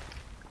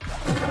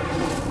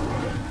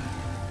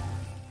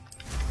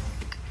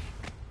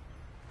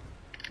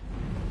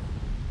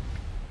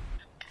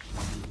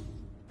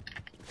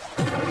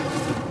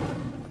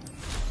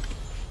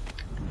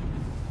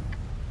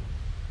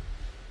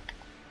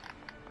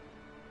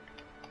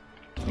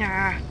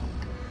 Ah.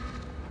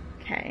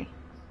 Okay.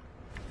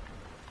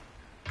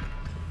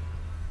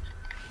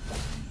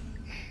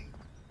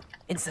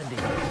 Incendio.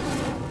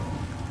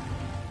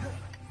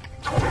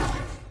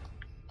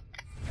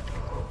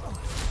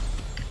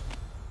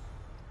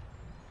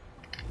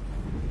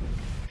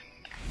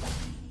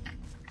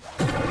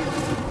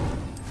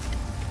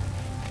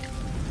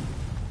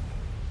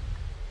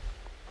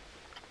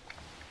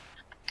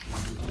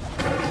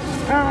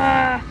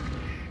 Ah!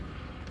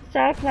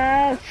 So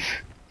close!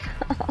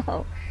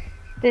 Oh,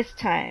 this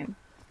time.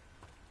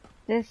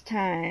 This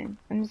time.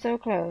 I'm so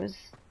close.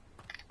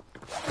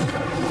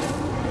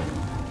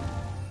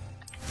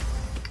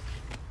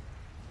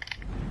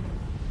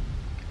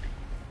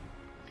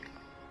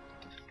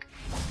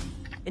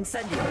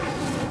 Incendio.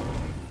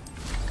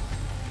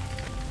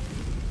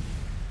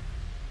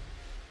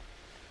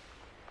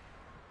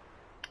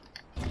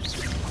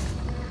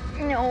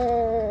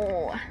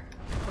 No!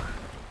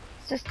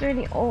 It's just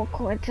really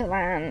awkward to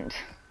land.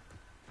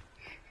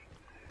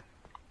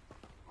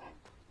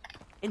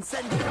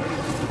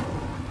 Incendio.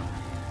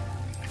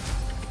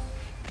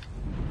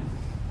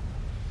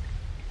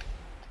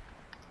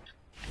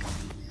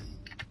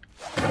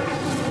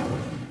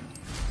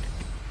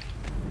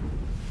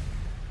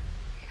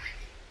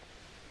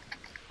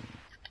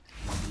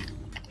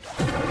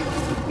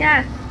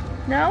 Yes.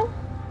 No?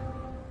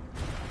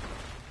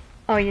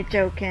 Oh, you're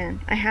joking.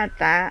 I had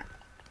that.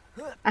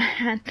 I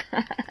had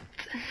that.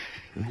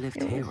 Who lived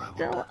It here, was I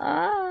still wonder?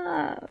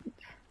 up.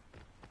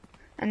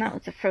 And that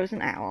was a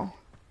frozen owl.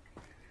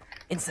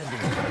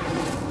 Incendiary.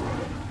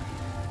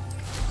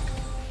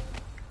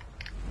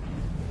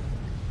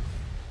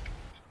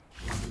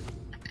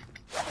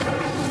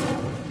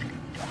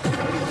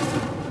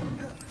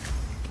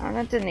 Oh,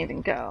 that didn't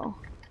even go.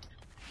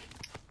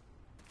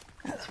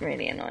 That's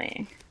really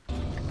annoying.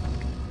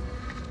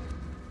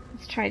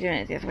 Let's try doing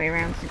it the other way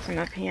around since I'm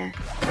up here.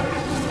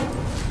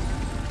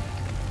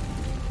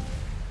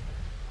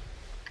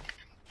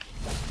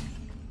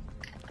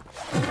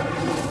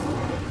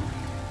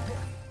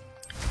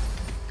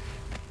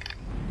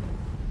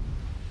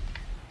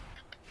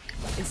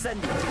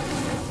 Incendiary.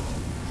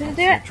 Did I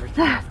do it?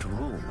 Tricky after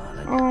all,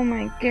 Merlin. Oh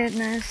my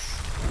goodness.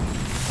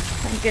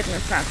 Thank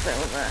goodness that's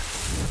over.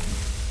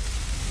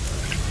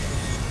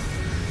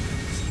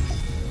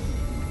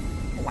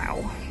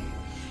 Wow.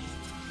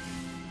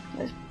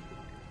 That's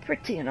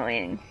pretty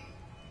annoying.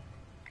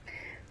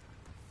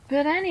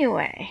 But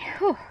anyway,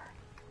 whew.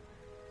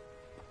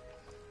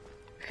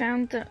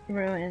 Found the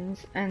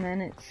ruins, and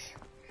then it's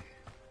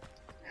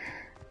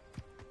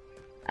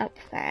up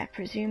there,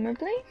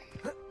 presumably.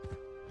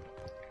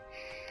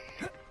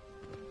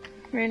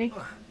 Really? You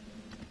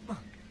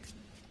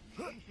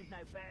should know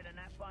better than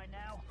that by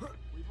now.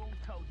 We've all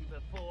told you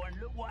before, and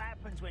look what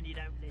happens when you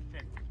don't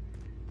listen.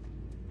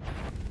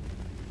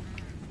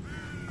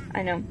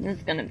 I know,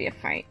 there's gonna be a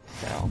fight,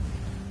 so...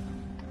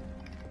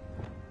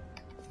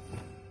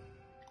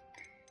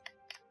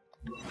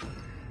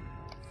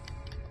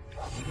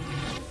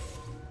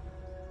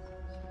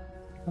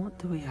 What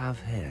do we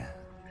have here?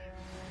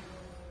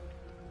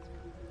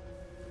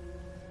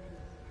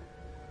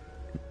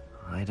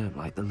 I don't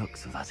like the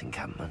looks of that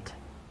encampment.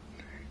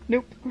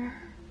 Nope.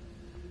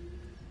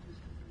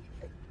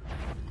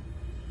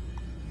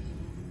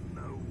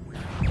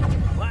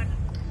 What?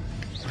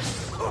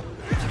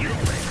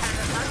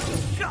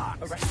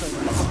 Arrest them.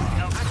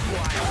 No,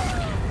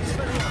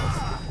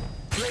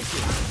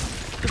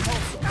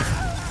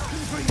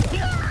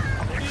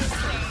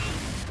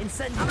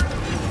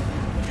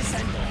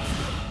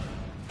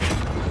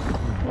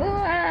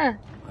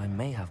 I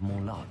may have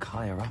more luck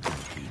higher up in the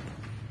keep.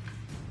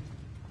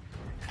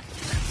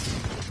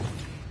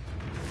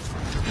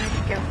 Where'd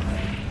he go?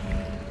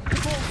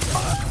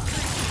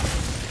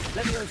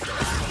 Leviosa.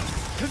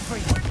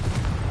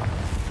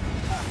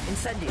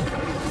 Incendio.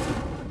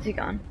 Is he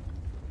gone?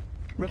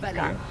 Rebellion.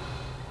 Gone.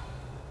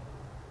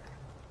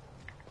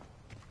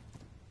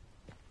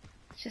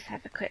 Let's just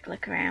have a quick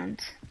look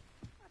around.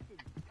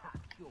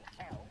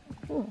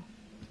 Ooh.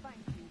 Thank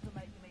you for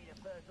making me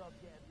the first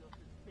object of your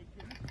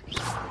suspicion.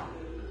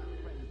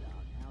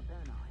 Now,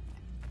 don't I?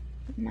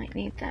 Might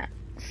need that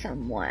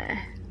somewhere.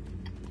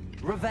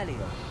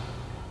 Revelio.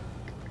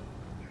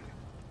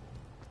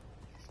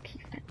 Let's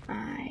keep an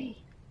eye.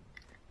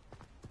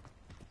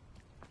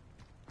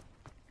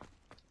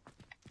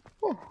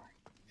 Oh,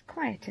 it's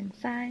quiet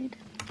inside.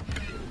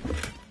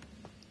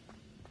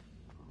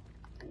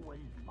 Always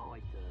my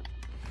turn.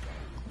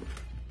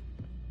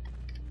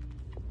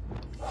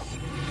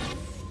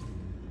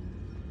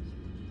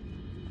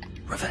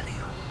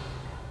 Revelio.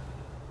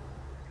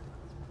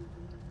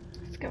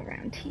 Let's go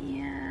around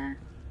here.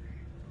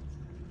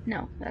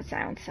 No, that's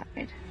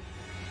outside.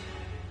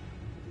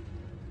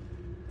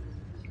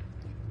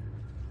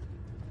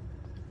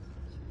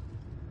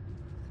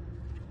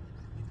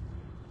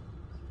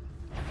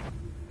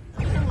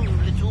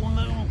 Little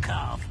moon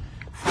calf.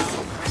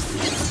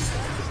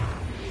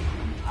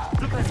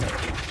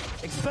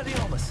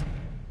 Expelliarmus.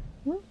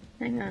 Ooh,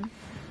 hang on.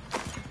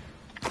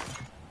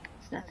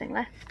 There's nothing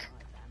left.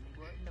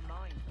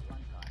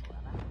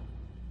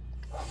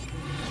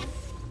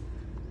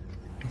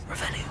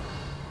 Revelio.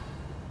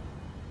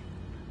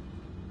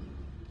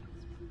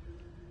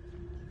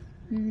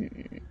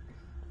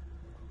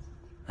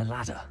 A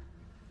ladder.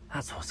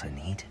 That's what I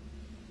need.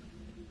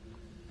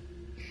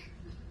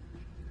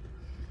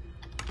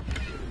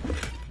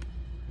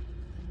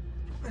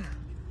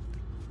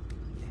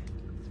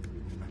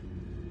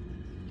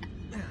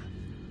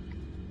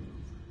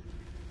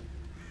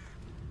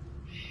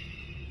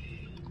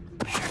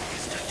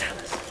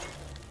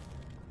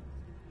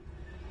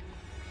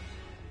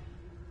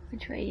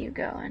 Which way are you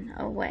going?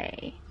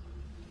 Away.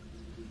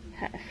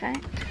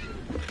 Perfect.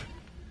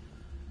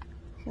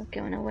 If you're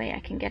going away, I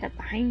can get up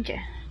behind you.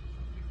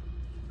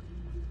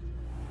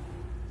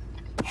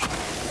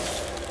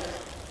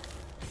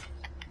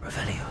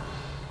 Revelio.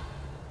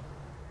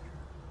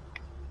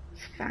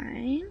 It's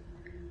fine.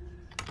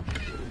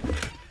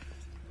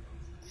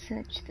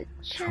 Search the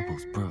chest.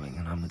 Trouble's brewing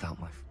and I'm without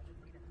my...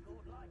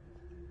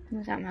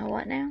 Without my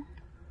what now?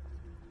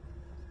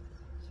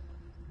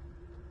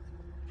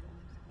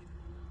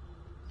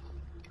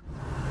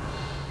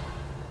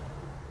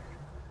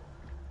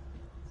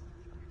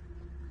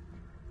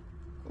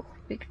 Oh,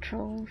 big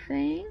troll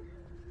thing.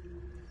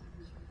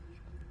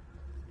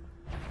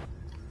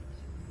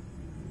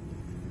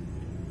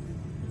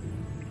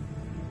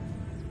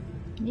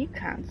 You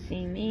can't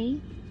see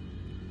me.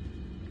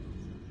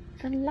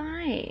 The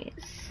lies.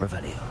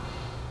 Revelio.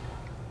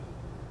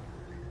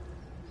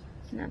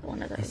 It's another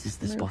one of those. This is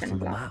the spot moving on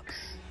the blocks.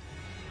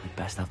 map. I'd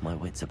best have my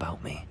wits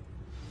about me.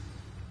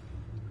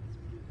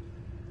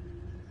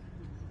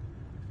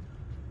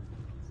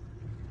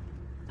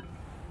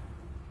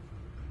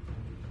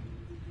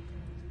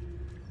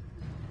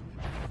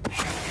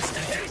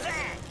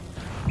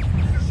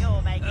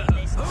 You're making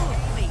this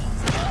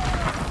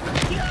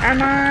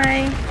Am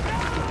I?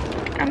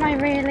 Am I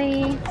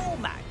really?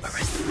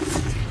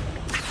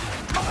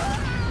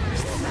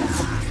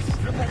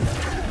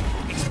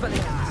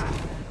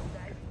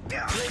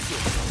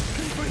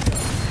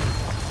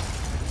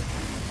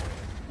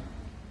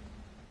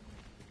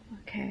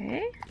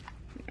 Okay.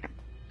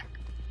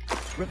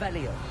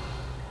 Revelio.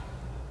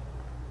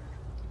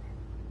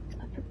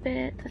 Up a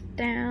bit, that's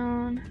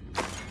down.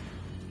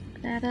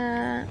 That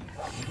up.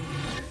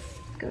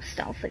 Go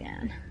stealth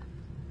again.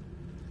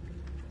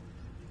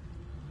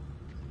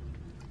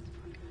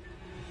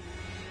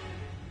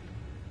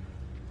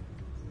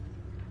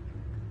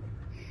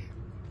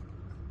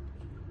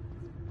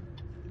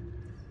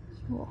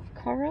 Oh,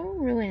 Coral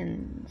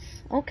Ruins.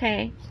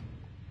 Okay.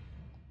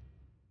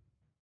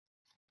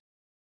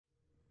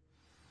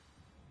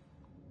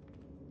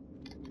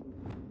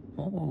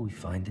 What will we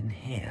find in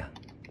here?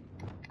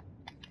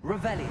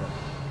 Revelio.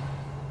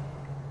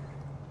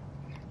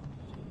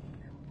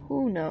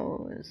 Who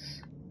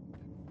knows?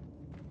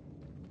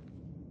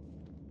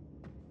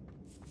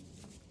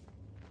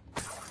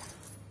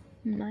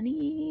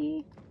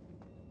 Money.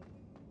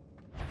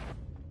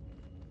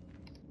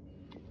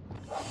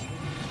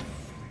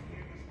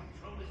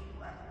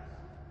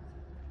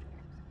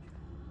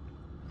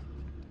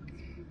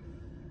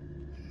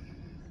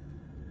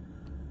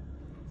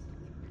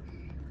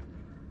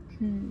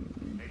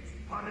 It's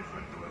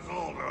punishment to us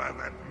all to have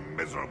that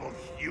miserable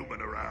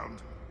human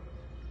around.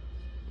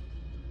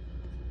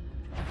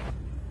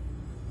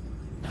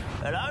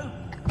 Hello?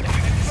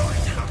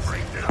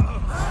 Suffering dinner.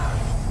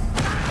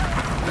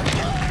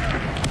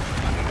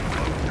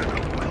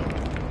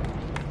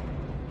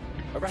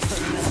 Arresto.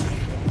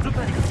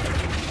 Revelio.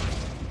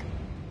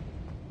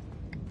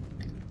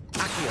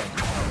 Accio.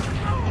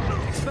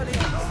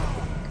 Expelliarmus.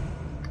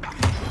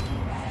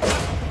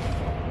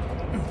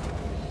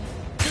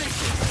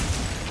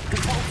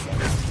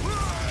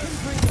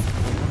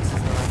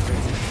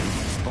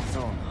 Spot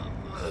on.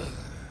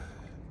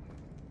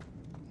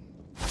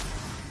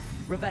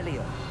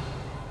 Revelio.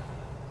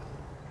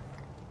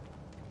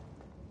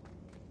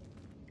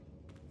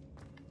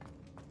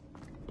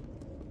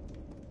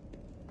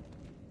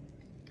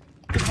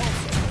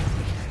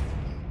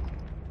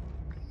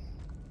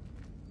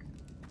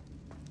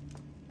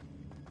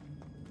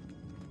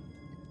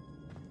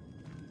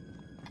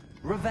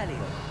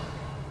 Revelio.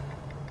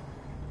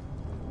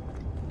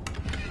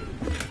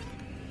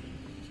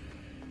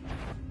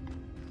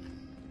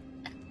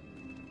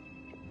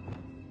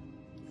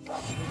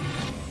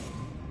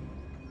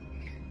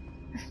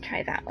 Let's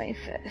try that way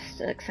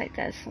first. It looks like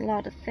there's a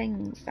lot of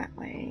things that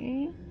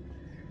way.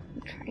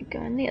 We'll try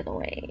going the other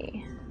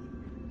way.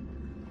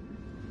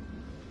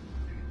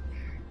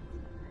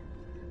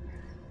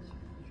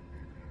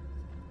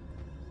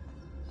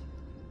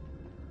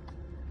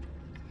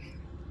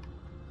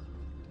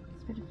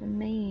 Bit of a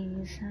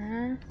maze,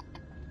 huh?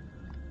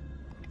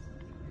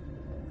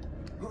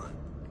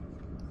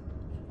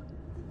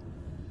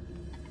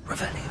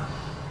 Revelio.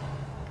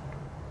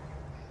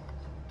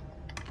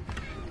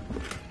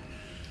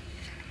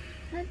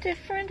 A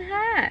different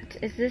hat.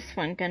 Is this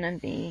one gonna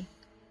be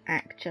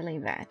actually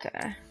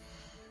better?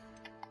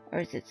 Or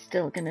is it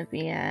still gonna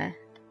be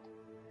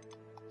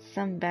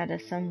some better,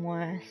 some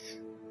worse?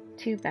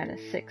 2 better,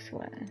 6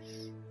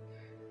 worse.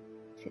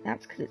 See,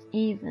 that's because it's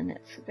even,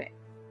 it's a bit...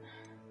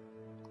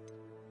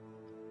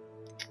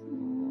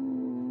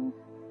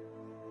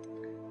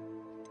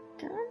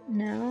 Don't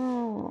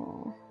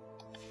know.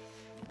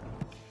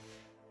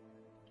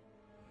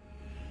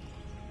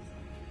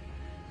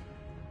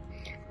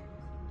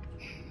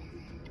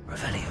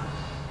 Revelio.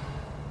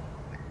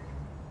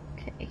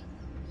 Okay.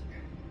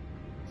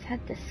 Let's head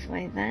this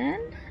way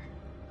then.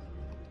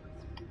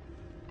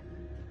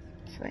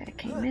 This way I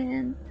came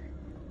in.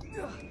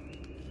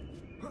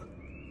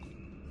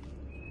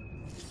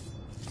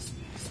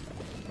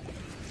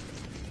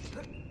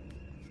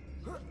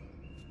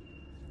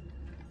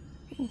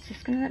 It's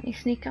just gonna let me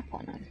sneak up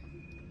on him.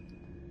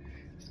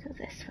 Let's go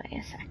this way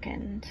a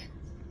second.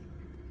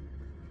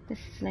 This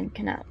is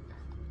linking up.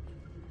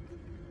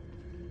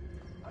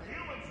 A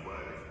human's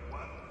word is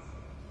worthless.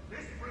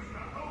 This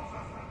prisoner owes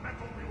us the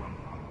metal we were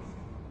promised.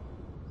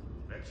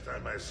 Next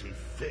time I see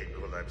Fig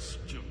or that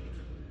student,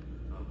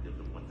 I'll give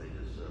them what they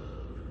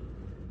deserve.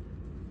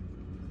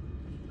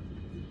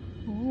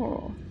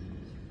 Oh.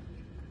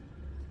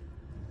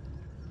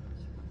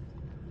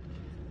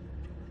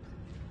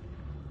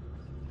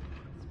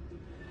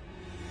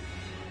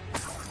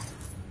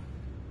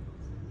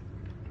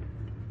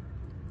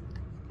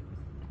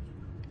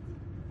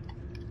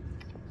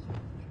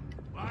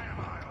 Why am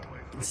I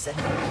always...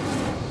 Incendio.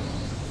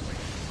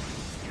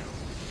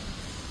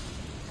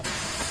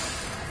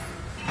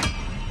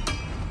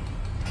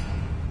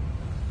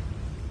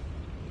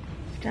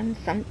 Done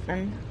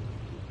something.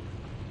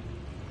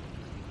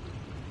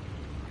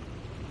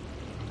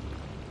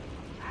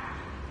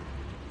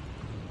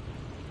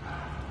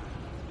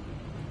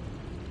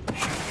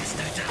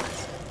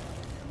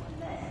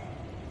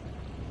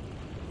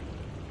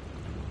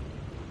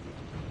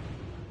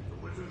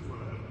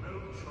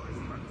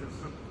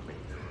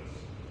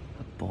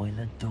 A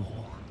boiler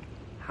door.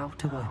 How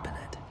to open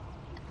it?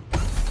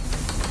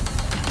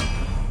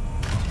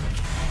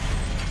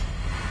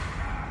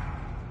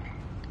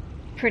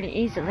 Pretty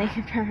easily,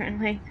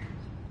 apparently.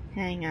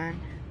 Hang on.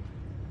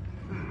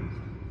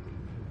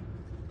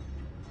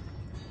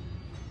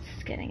 This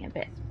is getting a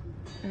bit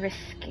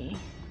risky.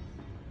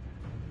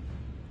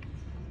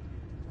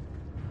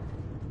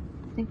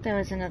 I think there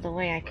was another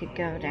way I could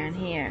go down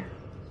here.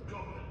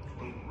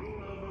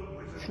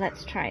 So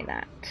let's try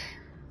that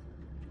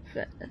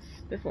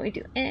first, before we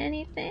do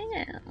anything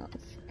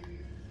else.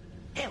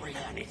 He'll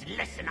learn his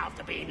lesson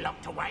after being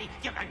locked away.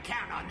 You can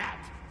count on that.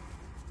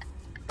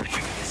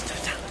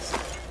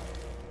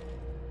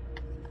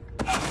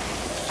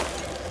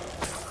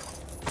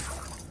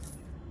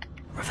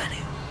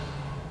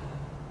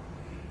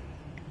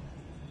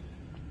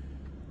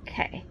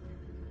 Okay.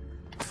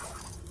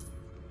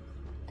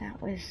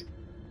 That was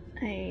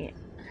a...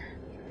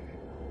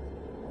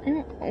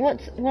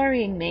 What's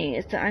worrying me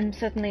is that I'm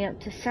suddenly up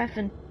to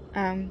 7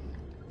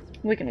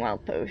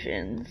 Wiggenweld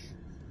potions.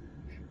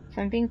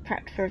 So I'm being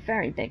prepped for a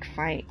very big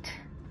fight.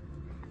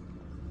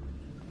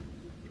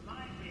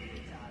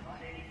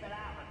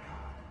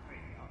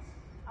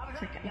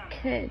 Looks like I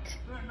could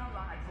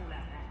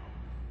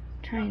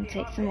try and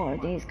take some more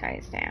of these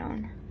guys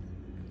down.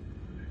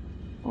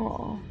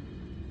 Or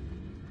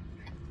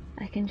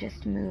I can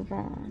just move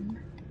on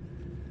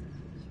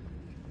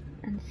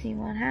and see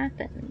what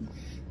happens.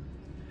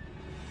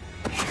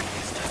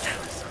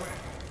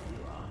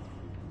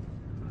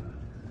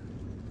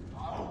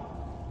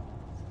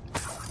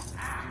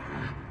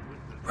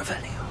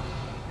 Revelio.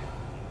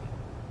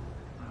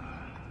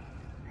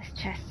 There's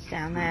chests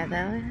down there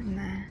though, isn't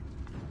there?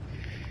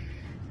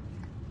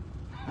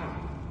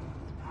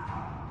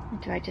 Or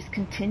do I just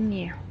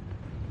continue?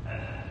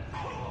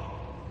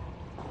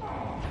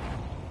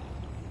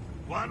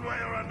 One way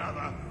or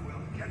another,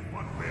 we'll get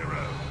what we're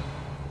owed.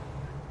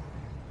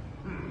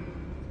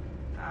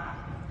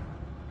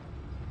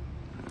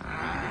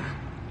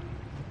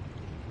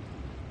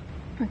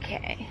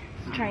 Okay,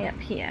 let's try up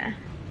here.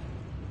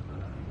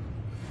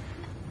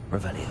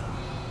 Revelio.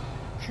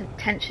 So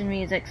tension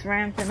music's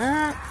ramping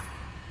up.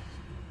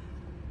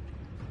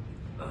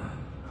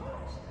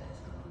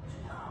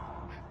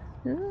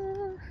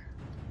 Ooh.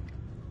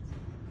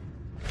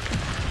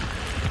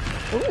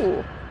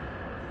 Ooh.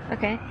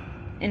 Okay.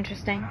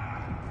 Interesting.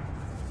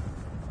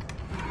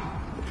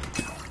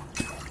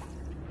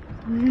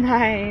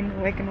 9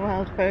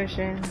 Wiggenweld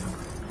potions.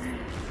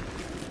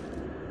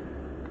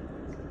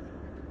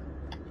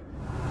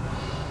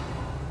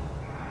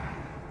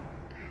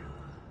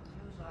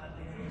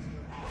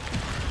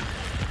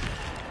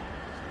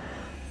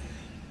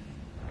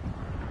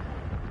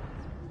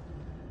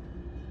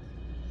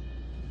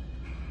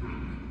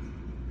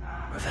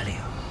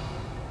 Revelio.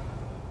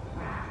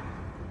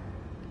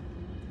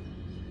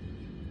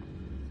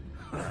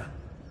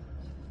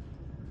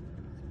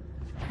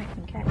 I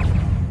can get.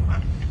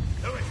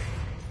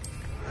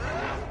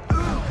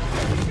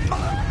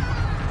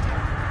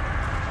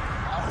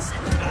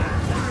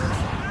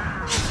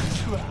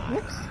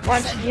 Whoops,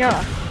 watch your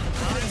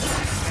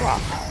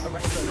rocks.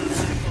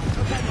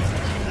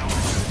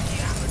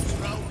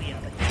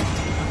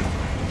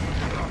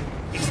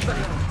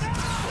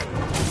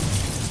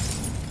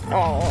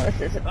 Oh,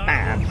 this is a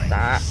bad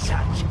start.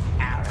 Such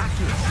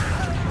arrogance.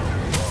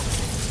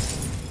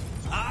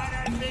 I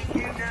don't think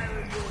you know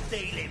who you're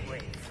dealing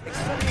with.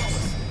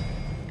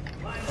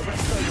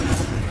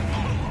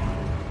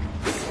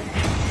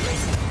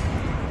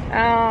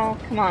 Oh,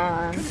 come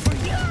on.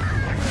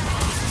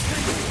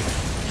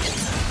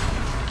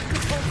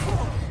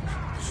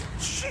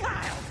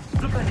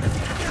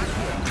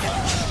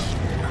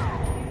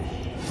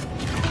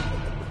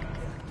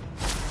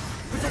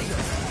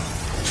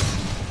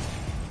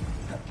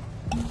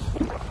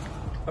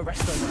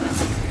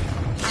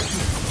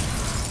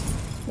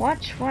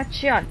 Watch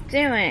what you're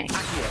doing.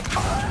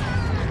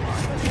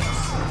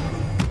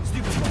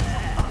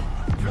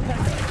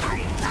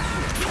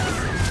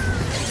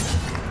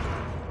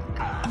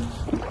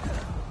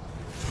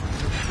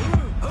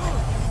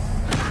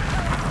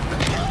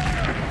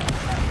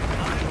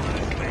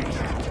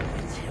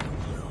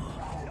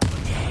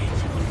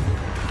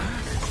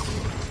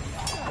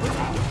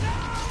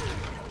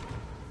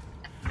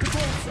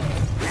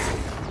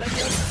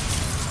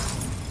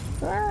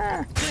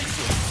 Ah.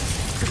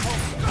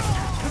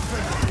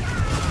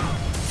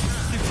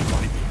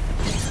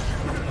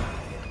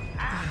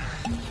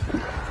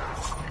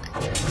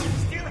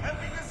 Still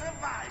hoping to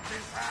survive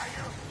this, are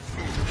you?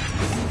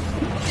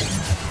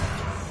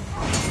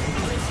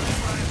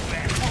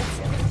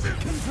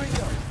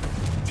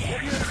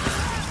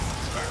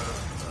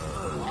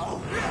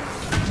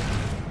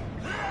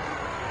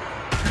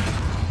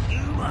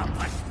 You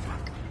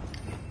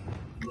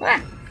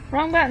Ah!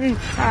 Wrong button!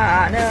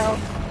 Ah, no.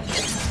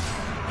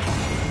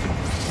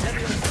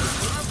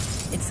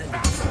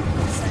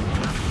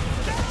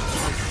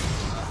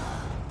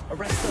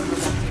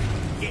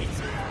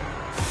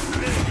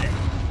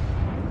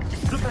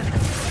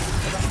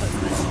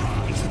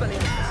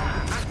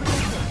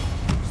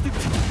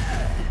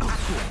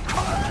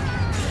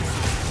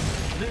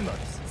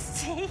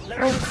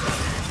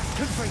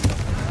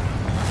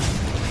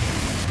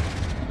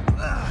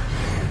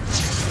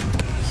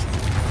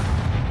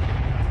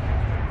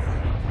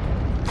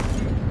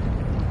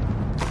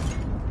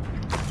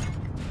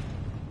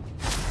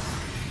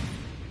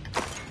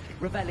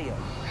 Revelio.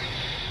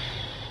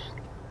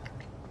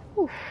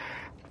 Oof.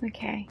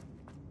 Okay.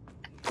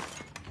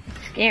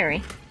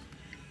 Scary.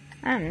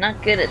 I'm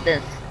not good at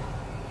this.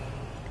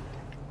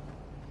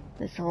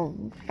 This whole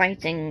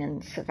fighting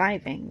and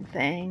surviving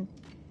thing.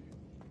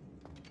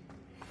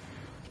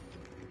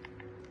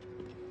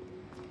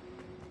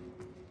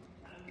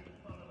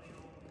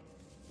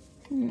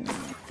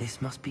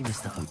 This must be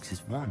Mr.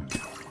 Oakes's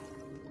wand.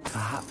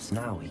 Perhaps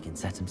now he can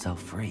set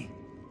himself free.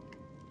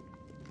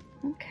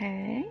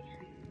 Okay.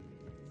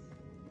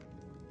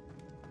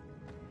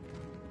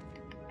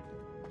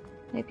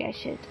 Maybe I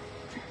should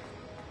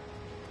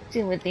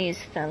deal with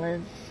these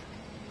fellas.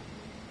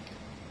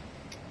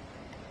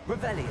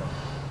 Revelio.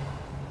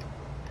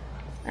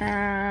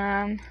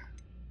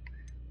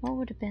 What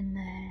would have been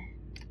there?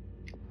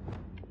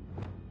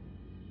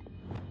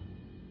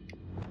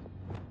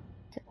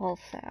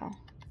 Also.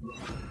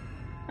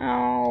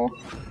 Oh.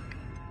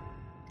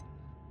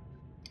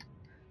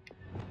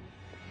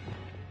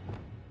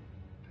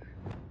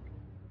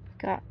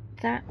 Got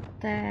that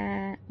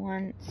there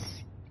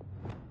once.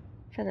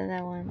 Feather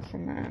there once,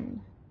 and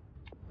then.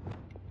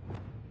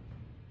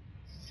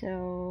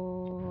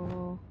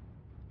 So.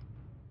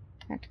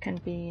 That can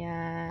be,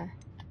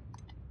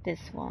 this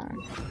one.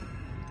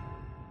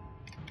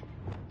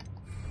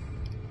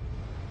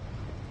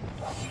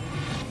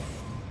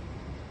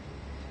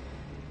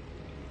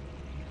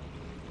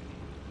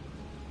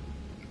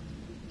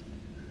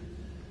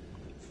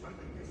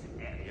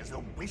 It's a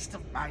waste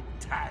of my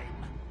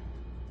time.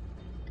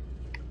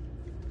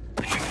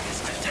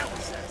 Still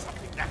says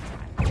something that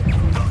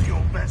time. Not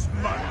your best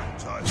moment,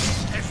 time.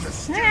 It's the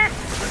stupid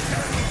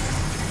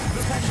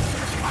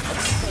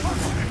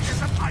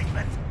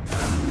disappointment.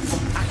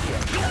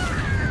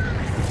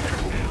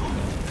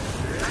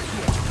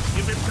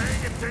 You've been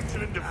paying attention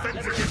in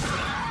defense against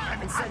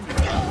and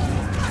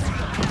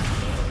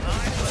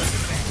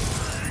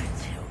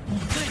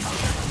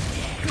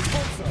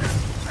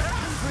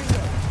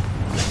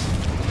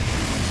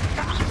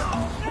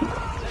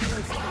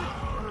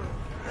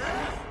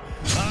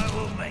I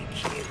will make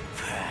you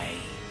pay.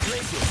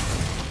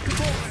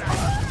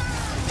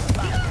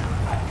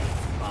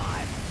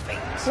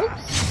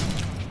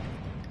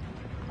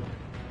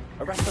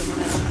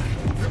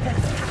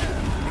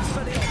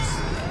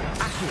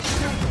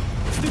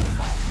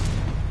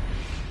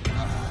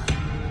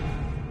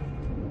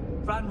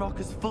 Ranrock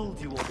has fooled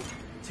you all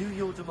to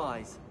your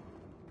demise.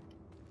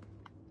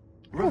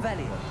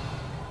 Revelio.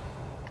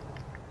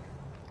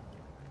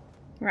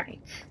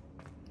 Right.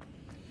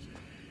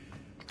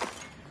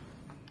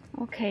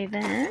 Okay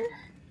then.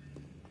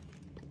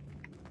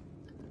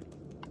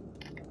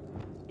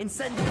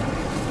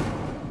 Incendio.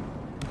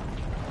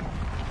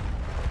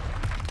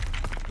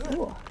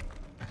 Ooh.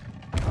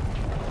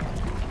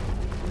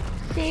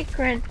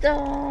 Secret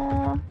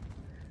door.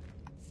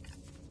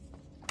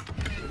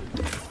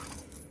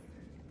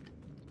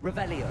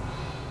 Revelio.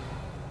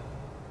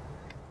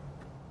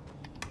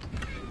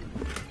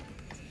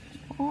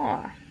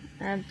 Oh,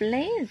 a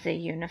blazer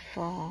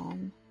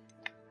uniform.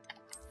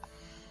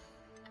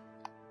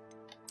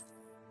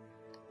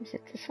 Is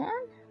it this one?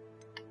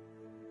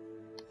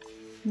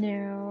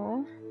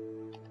 No.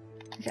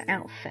 It's an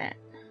outfit.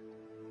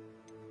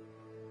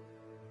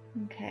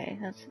 Okay,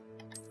 that's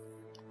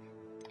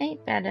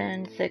 8 better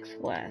and 6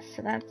 worse,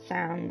 so that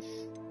sounds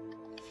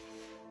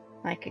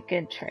like a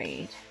good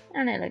trade.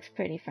 And it looks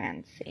pretty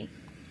fancy.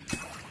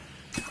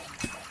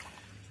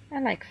 I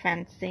like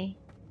fancy.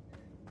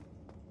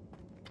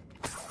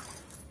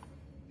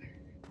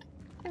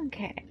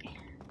 Okay.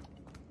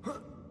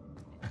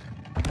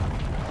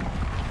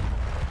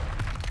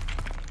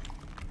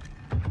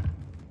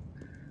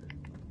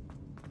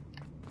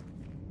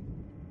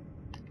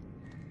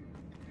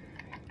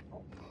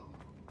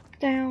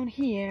 Down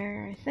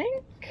here, I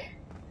think.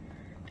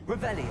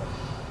 Revelio.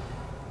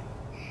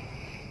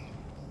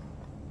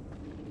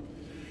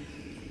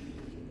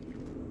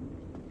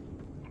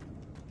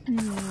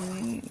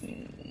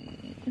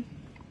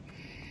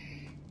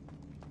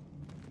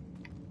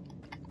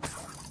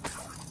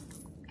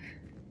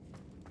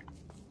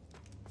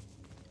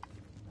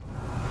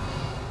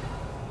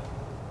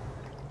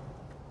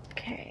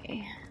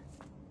 Okay.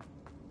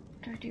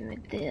 What do I do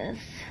with this?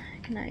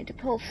 Can I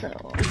depulso?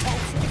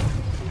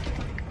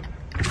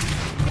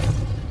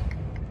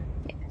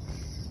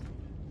 Yes.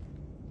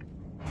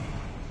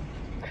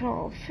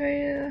 Crawl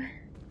through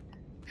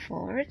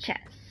for a chest.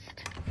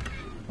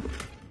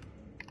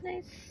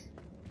 Nice.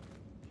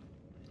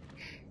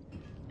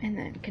 And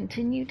then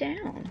continue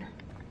down.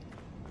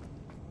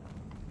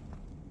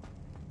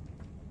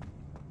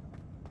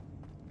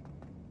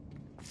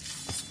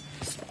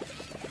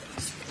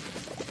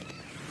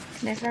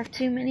 Never have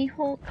too many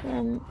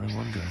Horklums. I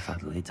wonder if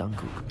Adelaide's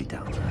uncle could be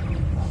down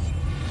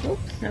there.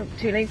 Oops, nope,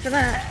 too late for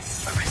that.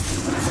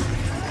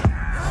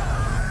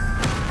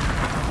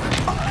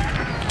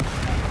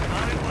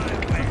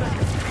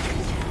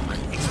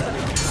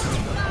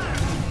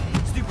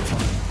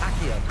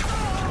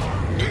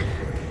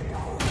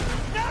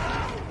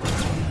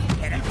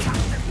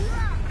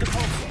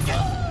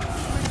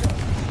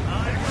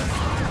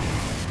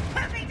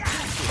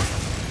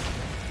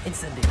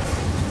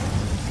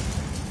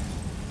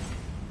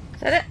 Is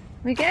that it?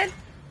 We good?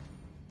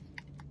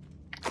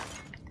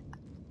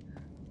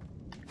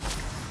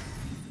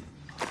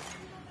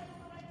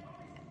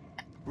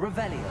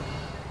 Revelio.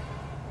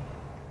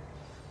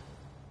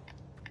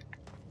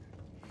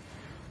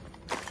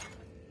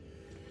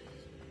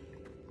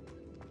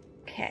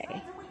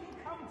 Okay.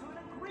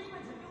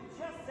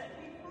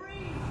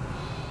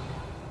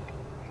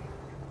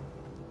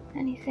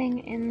 Anything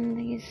in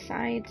these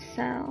side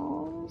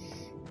cells?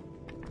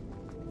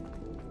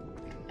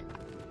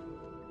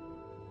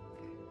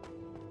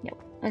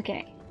 Nope.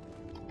 Okay.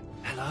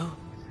 Hello?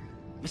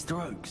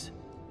 Mr. Oakes?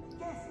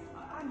 Yes,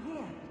 I'm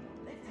here.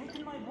 They've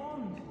taken my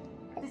wand.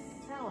 This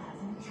cell has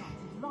an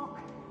enchanted lock.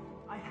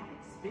 I have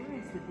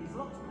experience with these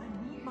locks, but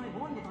I need my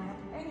wand if I have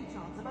any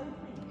chance of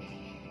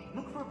opening.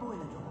 Look for a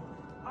boiler door.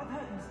 I've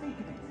heard them speak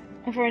of it.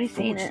 I've already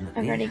seen it.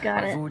 I've already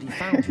got it. I've already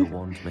found your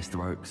wand,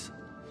 Mr. Oakes.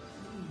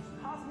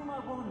 Please, pass me my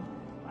wand.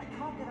 I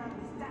can't get out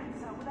of this damn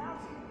cell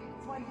without it.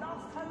 It's my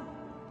last hope.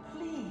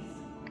 Please.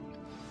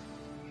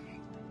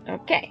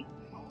 Okay.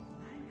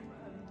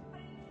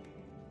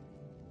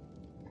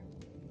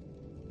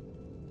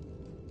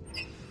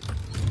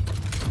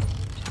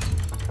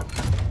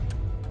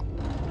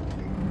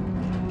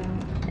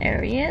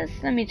 There he is.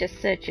 Let me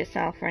just search your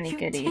cell for any You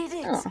goodies. did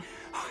it! Oh.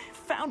 I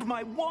found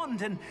my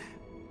wand and...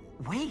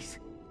 Wait,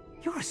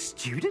 you're a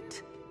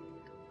student?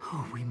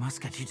 Oh, we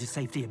must get you to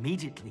safety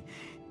immediately.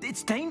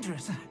 It's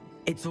dangerous.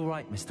 It's all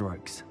right, Mr.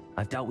 Oakes.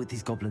 I've dealt with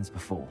these goblins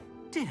before.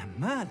 Dear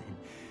Merlin,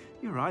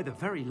 you're either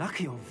very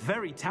lucky or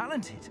very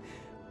talented.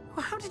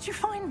 Well, how did you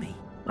find me?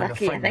 Lucky, I'm a I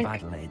friend think. of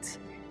Adelaide's.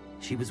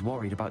 She was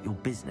worried about your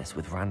business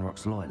with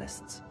Ranrock's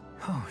loyalists.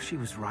 Oh, she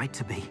was right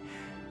to be.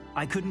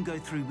 I couldn't go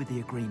through with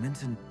the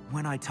agreement, and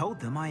when I told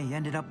them, I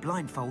ended up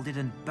blindfolded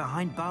and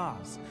behind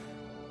bars.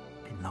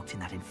 Been locked in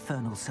that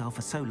infernal cell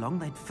for so long,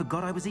 they'd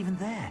forgot I was even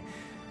there.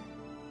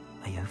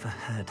 I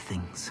overheard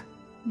things.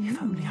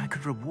 If only I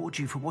could reward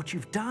you for what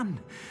you've done.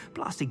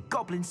 Blasted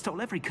goblin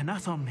stole every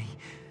canut on me.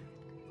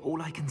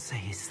 All I can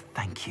say is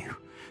thank you,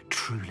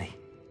 truly.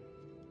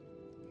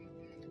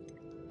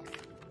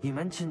 You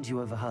mentioned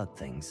you overheard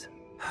things.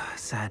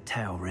 Sad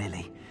tale,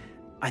 really.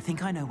 I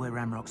think I know where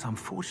Ranrock's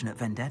unfortunate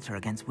vendetta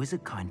against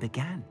wizardkind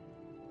began.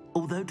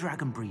 Although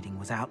dragon breeding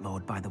was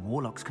outlawed by the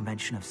Warlocks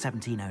Convention of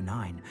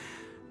 1709,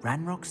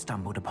 Ranrock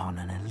stumbled upon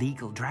an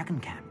illegal dragon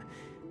camp.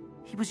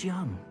 He was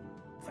young,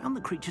 found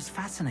the creatures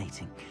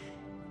fascinating.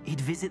 He'd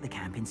visit the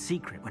camp in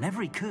secret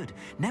whenever he could,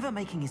 never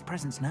making his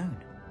presence known.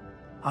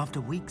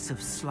 After weeks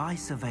of sly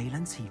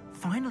surveillance, he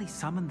finally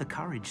summoned the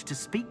courage to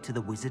speak to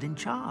the wizard in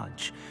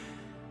charge.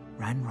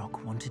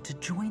 Ranrock wanted to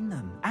join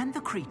them, and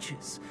the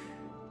creatures.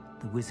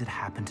 The wizard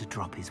happened to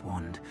drop his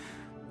wand.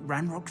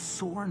 Ranrock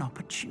saw an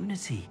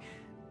opportunity.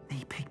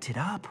 He picked it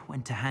up,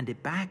 went to hand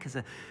it back as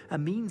a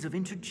means of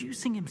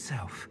introducing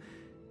himself.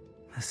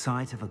 The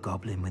sight of a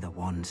goblin with a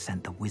wand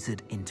sent the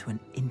wizard into an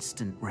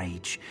instant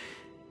rage.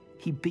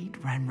 He beat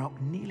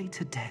Ranrock nearly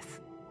to death.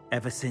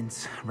 Ever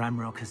since,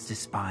 Ranrock has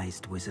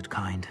despised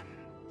wizardkind,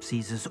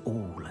 sees us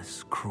all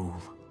as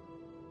cruel.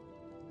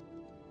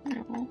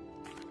 No.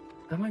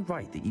 Am I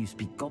right that you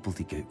speak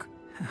gobbledygook?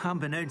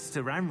 Unbeknownst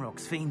to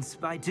Ranrock's fiends,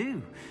 I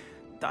do.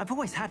 I've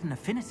always had an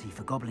affinity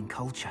for goblin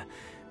culture.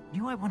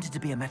 Knew I wanted to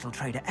be a metal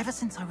trader ever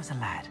since I was a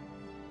lad.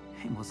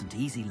 It wasn't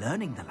easy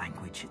learning the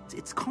language.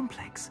 It's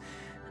complex,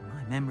 and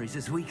my memory's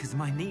as weak as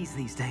my knees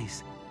these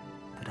days.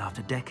 But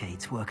after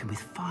decades working with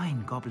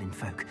fine goblin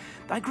folk,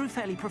 I grew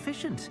fairly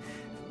proficient.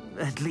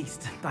 At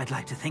least, I'd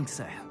like to think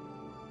so.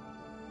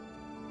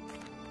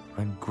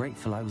 I'm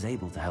grateful I was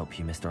able to help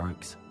you, Mr.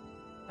 Oakes.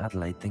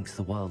 Adelaide thinks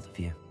the world of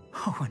you.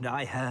 Oh, and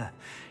I her.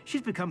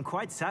 She's become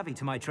quite savvy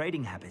to my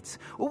trading habits,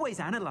 always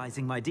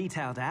analyzing my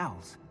detailed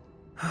owls.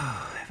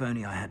 If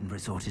only I hadn't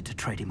resorted to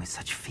trading with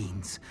such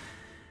fiends.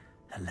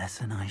 A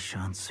lesson I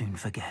shan't soon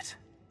forget.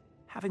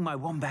 Having my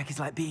wand back is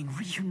like being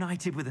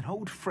reunited with an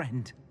old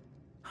friend.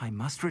 I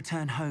must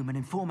return home and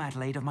inform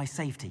Adelaide of my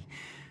safety.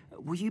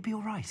 Will you be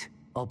all right?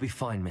 I'll be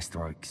fine,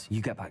 Mr. Oakes.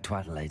 You get back to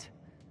Adelaide.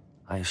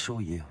 I assure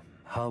you,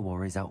 her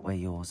worries outweigh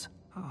yours.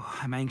 Oh,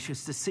 I'm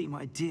anxious to see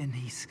my dear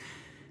niece.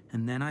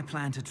 And then I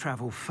plan to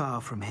travel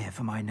far from here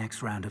for my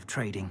next round of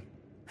trading.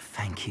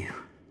 Thank you.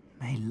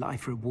 May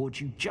life reward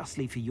you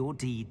justly for your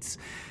deeds.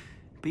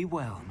 Be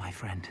well, my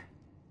friend.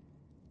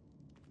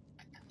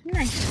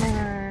 Nice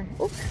one.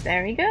 Oops,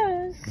 there he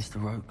goes.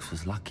 Mr. Oakes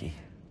was lucky.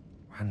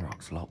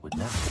 Ranrock's lot would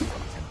never.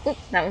 Oop,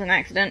 that was an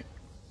accident.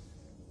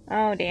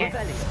 Oh dear.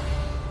 Rebellion.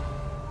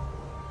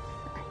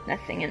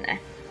 Nothing in there.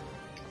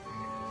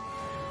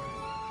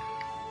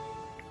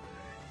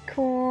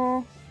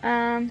 Cool.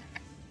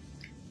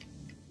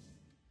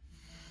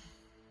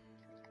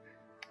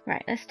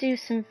 Right, let's do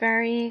some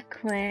very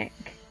quick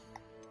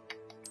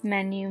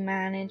menu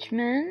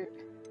management.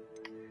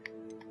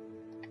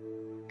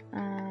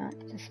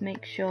 Just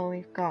make sure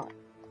we've got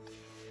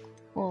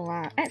all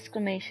our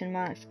exclamation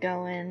marks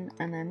going,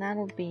 and then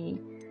that'll be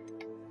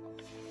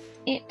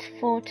it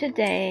for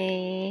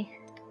today.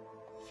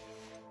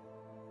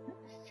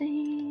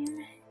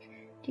 Same.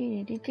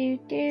 Do.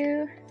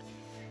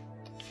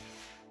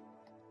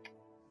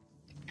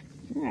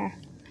 Yeah.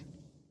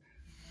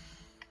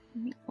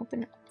 Let me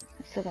open it.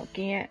 I still got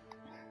gear.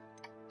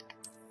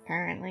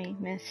 Apparently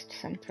missed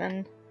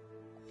something.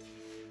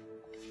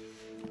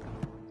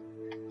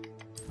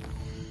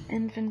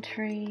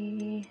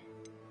 Inventory.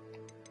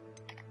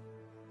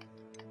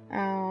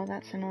 Oh,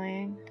 that's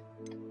annoying.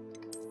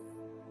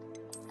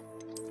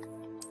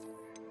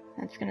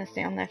 That's gonna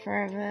stay on there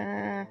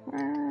forever.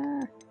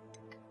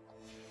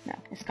 No,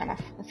 it's gone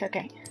off. It's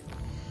okay.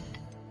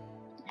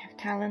 I have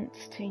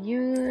talents to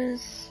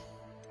use.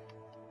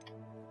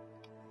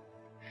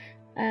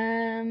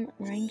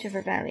 Range of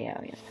Revelio,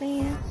 yes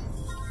please.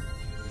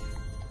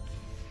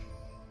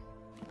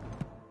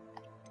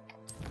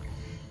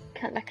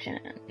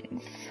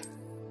 Collections.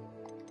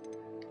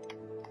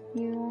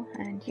 You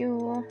and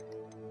you.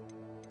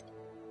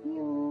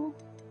 You.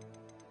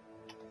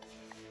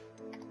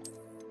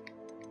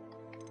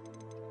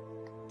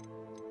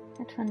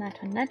 That one,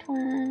 that one, that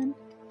one.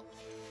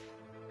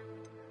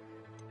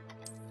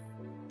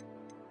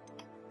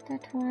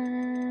 That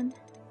one.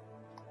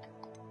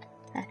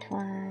 That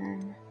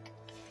one.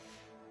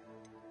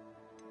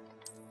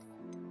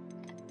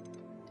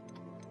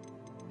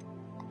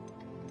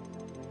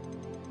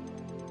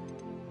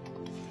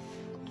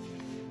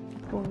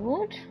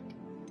 Good.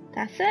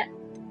 That's it.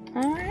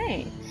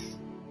 Alright.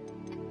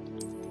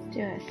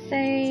 Do a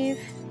save.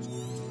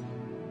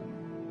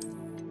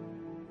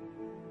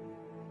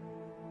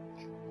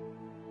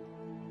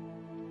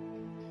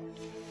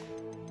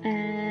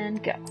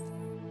 And go.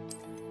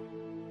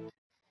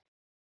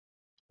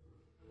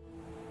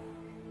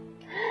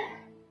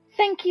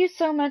 Thank you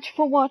so much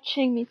for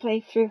watching me play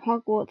through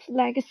Hogwarts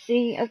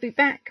Legacy. I'll be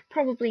back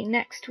probably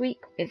next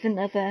week with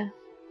another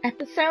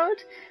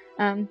episode.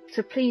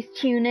 So please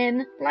tune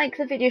in, like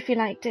the video if you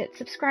liked it,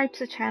 subscribe to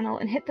the channel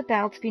and hit the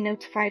bell to be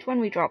notified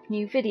when we drop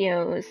new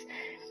videos.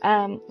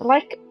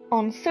 Like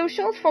on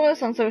socials, follow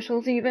us on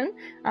socials even.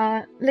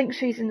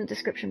 Linktree's in the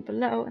description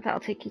below. That'll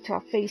take you to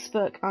our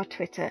Facebook, our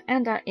Twitter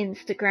and our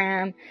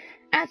Instagram.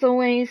 As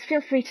always,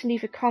 feel free to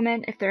leave a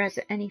comment if there is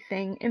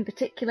anything in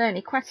particular,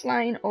 any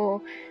questline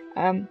or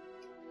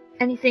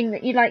anything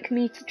that you'd like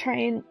me to try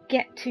and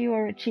get to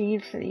or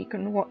achieve so that you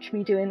can watch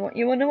me doing what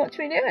you want to watch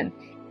me doing.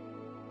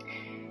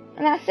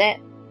 And that's it.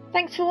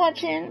 Thanks for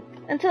watching.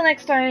 Until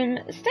next time,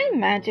 stay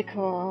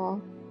magical.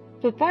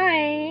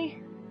 Bye-bye.